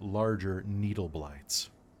 2 larger needle blights,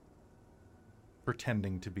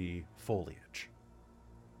 pretending to be foliage.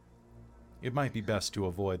 It might be best to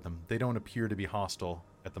avoid them. They don't appear to be hostile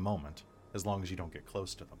at the moment, as long as you don't get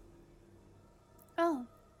close to them. Oh,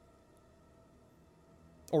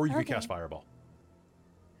 Or you could Okay. cast Fireball.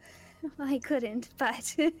 I couldn't,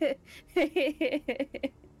 but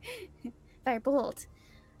Firebolt.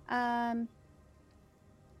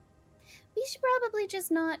 We should probably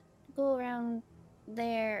just not go around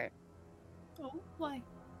there. Oh, why?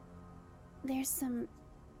 There's some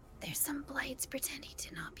blights pretending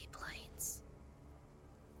to not be blights.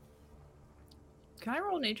 Can I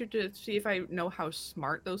roll nature to see if I know how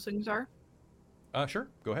smart those things are? Sure,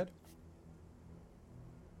 go ahead.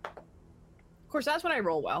 Of course, that's when I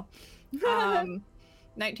roll well.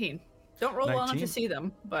 19. Don't roll well enough 19? to see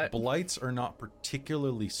them, but Blights are not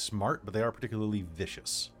particularly smart, but they are particularly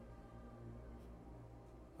vicious.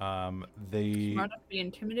 They... smart enough to be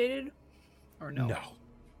intimidated? Or no? No.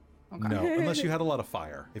 Okay. No, unless you had a lot of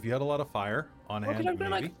fire. If you had a lot of fire on Well, hand, 'cause I've been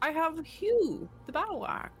maybe. like, I have Hugh, the battle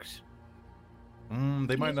axe.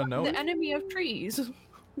 They might not know The it. enemy of trees.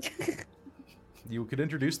 You could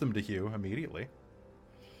introduce them to Hugh immediately.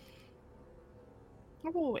 I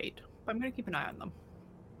will wait. But I'm gonna keep an eye on them.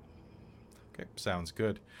 Okay, sounds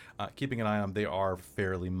good. Keeping an eye on them, they are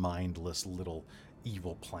fairly mindless little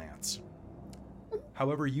evil plants.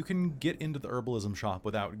 However, you can get into the herbalism shop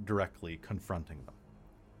without directly confronting them.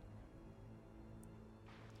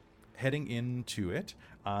 Heading into it,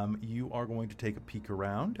 you are going to take a peek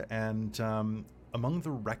around, and among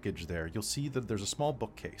the wreckage there, you'll see that there's a small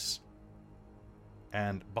bookcase.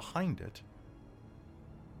 And behind it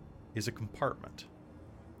is a compartment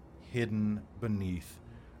hidden beneath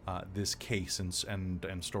this case and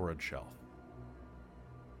storage shelf.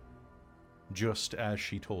 Just as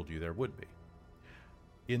she told you there would be.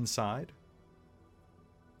 Inside,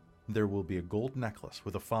 there will be a gold necklace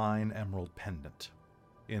with a fine emerald pendant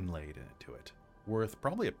inlaid into it, worth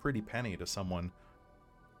probably a pretty penny to some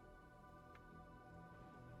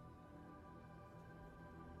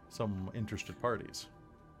interested parties.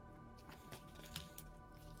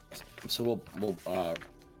 So we'll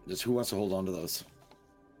just who wants to hold on to those?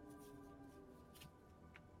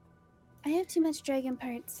 I have too much dragon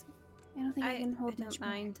parts. I don't think I can hold I much don't more.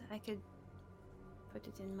 mind. I could put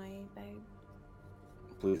it in my bag.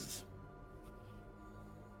 Please.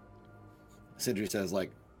 Sidri says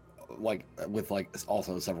like with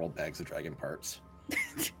also several bags of dragon parts.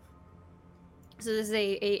 So this is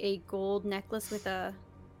a gold necklace with a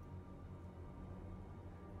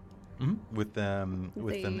With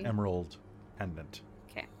an emerald pendant.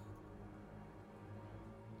 Okay.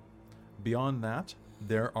 Beyond that,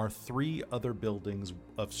 there are 3 other buildings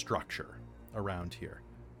of structure around here.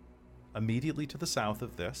 Immediately to the south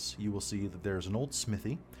of this, you will see that there's an old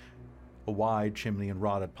smithy, a wide chimney and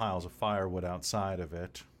rotted piles of firewood outside of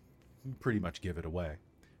it. Pretty much give it away.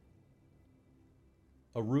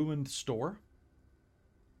 A ruined store.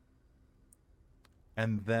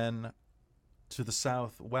 And then to the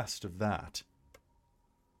southwest of that,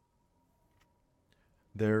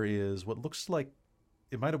 there is what looks like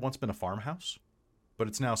it might have once been a farmhouse, but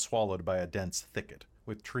it's now swallowed by a dense thicket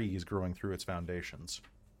with trees growing through its foundations.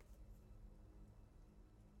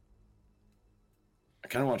 I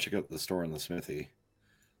kind of want to check out the store and the smithy.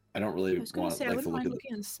 I don't really I was gonna want say I like wouldn't to look mind at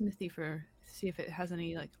looking in the smithy for see if it has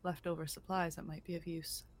any like leftover supplies that might be of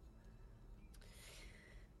use.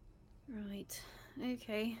 Right.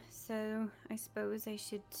 Okay. So I suppose I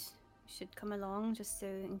should come along just so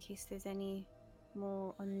in case there's any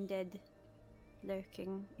more undead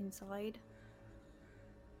lurking inside.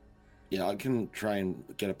 Yeah, I can try and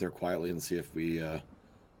get up there quietly and see if we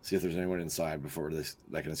see if there's anyone inside before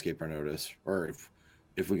that can escape our notice, or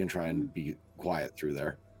if we can try and be quiet through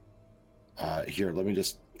there. Here, let me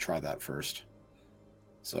just try that first.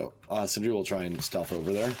 So, Sindri will try and stealth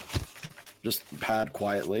over there. Just pad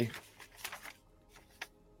quietly.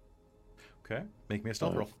 Okay, make me a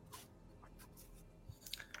stealth roll.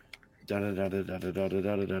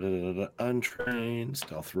 Untrained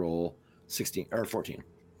stealth roll 16 or 14.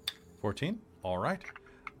 14? All right.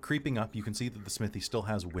 Creeping up, you can see that the smithy still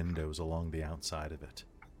has windows along the outside of it.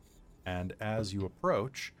 And as you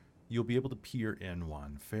approach, you'll be able to peer in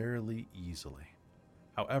one fairly easily.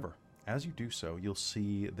 However, as you do so, you'll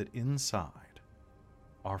see that inside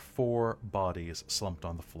are 4 bodies slumped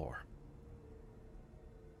on the floor.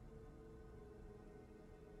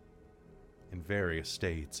 In various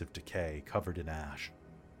states of decay, covered in ash.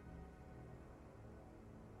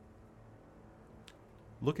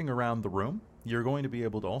 Looking around the room, you're going to be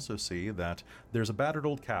able to also see that there's a battered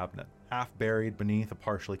old cabinet, half buried beneath a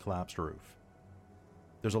partially collapsed roof.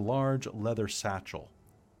 There's a large leather satchel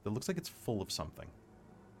that looks like it's full of something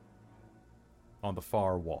on the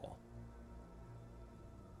far wall.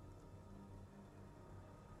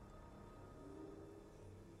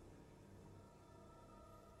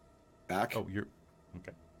 Back? Oh, you're...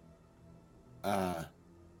 Okay.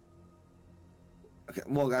 Okay.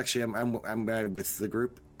 Well, actually, I'm with the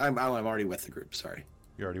group. I'm already with the group. Sorry.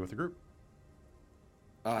 You're already with the group?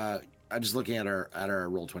 I'm just looking at our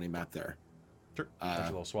Roll20 map there. Sure.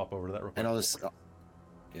 Actually, I'll swap over to that real quick. And I'll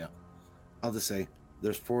just say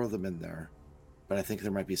there's 4 of them in there, but I think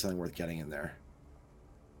there might be something worth getting in there.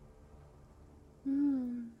 Do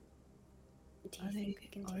you Are they think we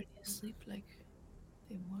can already take them? asleep like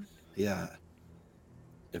they would? Yeah.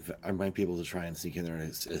 If I might be able to try and sneak in there,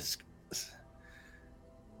 and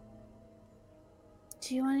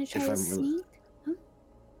Do you want to try If to I'm sneak? Huh?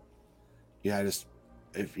 yeah,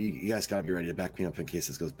 if you guys gotta be ready to back me up in case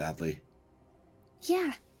this goes badly.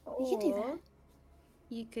 Yeah, we can do Or that.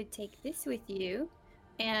 you could take this with you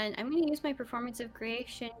And I'm going to use my performance of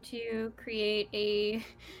creation to create a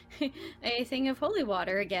a thing of holy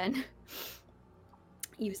water again.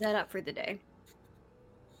 Use that up for the day.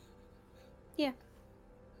 Yeah.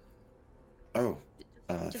 Oh,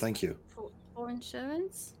 Just thank you. For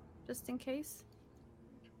insurance, just in case.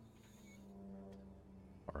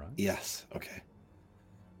 All right. Yes. Okay.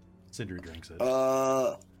 Sindri drinks it.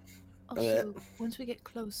 Also, once we get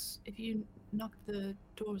close, if you knock the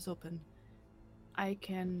doors open, I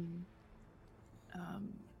can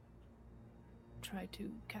try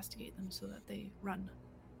to castigate them so that they run.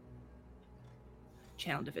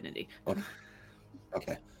 Channel divinity.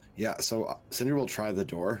 Okay. Yeah. So Cinder will try the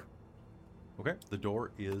door. Okay, the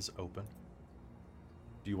door is open.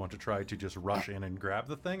 Do you want to try to just rush in and grab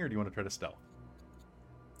the thing, or do you want to try to stealth?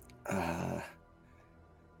 What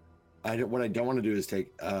I don't want to do is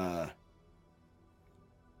take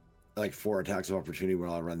like 4 attacks of opportunity when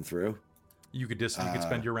I run through. You could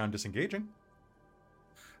spend your round disengaging.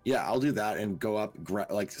 Yeah, I'll do that and go up,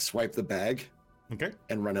 swipe the bag. Okay.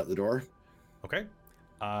 And run out the door. Okay.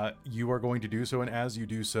 You are going to do so, and as you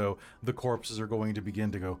do so, the corpses are going to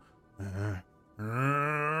begin to go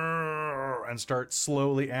and start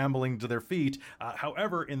slowly ambling to their feet.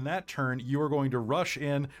 However, in that turn, you are going to rush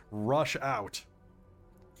in, rush out,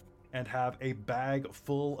 and have a bag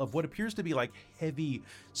full of what appears to be like heavy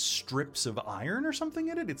strips of iron or something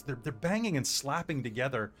in it. They're banging and slapping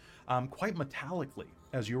together quite metallically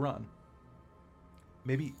as you run.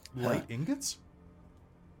 Maybe light ingots?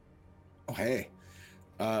 Oh, hey.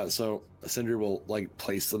 So Cinder will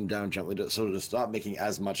place them down gently to stop making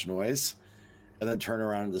as much noise, and then turn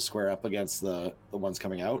around to square up against the ones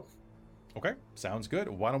coming out. Okay, sounds good.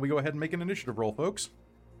 Why don't we go ahead and make an initiative roll, folks?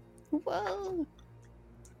 Whoa.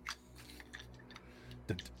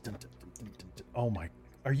 Oh my,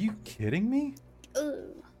 are you kidding me?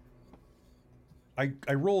 Ooh. I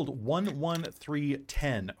rolled 1, 1, 3,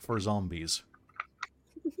 10 for zombies.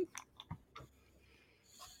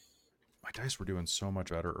 My dice were doing so much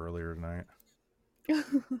better earlier tonight.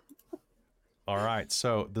 All right,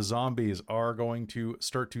 so the zombies are going to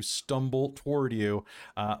start to stumble toward you,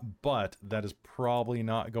 but that is probably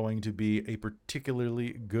not going to be a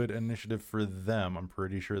particularly good initiative for them. I'm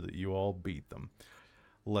pretty sure that you all beat them.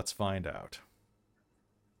 Let's find out.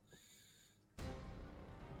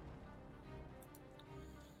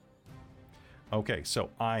 Okay,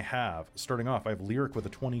 so starting off, I have Lyric with a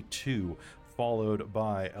 22, followed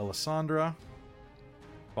by Alessandra,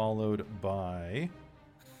 followed by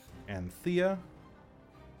Anthea,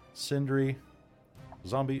 Sindri,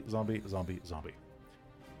 zombie.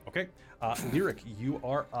 Okay, Lyric, you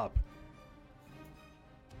are up.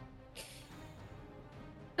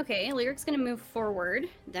 Okay, Lyric's gonna move forward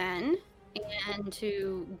then, and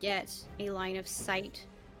to get a line of sight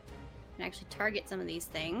and actually target some of these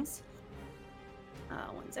things.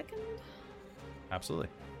 1 second. Absolutely.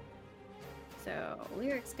 So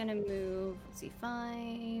Lyric's gonna move, let's see,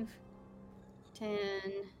 5, 10.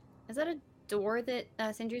 Is that a door that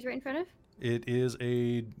Sindri's right in front of? It is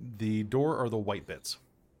the door or the white bits.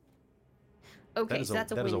 Okay, so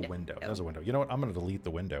that's a window. That is a window. That is a window. You know what? I'm going to delete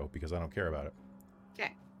the window because I don't care about it.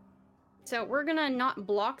 Okay. So we're going to not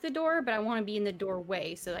block the door, but I want to be in the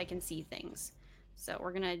doorway so that I can see things. So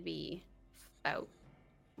we're going to be about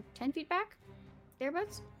 10 feet back,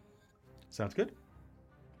 thereabouts. Sounds good.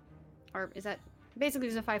 Or is that... Basically,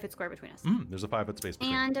 there's a 5-foot square between us. There's a 5-foot space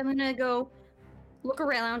between. And I'm going to go look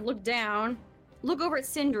around, look down, look over at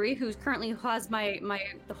Sindri, who's currently has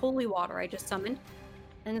the holy water I just summoned,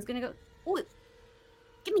 and is going to go, "Ooh,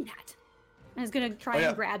 give me that." And is going to try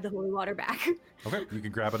and grab the holy water back. Okay, you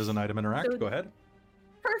can grab it as an item interact. Go ahead.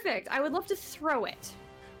 Perfect. I would love to throw it.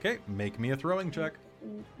 Okay, make me a throwing check.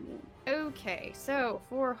 Okay, so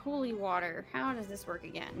for holy water, how does this work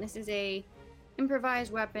again? This is a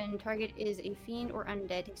improvised weapon. Target is a fiend or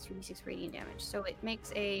undead. Takes 2d6 radiant damage. So it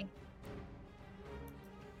makes a...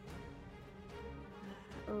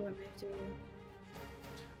 Oh, I might have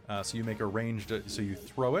to... So you make a ranged... So you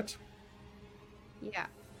throw it. Yeah.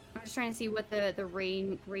 I'm just trying to see what the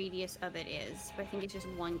radius of it is. But I think it's just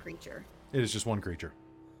one creature. It is just one creature.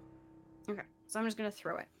 Okay. So I'm just going to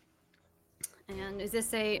throw it. And is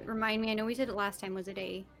this a... Remind me, I know we said it last time. Was it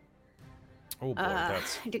a... Oh boy,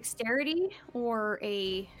 that's... dexterity or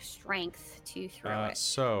a strength to throw it?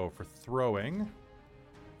 So for throwing...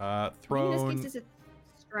 I think in this case it's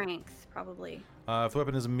a strength, probably. If the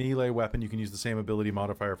weapon is a melee weapon, you can use the same ability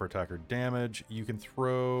modifier for attack or damage. You can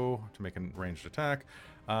throw to make a ranged attack.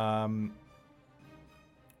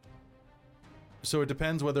 So it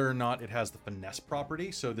depends whether or not it has the finesse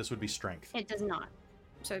property. So this would be strength. It does not.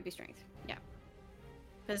 So it'd be strength. Yeah.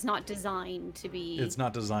 But it's not designed to be It's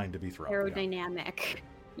not designed to be thrown. Yeah. aerodynamic.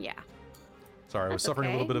 Yeah. Sorry, I was That's suffering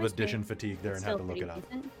a little okay. bit of My addition strength fatigue there is and had still to look pretty it up.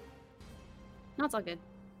 decent. No, it's all good.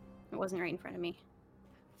 It wasn't right in front of me.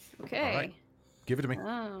 Okay. Give it to me.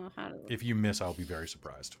 Oh, how do... If you miss, I'll be very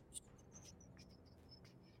surprised.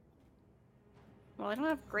 Well, I don't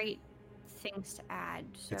have great things to add.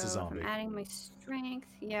 So It's a zombie. if I'm adding my strength.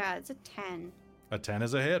 Yeah, it's a 10. A 10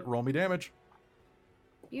 is a hit. Roll me damage.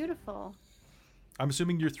 Beautiful. I'm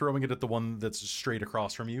assuming you're throwing it at the one that's straight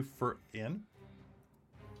across from you for in.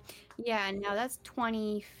 Yeah, now that's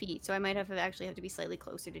 20 feet, so I might actually have to be slightly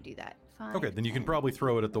closer to do that. 5, Okay, then you can 10. probably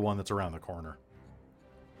throw it at the one that's around the corner.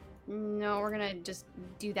 No, we're gonna just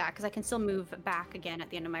do that because I can still move back again at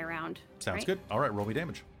the end of my round. Sounds right? good. All right, roll me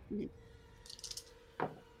damage. Ooh,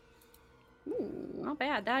 not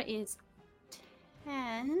bad. That is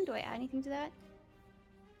 10. Do I add anything to that?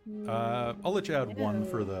 I'll let you add one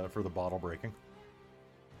for No. the bottle breaking.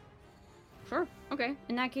 Sure. Okay.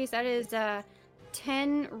 In that case, that is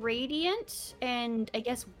 10 radiant and I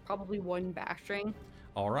guess probably 1 bastring.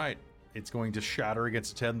 All right, it's going to shatter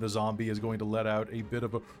against a 10. The zombie is going to let out a bit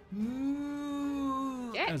of a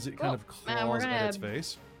as it kind of we're claws gonna at its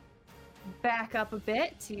face. Back up a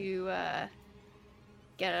bit to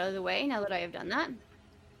get out of the way now that I have done that.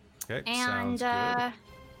 Okay, And sounds good.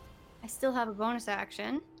 I still have a bonus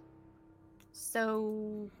action.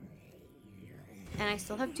 So, and I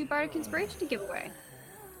still have 2 Bardic Inspiration to give away.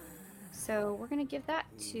 So we're gonna give that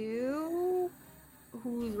to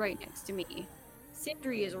who's right next to me.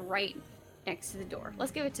 Sindri is right next to the door.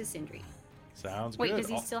 Let's give it to Sindri. Sounds Wait, good. does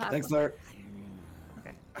he still have? Thanks, Larry.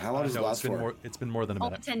 Okay. How long does it No, last for? it's been more than a Oh,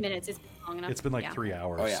 minute. 10 minutes. It's been long enough. It's been like Yeah. 3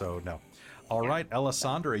 hours, Oh, yeah. so no. All Yeah. right,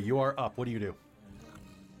 Alessandra, you are up. What do you do?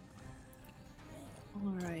 All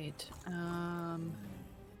right.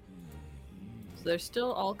 So they're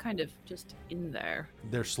still all kind of just in there.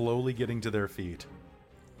 They're slowly getting to their feet.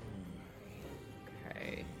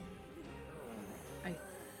 Okay. I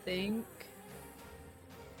think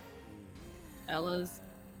Ella's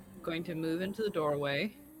going to move into the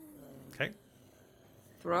doorway, Okay.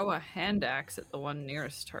 throw a hand axe at the one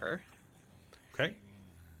nearest her, Okay.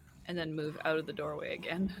 and then move out of the doorway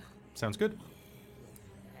again. Sounds good.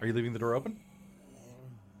 Are you leaving the door open?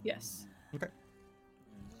 Yes. Okay.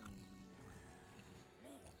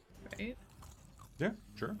 Right? Yeah,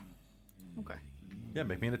 sure. Okay. Yeah,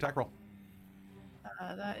 make me an attack roll.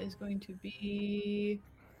 That is going to be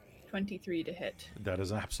 23 to hit. That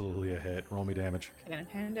is absolutely a hit. Roll me damage. Okay, and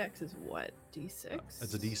hand axe is what? D6?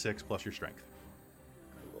 It's a d6 plus your strength.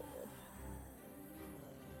 Cool.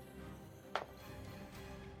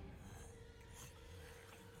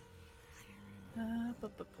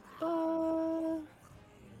 Ba.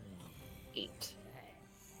 8.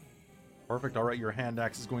 Perfect. All right, your hand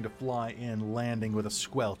axe is going to fly in, landing with a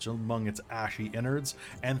squelch among its ashy innards.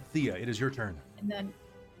 And Thea, it is your turn. And then,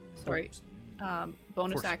 sorry,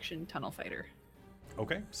 bonus course. action tunnel fighter.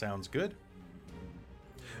 Okay, sounds good.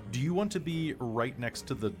 Do you want to be right next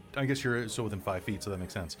to the... I guess you're so within 5 feet, so that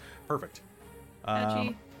makes sense. Perfect.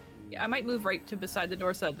 Actually, yeah, I might move right to beside the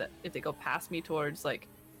door so that if they go past me towards, like,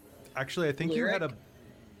 Actually, I think you had a... Lyric?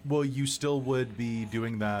 Well, you still would be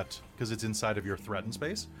doing that because it's inside of your threatened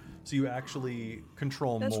space. So you actually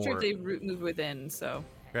control that's more. true if they move within, so.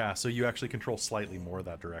 Yeah, so you actually control slightly more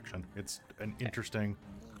that direction. It's an interesting...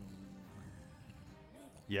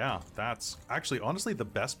 Yeah, that's... Actually, honestly, the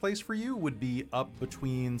best place for you would be up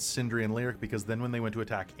between Sindri and Lyric, because then when they went to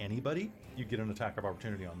attack anybody, you get an attack of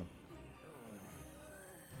opportunity on them.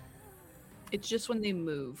 It's just when they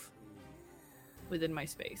move within my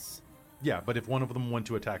space. Yeah, but if one of them went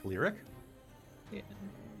to attack Lyric, Yeah,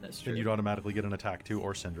 that's true. then you'd automatically get an attack too,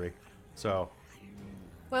 or Sindri. So,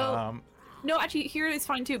 Well, no, actually, here it's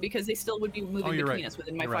fine too because they still would be moving oh, you're between right. us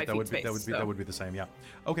within my You're 5 right. That feet would be space. that would be the same. Yeah.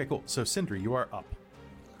 Okay, cool. So Sindri, you are up.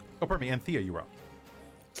 Oh, pardon me, and Thea, you are up.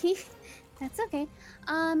 That's okay.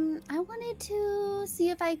 I wanted to see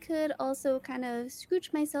if I could also kind of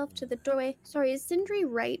scooch myself to the doorway. Sorry, is Sindri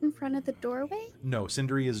right in front of the doorway? No,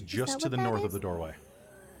 Sindri is just that to what the that north of is? the doorway.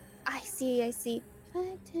 I see. 5,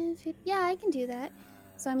 10, 15. Yeah, I can do that.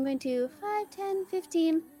 So I'm going to 5, 10,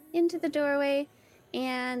 15 into the doorway.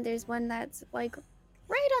 And there's one that's like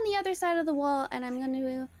right on the other side of the wall. And I'm going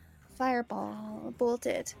to bolt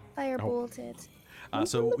it. Firebolt it.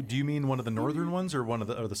 So do you mean one of the northern ones or one of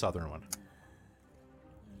the southern one?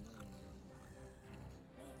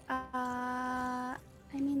 I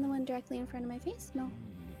mean the one directly in front of my face? No.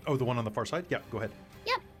 Oh, the one on the far side? Yeah, go ahead.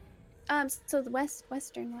 So the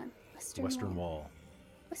western one. Western wall.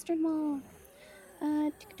 Western wall.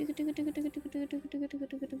 Boop.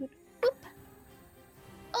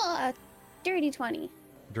 Oh, dirty 20.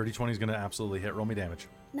 Dirty 20 is going to absolutely hit. Roll me damage.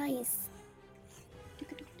 Nice.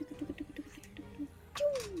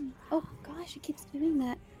 Oh gosh, it keeps doing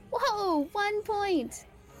that. Whoa, 1 point.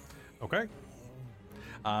 Okay.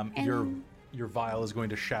 Your vial is going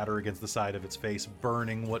to shatter against the side of its face,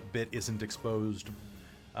 burning what bit isn't exposed,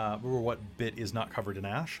 or what bit is not covered in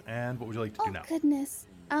ash. And what would you like to do now? Goodness.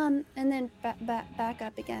 And then back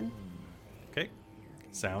up again. Okay.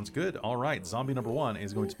 Sounds good. All right. Zombie number 1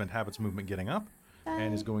 is going to spend half its movement getting up,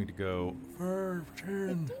 and is going to go 5,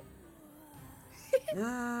 10.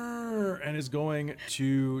 And is going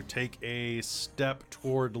to take a step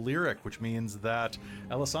toward Lyric, which means that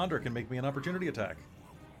Alessandra can make me an opportunity attack.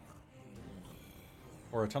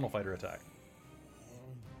 Or a tunnel fighter attack.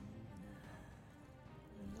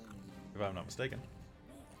 If I'm not mistaken.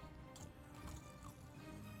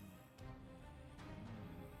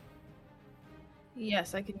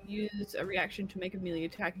 Yes, I can use a reaction to make a melee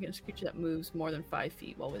attack against a creature that moves more than 5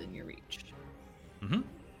 feet while within your reach. Mm-hmm.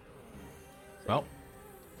 Well,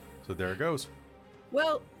 so there it goes.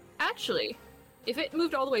 Well, actually, if it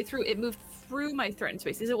moved all the way through, it moved through my threatened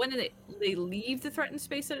space. Is it when they leave the threatened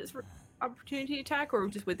space that it's opportunity attack, or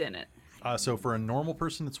just within it? So for a normal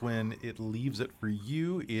person, it's when it leaves it. For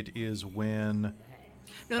you, it is when...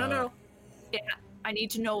 No. Yeah, I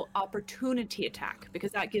need to know opportunity attack,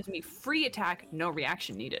 because that gives me free attack, no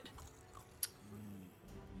reaction needed.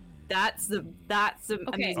 That's the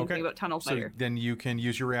amazing thing about Tunnel Fighter. So then you can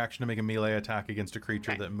use your reaction to make a melee attack against a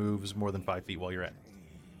creature that moves more than 5 feet while you're in.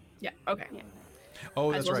 Yeah, okay. Yeah.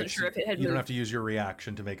 Oh, I that's wasn't right. sure if it had you don't moved. have to use your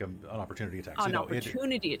reaction to make an opportunity attack. So An no,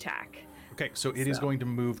 opportunity attack. Okay, so it is going to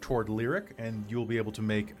move toward Lyric, and you'll be able to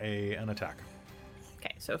make an attack.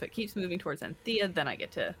 Okay, so if it keeps moving towards Anthea, then I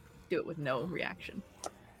get to do it with no reaction.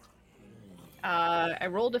 I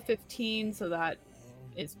rolled a 15, so that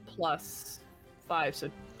is plus 5, so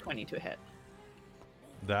 20 to a hit.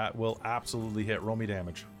 That will absolutely hit. Roll me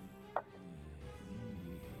damage. Oh,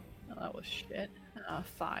 that was shit.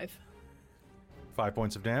 5. 5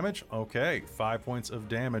 points of damage. Okay, 5 points of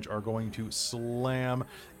damage are going to slam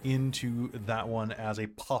into that one as a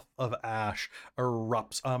puff of ash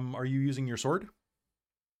erupts. Are you using your sword?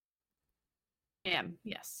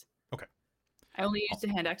 Yes. Okay. I only used a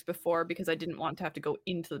hand axe before because I didn't want to have to go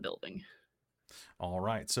into the building. All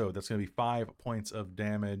right, so that's going to be 5 points of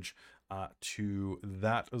damage to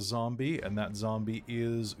that zombie, and that zombie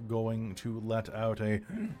is going to let out a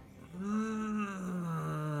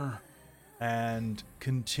and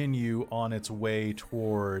continue on its way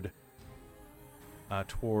toward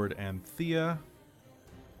Anthea.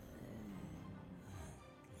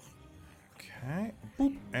 Okay,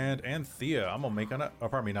 boop, and Anthea. I'm gonna make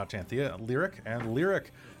pardon me, not Anthea, Lyric, and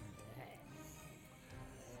Lyric.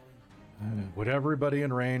 Would everybody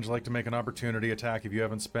in range like to make an opportunity attack if you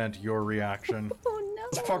haven't spent your reaction? Oh no.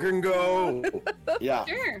 Let's fucking go! Yeah.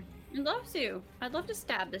 Sure, I'd love to. I'd love to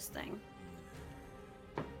stab this thing.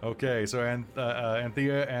 Okay, so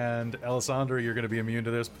Anthea and Alessandra, you're going to be immune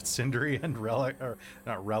to this, but Sindri and Relic, or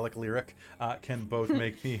not Relic, Lyric, can both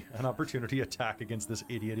make me an opportunity attack against this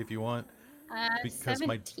idiot if you want. Because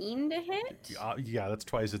 17 to hit? Yeah, that's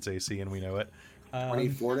twice its AC, and we know it.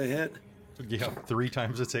 24 to hit? Yeah, 3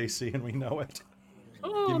 times its AC, and we know it.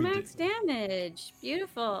 Oh, max damage.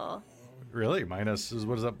 Beautiful. Really? Minus,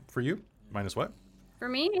 what is up for you? Minus what? For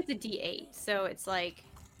me, it's a D8, so it's like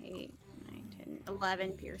 8, 9, 10,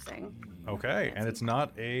 11 piercing. Okay, and it's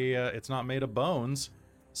not made of bones,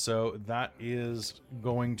 so that is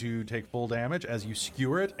going to take full damage as you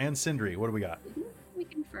skewer it. And Sindri, what do we got? Didn't we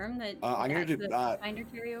confirm that I'm gonna do the that. binder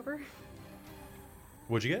carryover?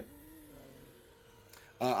 What'd you get?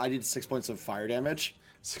 I did 6 points of fire damage.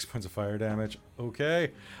 6 points of fire damage.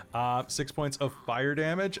 Okay. 6 points of fire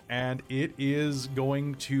damage, and it is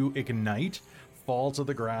going to ignite, fall to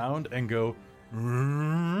the ground, and go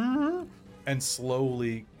and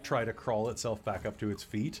slowly try to crawl itself back up to its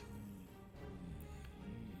feet.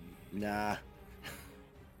 Nah.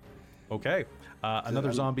 Okay.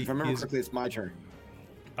 Another zombie If I remember is... correctly, it's my turn.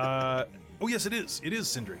 Oh, yes, it is. It is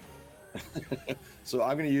Sindri. So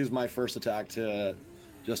I'm going to use my first attack to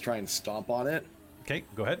just try and stomp on it. Okay,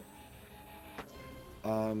 go ahead.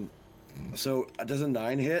 So does a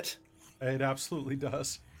 9 hit? It absolutely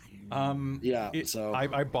does. Yeah, so...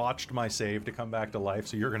 I botched my save to come back to life,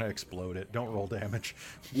 so you're going to explode it. Don't roll damage.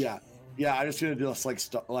 Yeah, I'm just going to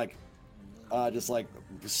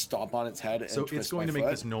just stomp on its head and So twist it's going my to make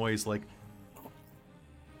foot. this noise like...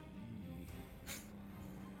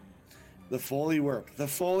 The Foley work. The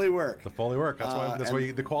Foley work. The Foley work. That's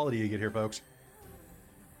why the quality you get here, folks.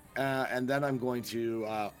 And then I'm going to...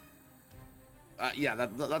 that's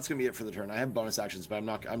going to be it for the turn. I have bonus actions, but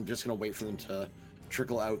I'm just going to wait for them to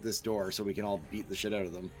trickle out this door so we can all beat the shit out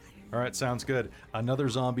of them. All right, sounds good. Another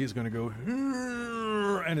zombie is going to go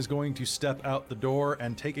and is going to step out the door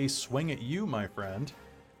and take a swing at you, my friend.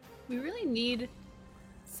 We really need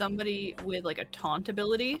somebody with like a taunt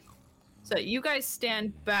ability so that you guys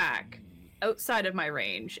stand back outside of my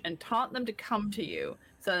range and taunt them to come to you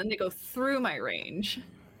so then they go through my range.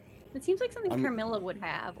 It seems like something Carmilla would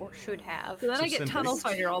have or should have. So then So I get Sindri. tunnel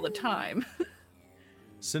fighter all the time.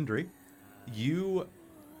 Sindri, you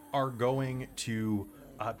are going to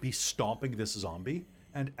be stomping this zombie,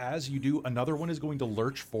 and as you do, another one is going to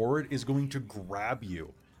lurch forward, is going to grab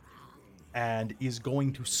you, and is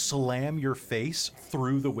going to slam your face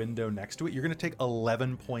through the window next to it. You're going to take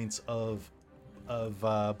 11 points of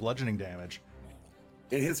bludgeoning damage.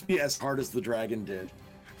 It hits me as hard as the dragon did.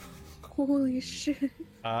 Holy shit.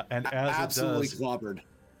 And as Absolutely it does, clobbered.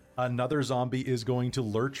 another zombie is going to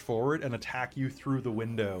lurch forward and attack you through the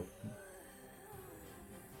window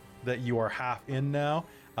that you are half in now.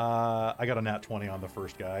 I got a nat 20 on the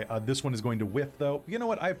first guy. This one is going to whiff, though. You know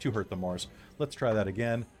what? I have 2 hurt the Mars. Let's try that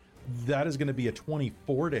again. That is going to be a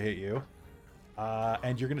 24 to hit you.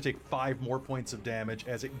 And you're going to take 5 more points of damage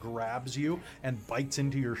as it grabs you and bites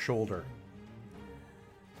into your shoulder.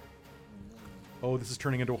 Oh, this is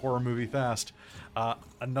turning into a horror movie fast.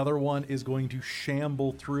 Another one is going to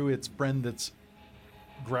shamble through its friend that's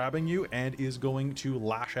grabbing you and is going to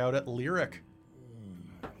lash out at Lyric.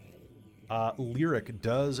 Lyric,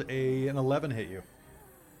 does an 11 hit you?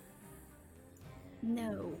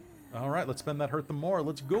 No. All right, let's spend that hurt them more.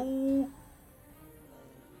 Let's go.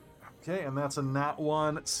 Okay, and that's a nat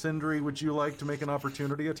 1. Sindri, would you like to make an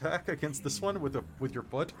opportunity attack against this one with your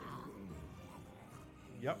foot?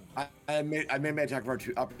 Yep. I made my attack for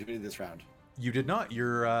opportunity this round. You did not.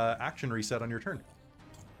 Your action reset on your turn.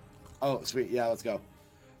 Oh, sweet. Yeah, let's go.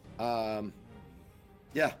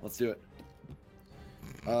 Yeah, let's do it.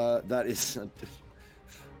 That is,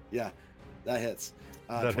 yeah, that hits.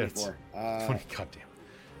 That 24. hits. 20. Goddamn.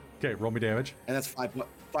 Okay, roll me damage. And that's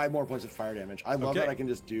 5 more points of fire damage. I love that I can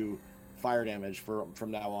just do fire damage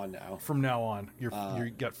from now on. From now on, you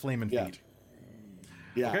got flaming feet.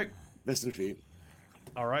 Yeah. Okay. Missing feet.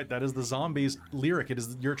 All right, that is the zombies. Lyric, it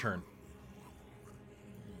is your turn.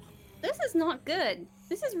 This is not good.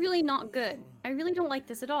 This is really not good. I really don't like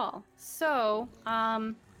this at all. So,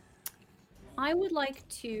 I would like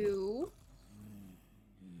to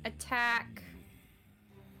attack.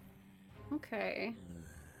 Okay.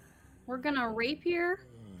 We're gonna rapier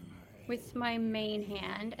with my main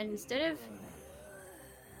hand, and instead of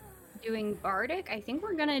doing bardic, I think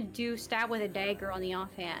we're gonna do stab with a dagger on the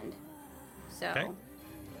offhand. So. Okay.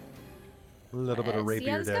 A little bit of Let's see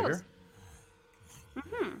how rapier this dagger. goes.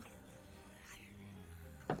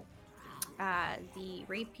 The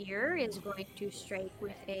rapier is going to strike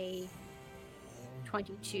with a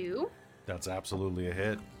 22. That's absolutely a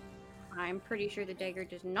hit. I'm pretty sure the dagger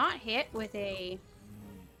does not hit with a...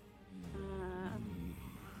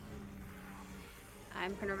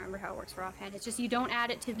 I'm gonna remember how it works for offhand. It's just you don't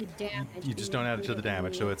add it to the damage. You just don't add it to the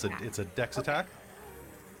damage, so it's a dex attack.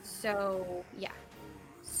 So yeah,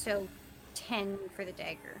 so 10 for the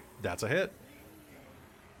dagger. That's a hit.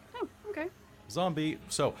 Oh, okay. Zombie.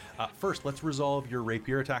 So first, let's resolve your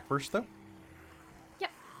rapier attack first, though. Yep.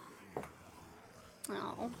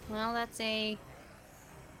 Oh, well, that's a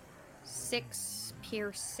 6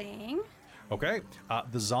 piercing. Okay.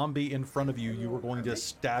 The zombie in front of you, you were going to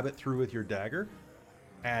stab it through with your dagger,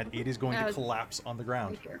 and it is going to collapse on the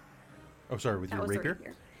ground. Rapier. Oh, sorry, with your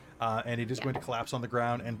rapier. And it is going to collapse on the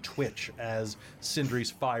ground and twitch as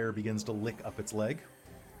Sindri's fire begins to lick up its leg.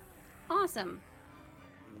 Awesome.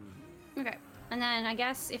 Okay. And then I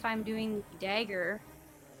guess if I'm doing dagger,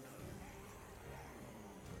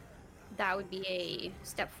 that would be a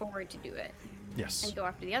step forward to do it. Yes. And go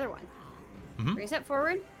after the other one. Mhm. Bring a step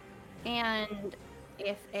forward. And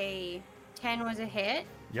if a 10 was a hit,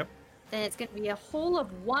 Yep. then it's going to be a whole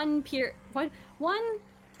of one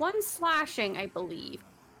slashing, I believe.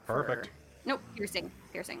 Perfect. Nope, piercing.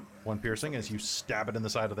 1 piercing as you stab it in the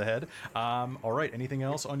side of the head. All right. Anything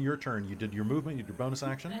else on your turn? You did your movement, you did your bonus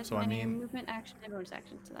action. That's So I my mean, movement, action, and bonus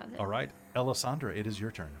action. So that was it. all right, Elisandra, it is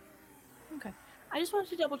your turn. Okay. I just wanted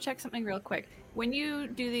to double check something real quick. When you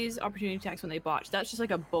do these opportunity attacks when they botch, that's just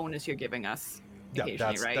like a bonus you're giving us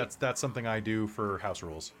occasionally, right? That's something I do for house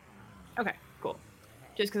rules. Okay, cool.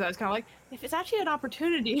 Just because I was kind of like, if it's actually an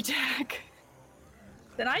opportunity attack,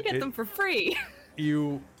 then I get them for free.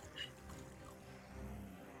 You.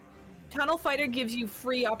 Tunnel Fighter gives you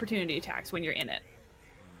free opportunity attacks when you're in it.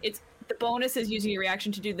 It's the bonus is using your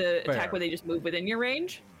reaction to do the Fair. attack where they just move within your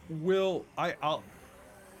range. I'll.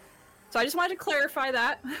 So I just wanted to clarify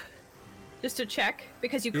that. just to check,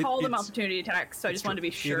 because you called them opportunity attacks, so I just wanted to be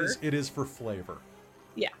sure. It is for flavor.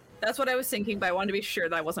 Yeah, that's what I was thinking, but I wanted to be sure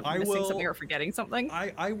that I wasn't missing something or forgetting something.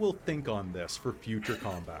 I will think on this for future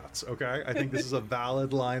combats, okay? I think this is a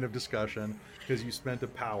valid line of discussion because you spent a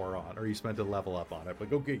power on, or you spent a level up on it. But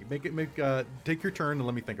go take your turn and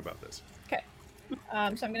let me think about this. Okay. So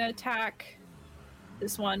I'm going to attack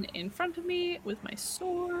this one in front of me with my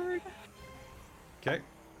sword. Okay.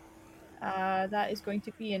 That is going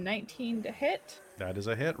to be a 19 to hit. That is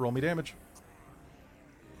a hit. Roll me damage.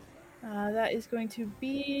 That is going to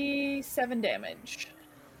be 7 damage.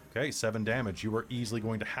 Okay, 7 damage. You are easily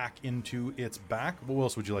going to hack into its back. What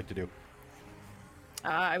else would you like to do?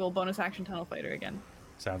 I will bonus action Tunnel Fighter again.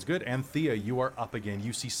 Sounds good. And Thea, you are up again.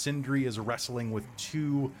 You see Sindri is wrestling with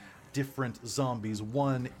 2 different zombies,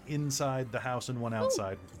 one inside the house and one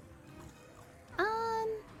outside. I'm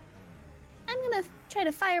gonna try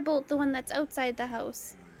to firebolt the one that's outside the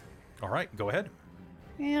house. All right, go ahead.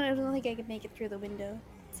 I don't think I could make it through the window.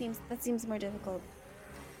 That seems more difficult.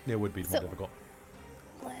 It would be more difficult.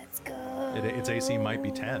 Let's go. Its AC might be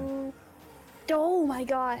 10. Oh my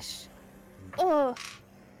gosh. Oh,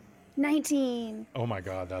 19. Oh my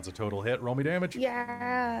god, that's a total hit. Roll me damage.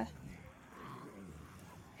 Yeah.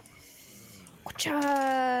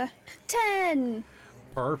 10.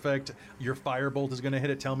 Perfect. Your firebolt is going to hit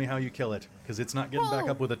it. Tell me how you kill it, because it's not getting back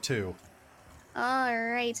up with a 2. All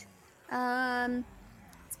right.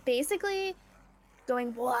 It's basically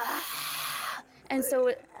going wah, and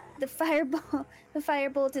so the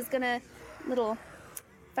firebolt is gonna, little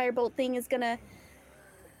firebolt thing is gonna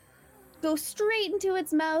go straight into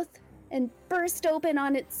its mouth and burst open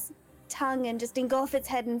on its tongue and just engulf its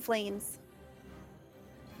head in flames.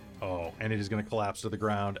 Oh, and it is going to collapse to the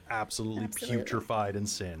ground, absolutely putrefied and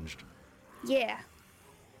singed. Yeah.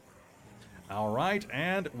 All right,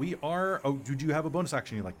 and we are... Oh, do you have a bonus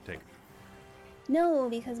action you'd like to take? No,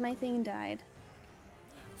 because my thing died.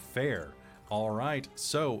 Fair. All right,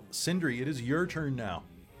 so, Sindri, it is your turn now.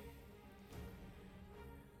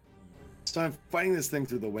 So I'm fighting this thing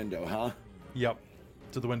through the window, huh? Yep.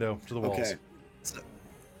 To the window, to the walls. Okay.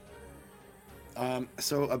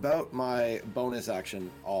 So about my bonus action,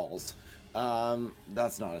 alls.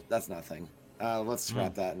 That's not a thing. Let's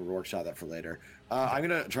scrap that and Rorschach that for later. I'm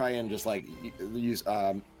gonna try and just like use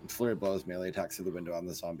flurry blows melee attacks through the window on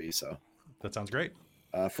the zombie. So that sounds great.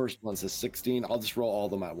 First one's a 16. I'll just roll all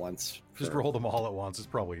of them at once. Just roll them all at once. It's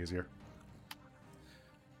probably easier.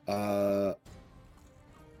 I'll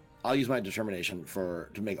use my determination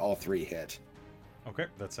to make all 3 hit. Okay,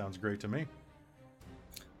 that sounds great to me.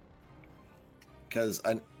 Because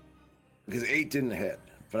 8 didn't hit,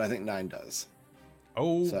 but I think 9 does.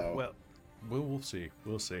 Oh, so, well, we'll see.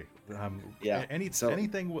 We'll see. Yeah.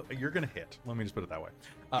 Anything you're gonna hit. Let me just put it that way.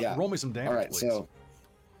 Yeah. Roll me some damage, all right, please. So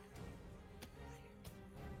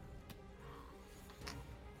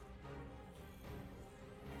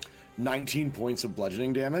 19 points of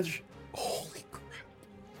bludgeoning damage. Holy crap!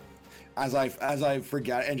 As I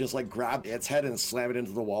forget and just like grab its head and slam it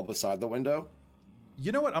into the wall beside the window.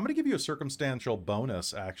 You know what? I'm going to give you a circumstantial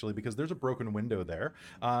bonus, actually, because there's a broken window there.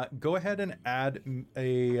 Go ahead and add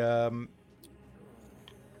a...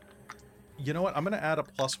 You know what? I'm going to add a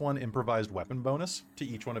 +1 improvised weapon bonus to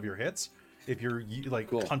each one of your hits if you're like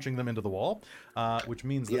punching them into the wall, which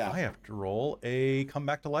means that I have to roll a come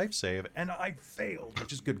back to life save, and I failed,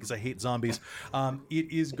 which is good because I hate zombies.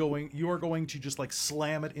 You are going to just like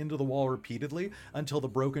slam it into the wall repeatedly until the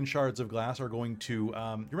broken shards of glass are going to...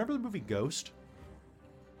 you remember the movie Ghost?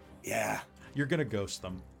 Yeah. You're going to ghost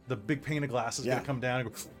them. The big pane of glass is going to come down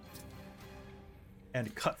and go...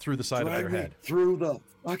 and cut through the side of their head. Through the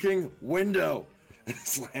fucking window.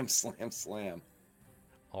 Slam, slam, slam.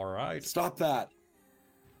 All right. Stop that.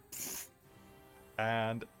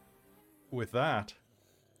 And with that,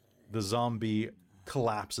 the zombie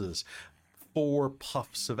collapses. 4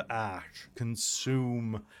 puffs of ash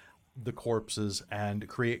consume the corpses and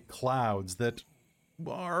create clouds that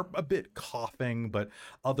are a bit coughing, but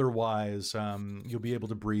otherwise you'll be able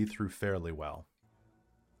to breathe through fairly well.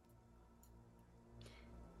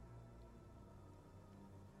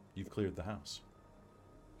 You've cleared the house.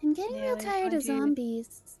 I'm getting real tired of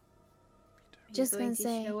zombies. Just gonna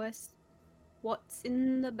say, show us what's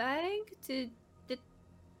in the bag. Did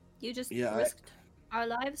you just risked our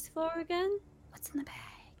lives for again? What's in the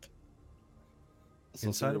bag? So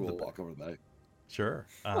inside of we'll the walk over the bag. Sure.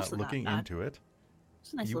 Looking into it,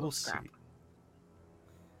 nice you will see.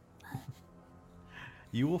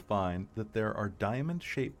 You will find that there are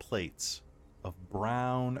diamond-shaped plates of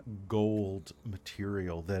brown gold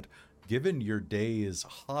material that, given your day's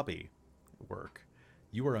hobby work,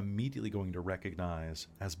 you are immediately going to recognize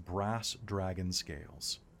as brass dragon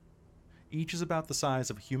scales. Each is about the size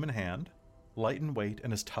of a human hand, light in weight,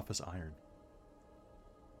 and as tough as iron.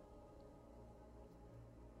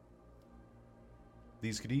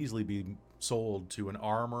 These could easily be sold to an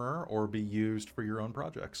armorer or be used for your own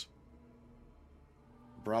projects.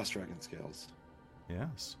 Brass dragon scales.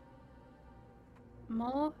 Yes.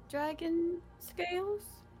 More dragon scales?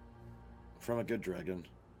 From a good dragon.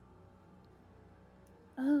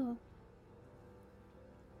 Oh.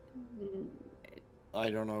 Mm, I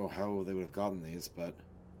don't know how they would have gotten these, but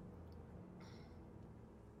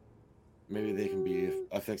maybe they can be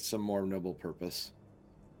affixed some more noble purpose.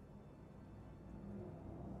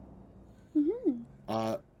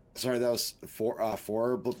 Mm-hmm. Sorry, that was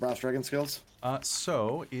four brass dragon scales?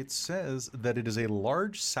 So it says that it is a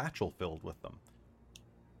large satchel filled with them.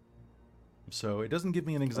 So it doesn't give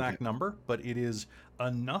me an exact number, but it is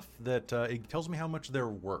enough that it tells me how much they're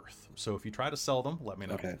worth. So if you try to sell them, let me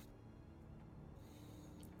know. Okay.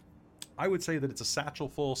 I would say that it's a satchel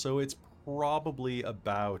full, so it's probably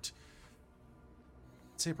about,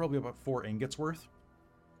 I'd say probably about 4 ingots worth.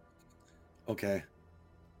 Okay.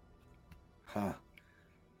 Huh.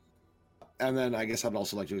 And then I guess I'd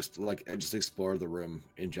also like to just explore the room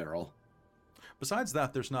in general. Besides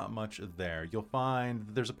that, there's not much there. You'll find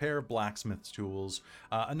there's a pair of blacksmith's tools,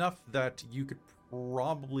 enough that you could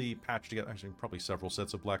probably patch together, actually probably several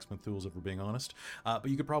sets of blacksmith tools if we're being honest, but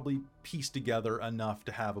you could probably piece together enough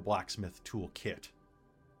to have a blacksmith tool kit.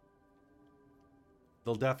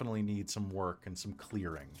 They'll definitely need some work and some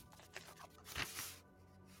clearing.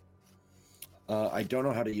 I don't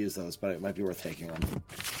know how to use those, but it might be worth taking them.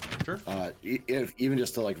 Sure. If even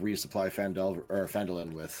just to like resupply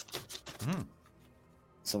Phandelver with Mm,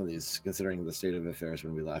 some of these, considering the state of affairs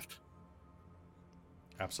when we left.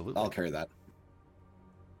 absolutely. I'll carry that.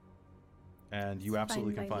 And you It's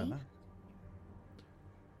absolutely fine can by find me. that.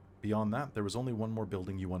 Beyond that, there was only one more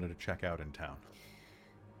building you wanted to check out in town.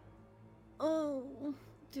 Oh,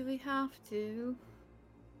 do we have to?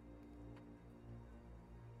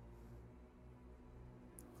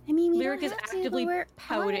 I mean, we Lyric don't is have to, actively but we're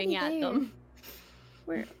pouting already at there. them.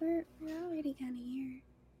 We're already kind of here.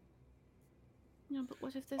 Yeah, but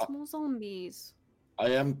what if there's more zombies? I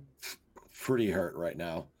am pretty hurt right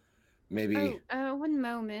now. Maybe Oh, 1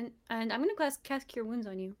 moment. And I'm gonna cast Cure Wounds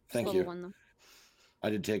on you. Thank Level you. 1 though. I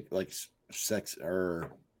did take like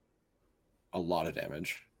a lot of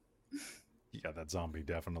damage. Yeah, that zombie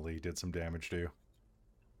definitely did some damage to you.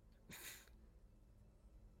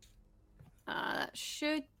 That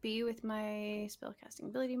should be with my spellcasting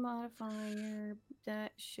ability modifier.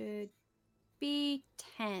 That should be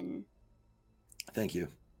 10. Thank you.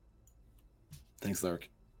 Thanks, Lyric.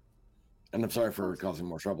 And I'm sorry for causing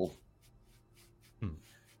more trouble.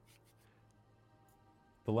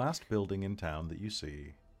 The last building in town that you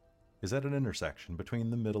see is at an intersection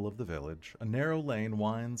between the middle of the village. A narrow lane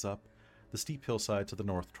winds up the steep hillside to the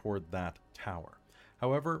north toward that tower.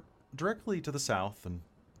 However, directly to the south and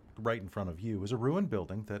right in front of you is a ruined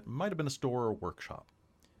building that might have been a store or workshop.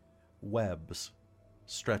 Webs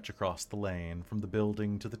stretch across the lane from the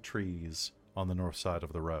building to the trees on the north side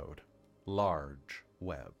of the road. Large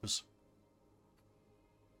webs.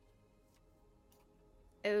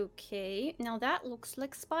 Okay, now that looks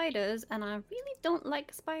like spiders, and I really don't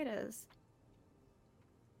like spiders.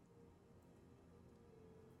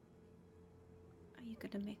 Are you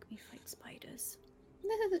gonna make me fight spiders?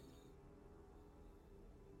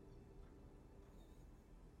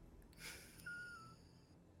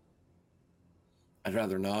 I'd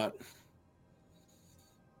rather not.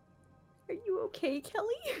 Are you okay,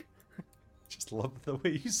 Kelly? Just love the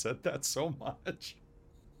way you said that so much.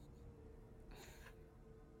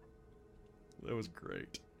 That was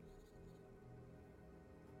great.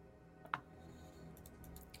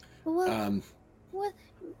 What? What?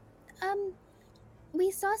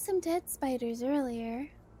 We saw some dead spiders earlier.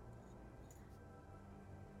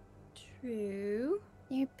 True.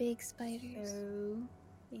 They're big spiders. So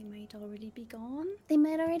they might already be gone. They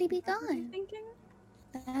might already be Is that what you're gone. thinking?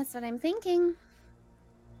 That's what I'm thinking.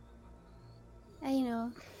 I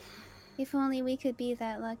know. If only we could be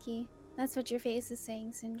that lucky. That's what your face is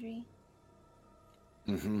saying, Sindri.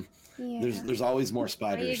 Mm-hmm. Yeah. There's always more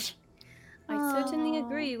spiders. I certainly Aw.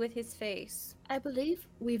 agree with his face. I believe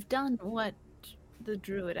we've done what the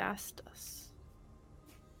druid asked us.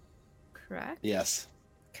 Correct? Yes.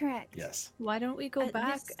 Correct. Yes. Why don't we go At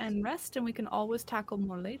back least- and rest, and we can always tackle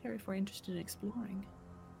more later if we're interested in exploring.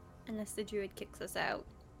 Unless the druid kicks us out.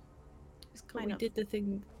 It's But kind we of did the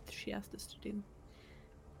thing she asked us to do.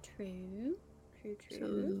 true. True,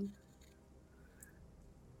 true.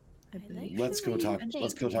 So I believe. Let's go talk. think.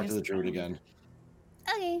 Let's go talk to the druid again.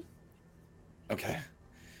 Okay. Okay.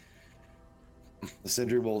 The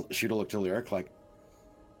Sindri will shoot a look to Lyric, like,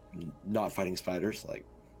 not fighting spiders, like.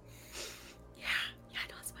 Yeah,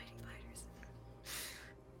 not fighting spiders.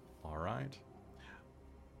 All right.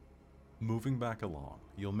 Moving back along,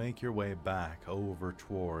 you'll make your way back over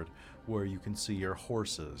toward where you can see your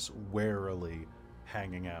horses warily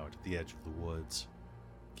hanging out at the edge of the woods,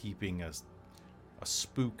 keeping a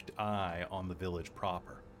spooked eye on the village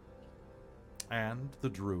proper. And the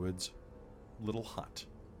druid's little hut.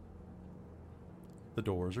 The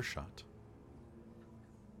doors are shut.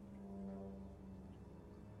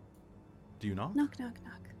 Do you knock? Knock, knock,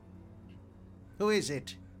 knock. Who is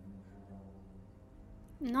it?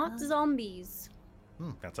 Not zombies.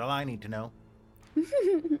 That's all I need to know.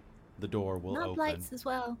 The door will Not open. lights as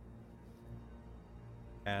well.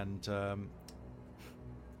 And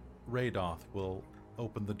Radoth will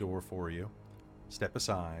open the door for you, step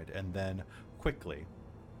aside, and then quickly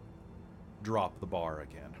drop the bar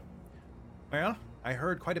again. Well, I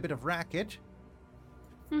heard quite a bit of racket.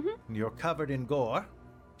 Mm-hmm. You're covered in gore,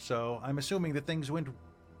 so I'm assuming that things went,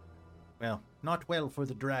 well, not well for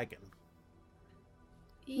the dragon.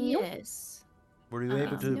 Nope. Yes. Were you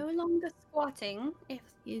able Uh-uh. to... No longer squatting. If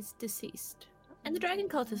He is deceased. And the dragon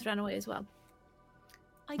cultist ran away as well.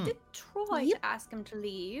 I did try Yep. to ask him to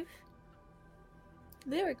leave.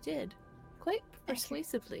 Lyric did. Quite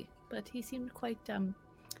persuasively, but he seemed quite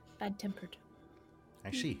bad-tempered.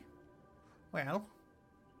 I see. Well,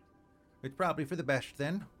 it's probably for the best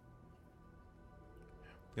then.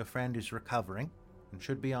 Your friend is recovering and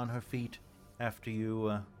should be on her feet after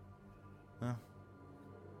you,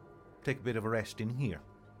 take a bit of a rest in here.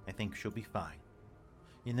 I think she'll be fine.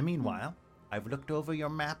 In the meanwhile, I've looked over your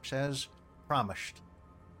maps as promised.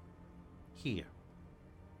 Here.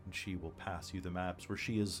 And she will pass you the maps where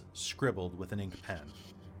she is scribbled with an ink pen.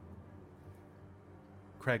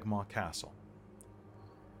 Craigmaw Castle.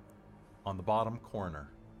 On the bottom corner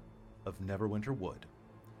of Neverwinter Wood,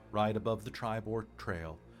 right above the Tribord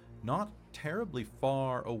Trail, not terribly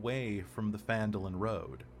far away from the Phandelver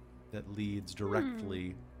Road that leads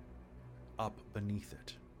directly up beneath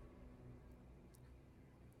it.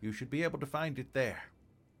 You should be able to find it there.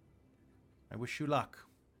 I wish you luck.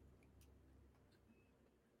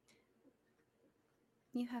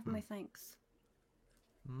 You have my thanks.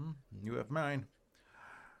 You have mine.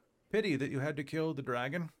 Pity that you had to kill the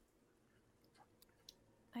dragon.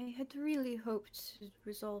 I had really hoped to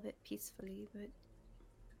resolve it peacefully, but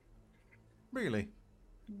Really?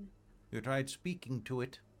 You tried speaking to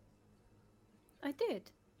it? I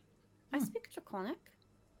did. I speak Draconic.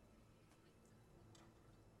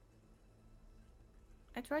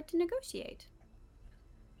 I tried to negotiate.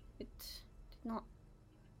 It did not.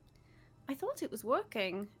 I thought it was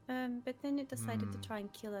working, but then it decided to try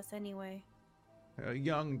and kill us anyway. A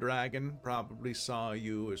young dragon probably saw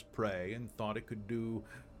you as prey and thought it could do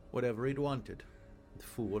whatever it wanted. The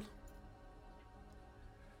fool.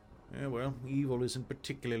 Yeah, well, evil isn't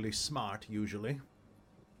particularly smart, usually.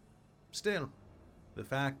 Still, the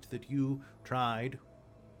fact that you tried,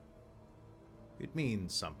 it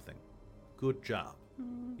means something. Good job,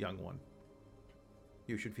 young one.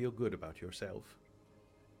 You should feel good about yourself.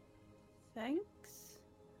 Thanks.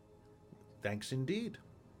 Thanks indeed.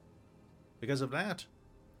 Because of that.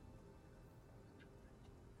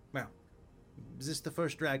 Well, is this the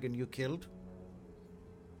first dragon you killed?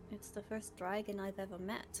 It's the first dragon I've ever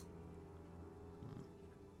met.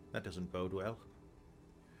 That doesn't bode well.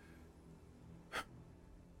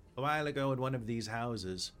 A while ago in one of these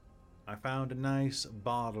houses, I found a nice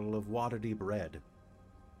bottle of Waterdeep Red.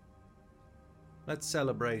 Let's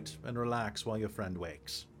celebrate and relax while your friend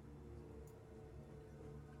wakes.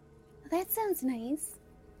 That sounds nice.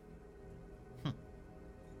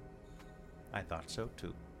 I thought so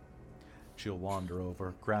too. She'll wander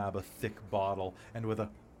over, grab a thick bottle, and with a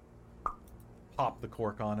pop the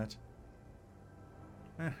cork on it.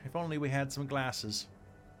 If only we had some glasses.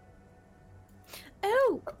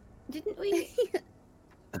 Oh! Didn't we?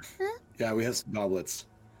 Yeah, we have some goblets.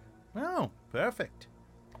 Oh, perfect.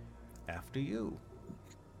 After you.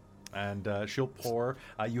 And she'll pour.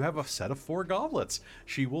 You have a set of 4 goblets.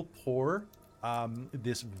 She will pour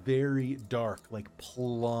this very dark, like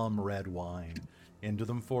plum red wine into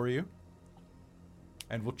them for you.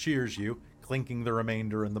 And will cheers you, clinking the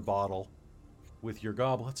remainder in the bottle with your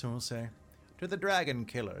goblets, and will say, "To the dragon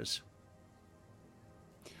killers.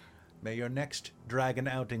 May your next dragon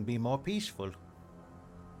outing be more peaceful."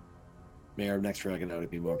 May our next dragon outing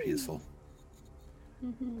be more peaceful.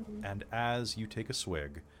 And as you take a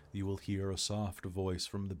swig, you will hear a soft voice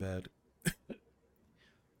from the bed.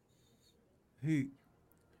 Hey,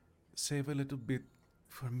 save a little bit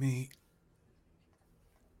for me.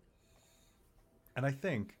 And I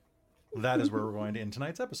think that is where we're going to end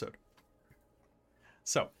tonight's episode.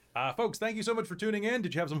 So, folks, thank you so much for tuning in.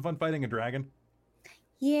 Did you have some fun fighting a dragon?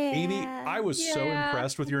 Yeah. Amy, I was so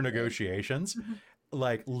impressed with your negotiations.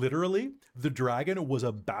 Like, literally, the dragon was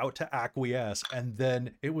about to acquiesce, and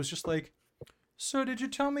then it was just like, so did you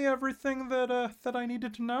tell me everything that I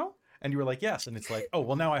needed to know? And you were like, yes. And it's like, oh,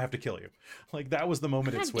 well, now I have to kill you. Like, that was the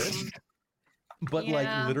moment it switched. But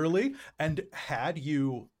like, literally, and had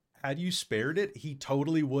you spared it, he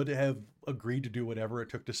totally would have agreed to do whatever it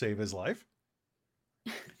took to save his life.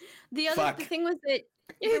 The thing was that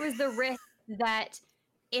it was the risk that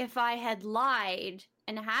if I had lied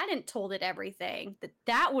and hadn't told it everything,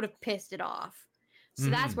 that would have pissed it off. So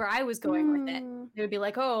that's where I was going with it. It would be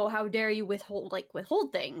like, oh, how dare you withhold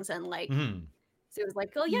things, and like, so it was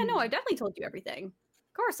like, oh yeah, no, I definitely told you everything.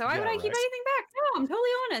 Of course. So why would I keep anything back? No, I'm totally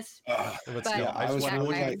honest. But still, I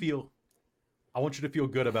want you to feel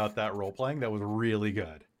good about that role playing. That was really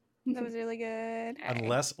good. That was really good.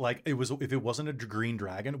 Unless, like, if it wasn't a green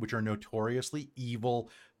dragon, which are notoriously evil,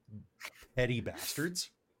 petty bastards.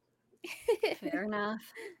 Fair enough.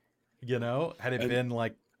 You know, had it been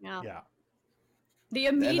like, The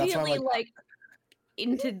immediately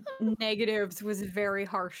into negatives was very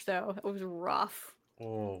harsh, though. It was rough.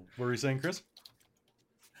 Oh, what were you saying, Chris?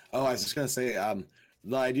 Oh, I was just gonna say,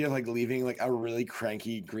 the idea of like leaving like a really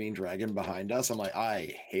cranky green dragon behind us, I'm like,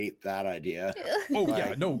 I hate that idea. Oh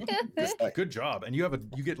yeah, no, good job. And you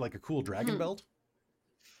get like a cool dragon belt.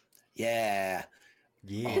 Yeah.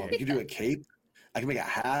 Yeah. Oh, you can do a cape. I can make a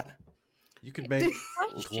hat. You could make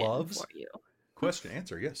gloves. For you. Question,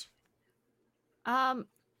 answer, yes.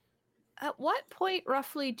 At what point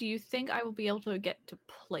roughly do you think I will be able to get to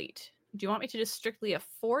plate? Do you want me to just strictly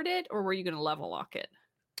afford it, or were you going to level lock it?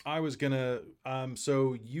 I was gonna,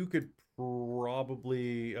 so you could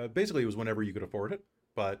probably, basically it was whenever you could afford it,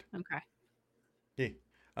 but. Okay.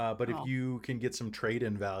 Yeah. But if you can get some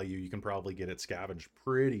trade-in value, you can probably get it scavenged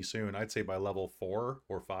pretty soon. I'd say by level 4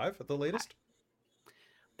 or 5 at the latest.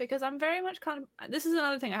 Because I'm very much this is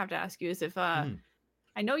another thing I have to ask you is if, I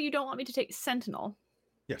know you don't want me to take Sentinel.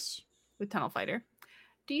 Yes. With Tunnel Fighter.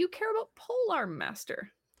 Do you care about Polearm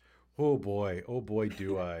Master? Oh boy,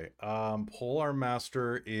 do I. Polearm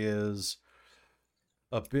Master is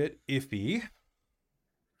a bit iffy.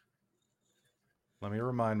 Let me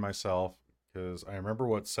remind myself, because I remember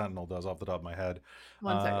what Sentinel does off the top of my head.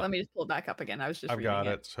 One second, let me just pull it back up again. I've got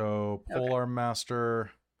it. So Polearm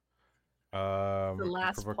Master. The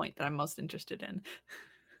last point that I'm most interested in.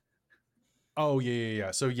 Oh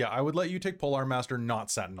yeah. So yeah, I would let you take Polearm Master, not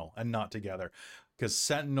Sentinel, and not together. Because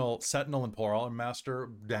Sentinel and Polearm Master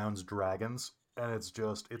downs dragons, and it's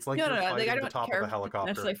like you're fighting at the top of a helicopter.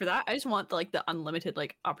 Necessarily for that, I just want the unlimited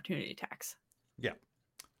opportunity attacks. Yeah.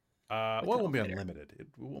 Well, it won't be unlimited. It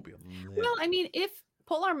won't be unlimited. Well, I mean, if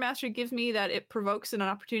Polearm Master gives me that it provokes an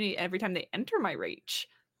opportunity every time they enter my reach.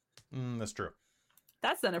 That's true.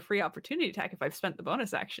 That's then a free opportunity attack if I've spent the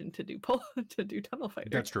bonus action to do Tunnel Fighter.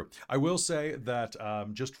 That's true. I will say that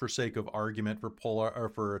just for sake of argument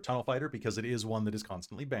for Tunnel Fighter, because it is one that is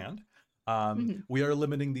constantly banned, we are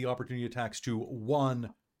limiting the opportunity attacks to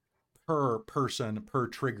 1 per person per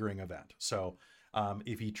triggering event. So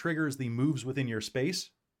if he triggers the moves within your space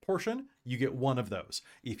portion, you get 1 of those.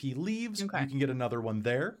 If he leaves, you can get another one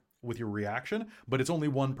there with your reaction, but it's only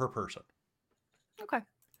 1 per person. Okay.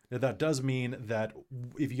 That does mean that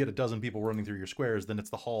if you get a dozen people running through your squares, then it's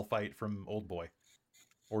the hall fight from Old Boy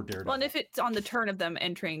or Daredevil. Well, and if it's on the turn of them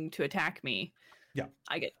entering to attack me,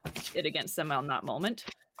 I get it against them on that moment.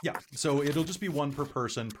 Yeah, so it'll just be 1 per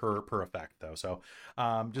person per effect, though. So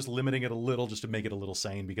just limiting it a little, just to make it a little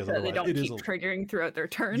sane, because so they don't keep triggering throughout their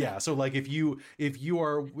turn. Yeah, so like if you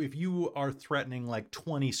are threatening like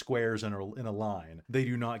 20 squares in a line, they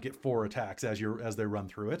do not get 4 attacks as they run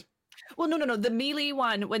through it. Well, no. The melee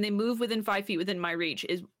one, when they move within 5 feet within my reach,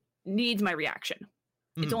 needs my reaction.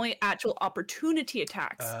 It's only actual opportunity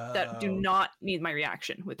attacks that do not need my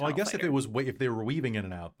reaction. Well, I guess if they were weaving in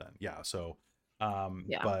and out, then yeah. So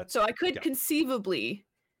but so I could conceivably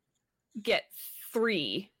get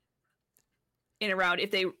 3 in a round if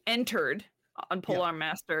they entered on Polearm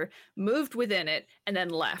Master, moved within it, and then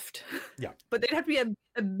left. Yeah. But they'd have to be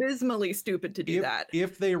abysmally stupid to do that.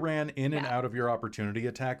 If they ran in and out of your opportunity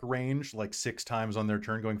attack range like 6 times on their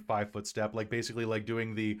turn, going 5-foot step, like basically like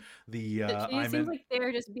doing the it seems like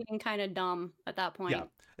they're just being kind of dumb at that point. Yeah.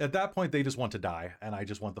 At that point, they just want to die, and I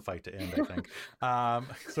just want the fight to end, I think.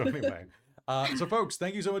 So anyway. So, folks,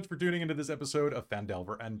 thank you so much for tuning into this episode of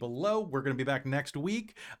Phandelver and Below. We're going to be back next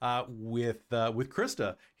week with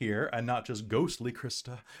Krista here, and not just ghostly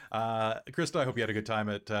Krista. Krista, I hope you had a good time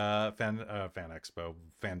at Fan Expo,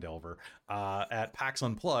 Phandelver, at PAX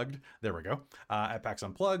Unplugged. There we go. At PAX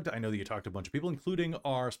Unplugged, I know that you talked to a bunch of people, including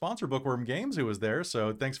our sponsor, Bookworm Games, who was there.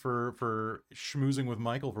 So thanks for schmoozing with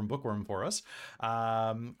Michael from Bookworm for us.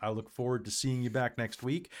 I look forward to seeing you back next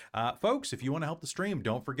week. Folks, if you want to help the stream,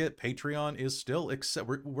 don't forget Patreon is still,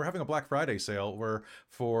 we're having a Black Friday sale where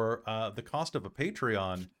for the cost of a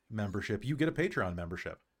Patreon membership, you get a Patreon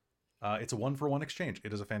membership. It's a 1-for-1 exchange.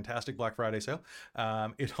 It is a fantastic Black Friday sale.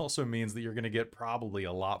 It also means that you're going to get probably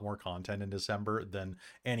a lot more content in December than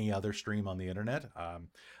any other stream on the internet.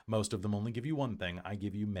 Most of them only give you one thing. I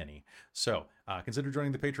give you many. So consider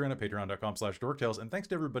joining the Patreon at patreon.com/dorktales. And thanks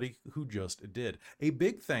to everybody who just did. A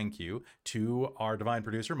big thank you to our divine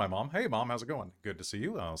producer, my mom. Hey, Mom, how's it going? Good to see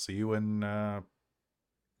you. I'll see you in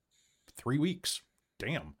 3 weeks.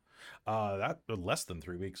 Damn. That less than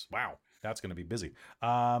 3 weeks. Wow. That's going to be busy.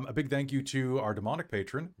 A big thank you to our demonic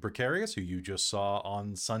patron, Precarious, who you just saw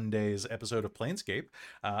on Sunday's episode of Planescape.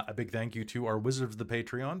 A big thank you to our Wizard of the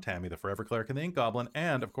Patreon, Tammy the Forever Cleric and the Ink Goblin,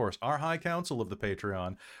 and, of course, our High Council of the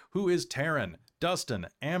Patreon, who is Taryn, Dustin,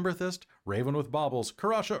 Amberthist, Raven with Baubles,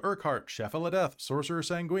 Karasha Urquhart, Chef Eladeth, Sorcerer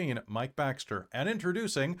Sanguine, Mike Baxter, and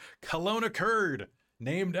introducing Kelowna Curd,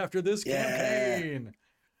 named after this campaign.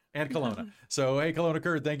 And Kelowna. So, hey, Kelowna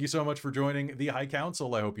Curd, thank you so much for joining the High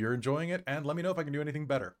Council. I hope you're enjoying it, and let me know if I can do anything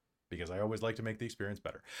better, because I always like to make the experience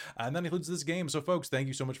better. And that includes this game. So, folks, thank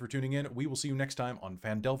you so much for tuning in. We will see you next time on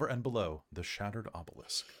Phandelver and Below, the Shattered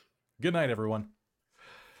Obelisk. Good night, everyone.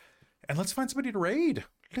 And let's find somebody to raid.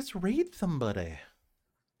 Let's raid somebody.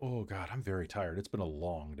 Oh, God, I'm very tired. It's been a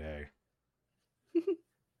long day.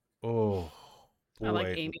 Oh, boy. I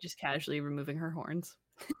like Amy just casually removing her horns.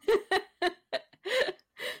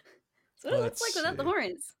 That's what it looks like without the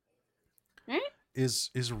horns. Right?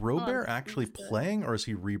 Is Robert actually playing, or is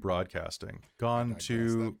he rebroadcasting? Gone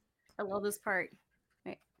to... I love this part.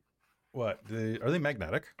 Right. What? Are they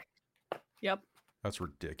magnetic? Yep. That's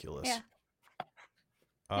ridiculous.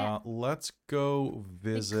 Yeah. Let's go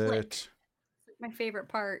visit... It's my favorite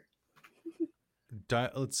part.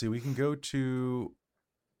 Let's see. We can go to...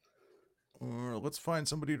 let's find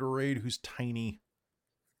somebody to raid who's tiny.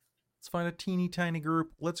 Let's find a teeny tiny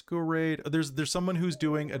group. Let's go raid. There's someone who's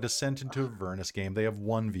doing a Descent into Avernus game. They have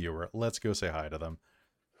one viewer. Let's go say hi to them.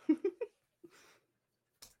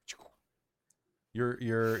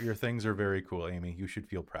 Your things are very cool, Amy. You should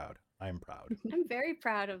feel proud. I am proud. I'm very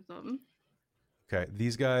proud of them. Okay,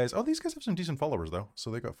 these guys have some decent followers though. So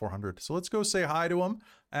they got 400. So let's go say hi to them,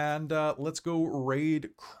 and let's go raid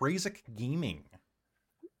Krazik Gaming.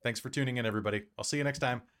 Thanks for tuning in, everybody. I'll see you next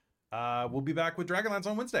time. We'll be back with Dragonlance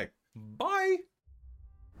on Wednesday. Bye!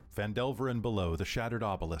 Phandelver and Below, The Shattered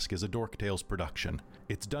Obelisk is a Dork Tales production.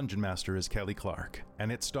 Its dungeon master is Kelly Clark, and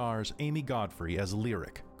it stars Amy Godfrey as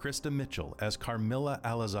Lyric, Krista Mitchell as Carmilla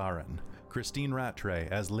Alazarin, Christine Rattray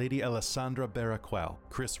as Lady Alessandra Baraquel,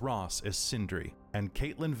 Chris Ross as Sindri, and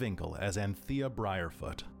Caitlin Vinkel as Anthea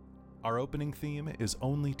Briarfoot. Our opening theme is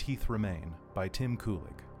Only Teeth Remain by Tim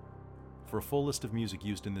Kulig. For a full list of music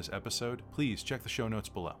used in this episode, please check the show notes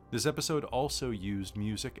below. This episode also used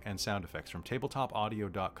music and sound effects from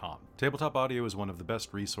tabletopaudio.com. Tabletop Audio is one of the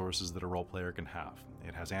best resources that a role player can have.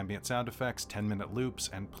 It has ambient sound effects, 10-minute loops,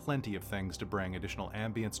 and plenty of things to bring additional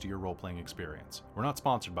ambience to your role-playing experience. We're not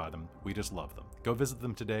sponsored by them, we just love them. Go visit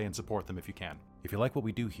them today and support them if you can. If you like what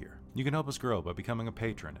we do here, you can help us grow by becoming a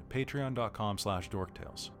patron at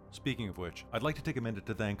patreon.com/dorktales. Speaking of which, I'd like to take a minute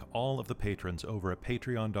to thank all of the patrons over at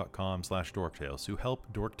patreon.com/dorktales who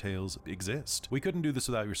help Dork Tales exist. We couldn't do this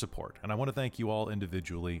without your support, and I want to thank you all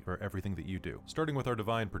individually for everything that you do. Starting with our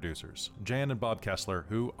divine producers, Jan and Bob Kessler,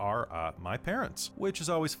 who are my parents, which is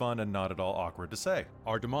always fun and not at all awkward to say.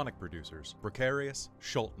 Our demonic producers, Precarious,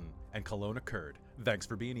 Schulten, and Kelowna Curd. Thanks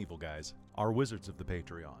for being evil, guys. Our wizards of the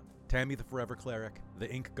Patreon, Tammy the Forever Cleric, the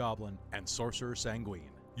Ink Goblin, and Sorcerer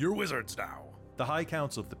Sanguine. You're wizards now! The High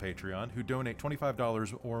Council of the Patreon, who donate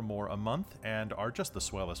 $25 or more a month and are just the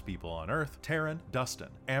swellest people on earth, Taryn, Dustin,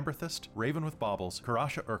 Amberthist, Raven with Baubles,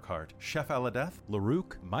 Karasha Urquhart, Chef Aladeth,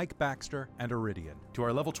 Larouk, Mike Baxter, and Iridian. To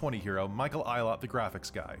our level 20 hero, Michael Eilot, the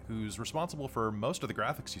graphics guy, who's responsible for most of the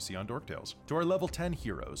graphics you see on Dork Tales. To our level 10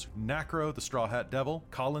 heroes, Nacro, the Straw Hat Devil,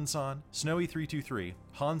 Collinson, Snowy323,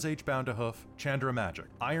 Hans H. Boundahoof, Chandra Magic,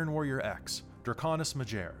 Iron Warrior X, Draconis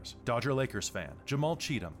Majers, Dodger Lakers fan, Jamal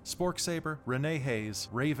Cheatham, Spork Saber, Renee Hayes,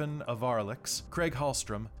 Raven Avarlix, Craig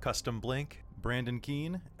Hallstrom, Custom Blink, Brandon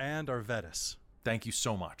Keene, and Arvetus. Thank you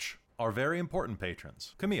so much. Our very important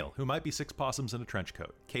patrons: Camille, who might be 6 possums in a trench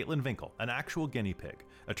coat; Caitlin Vinkel, an actual guinea pig;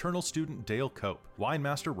 Eternal Student Dale Cope;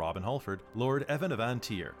 Winemaster Robin Hulford; Lord Evan of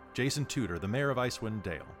Antier; Jason Tudor, the Mayor of Icewind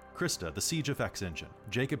Dale; Krista, the Siege of X Engine;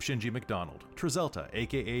 Jacob Shinji McDonald; Trizelta,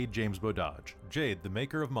 aka James Bodage; Jade, the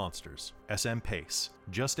Maker of Monsters; SM Pace;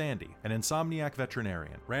 Just Andy, an Insomniac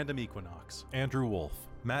Veterinarian; Random Equinox; Andrew Wolf;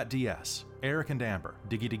 Matt DS, Eric and Amber,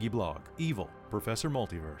 Diggy Diggy Blog, Evil, Professor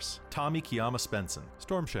Multiverse, Tommy Kiyama Spenson,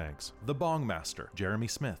 Stormshanks, The Bong Master, Jeremy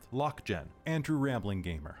Smith, Lockgen, Andrew Rambling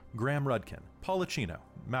Gamer, Graham Rudkin, Policino,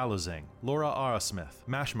 Malazing, Laura Ara Smith,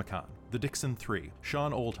 Mashmakan, The Dixon 3,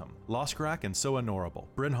 Sean Oldham, Lostcrack and So Honorable,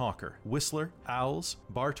 Bryn Hawker, Whistler, Owls,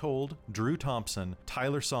 Bartold, Drew Thompson,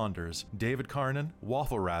 Tyler Saunders, David Carnan,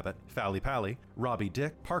 Waffle Rabbit, Fally Pally, Robbie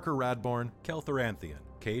Dick, Parker Radborn, Keltheranthian,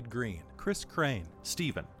 Cade Green, Chris Crane,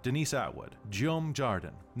 Stephen, Denise Atwood, Guillaume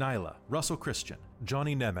Jardin, Nyla, Russell Christian,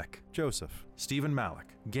 Johnny Nemec, Joseph, Stephen Malik,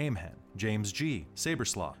 Gamehen, James G,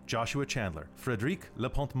 Saberslaw, Joshua Chandler, Frederic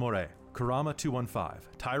Lepont-Moret, Karama 215,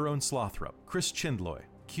 Tyrone Slothrop, Chris Chindloy,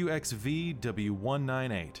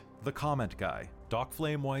 QXVW198, The Comment Guy,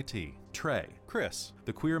 Docflame YT, Trey, Chris,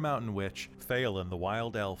 The Queer Mountain Witch, Phelan the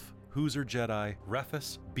Wild Elf, Hooser Jedi,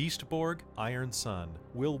 Refus, Beastborg, Iron Sun,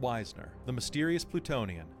 Will Weisner, The Mysterious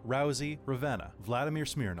Plutonian, Rousey, Ravenna, Vladimir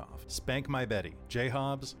Smirnov, Spank My Betty, J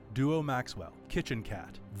Hobbs, Duo Maxwell, Kitchen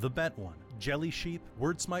Cat, The Bet One, Jelly Sheep,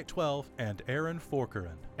 Wordsmite 12, and Aaron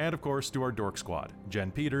Forkerin. And of course to our Dork Squad: Jen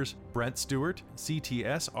Peters, Brent Stewart,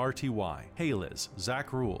 CTSRTY, Hey Liz,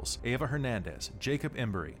 Zach Rules, Ava Hernandez, Jacob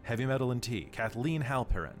Embry, Heavy Metal and Tea, Kathleen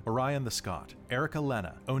Halperin, Orion the Scott, Erica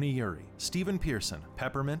Lena, Oni Yuri, Stephen Pearson,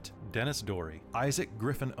 Peppermint, Dennis Dory, Isaac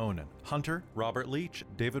Griffin Onan, Hunter, Robert Leach,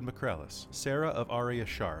 David McCrellis, Sarah of Aria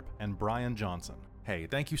Sharp, and Brian Johnson. Hey,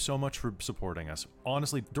 thank you so much for supporting us.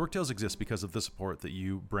 Honestly, Dork Tales exists because of the support that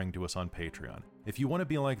you bring to us on Patreon. If you want to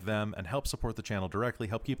be like them and help support the channel directly,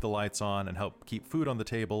 help keep the lights on, and help keep food on the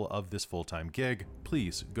table of this full-time gig,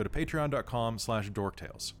 please go to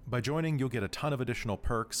patreon.com/dorktales. By joining, you'll get a ton of additional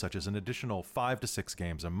perks, such as an additional 5 to 6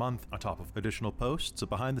 games a month, on top of additional posts, a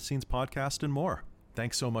behind-the-scenes podcast, and more.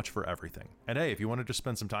 Thanks so much for everything. And hey, if you want to just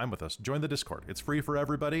spend some time with us, join the Discord. It's free for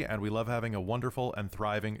everybody, and we love having a wonderful and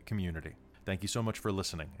thriving community. Thank you so much for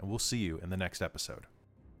listening, and we'll see you in the next episode.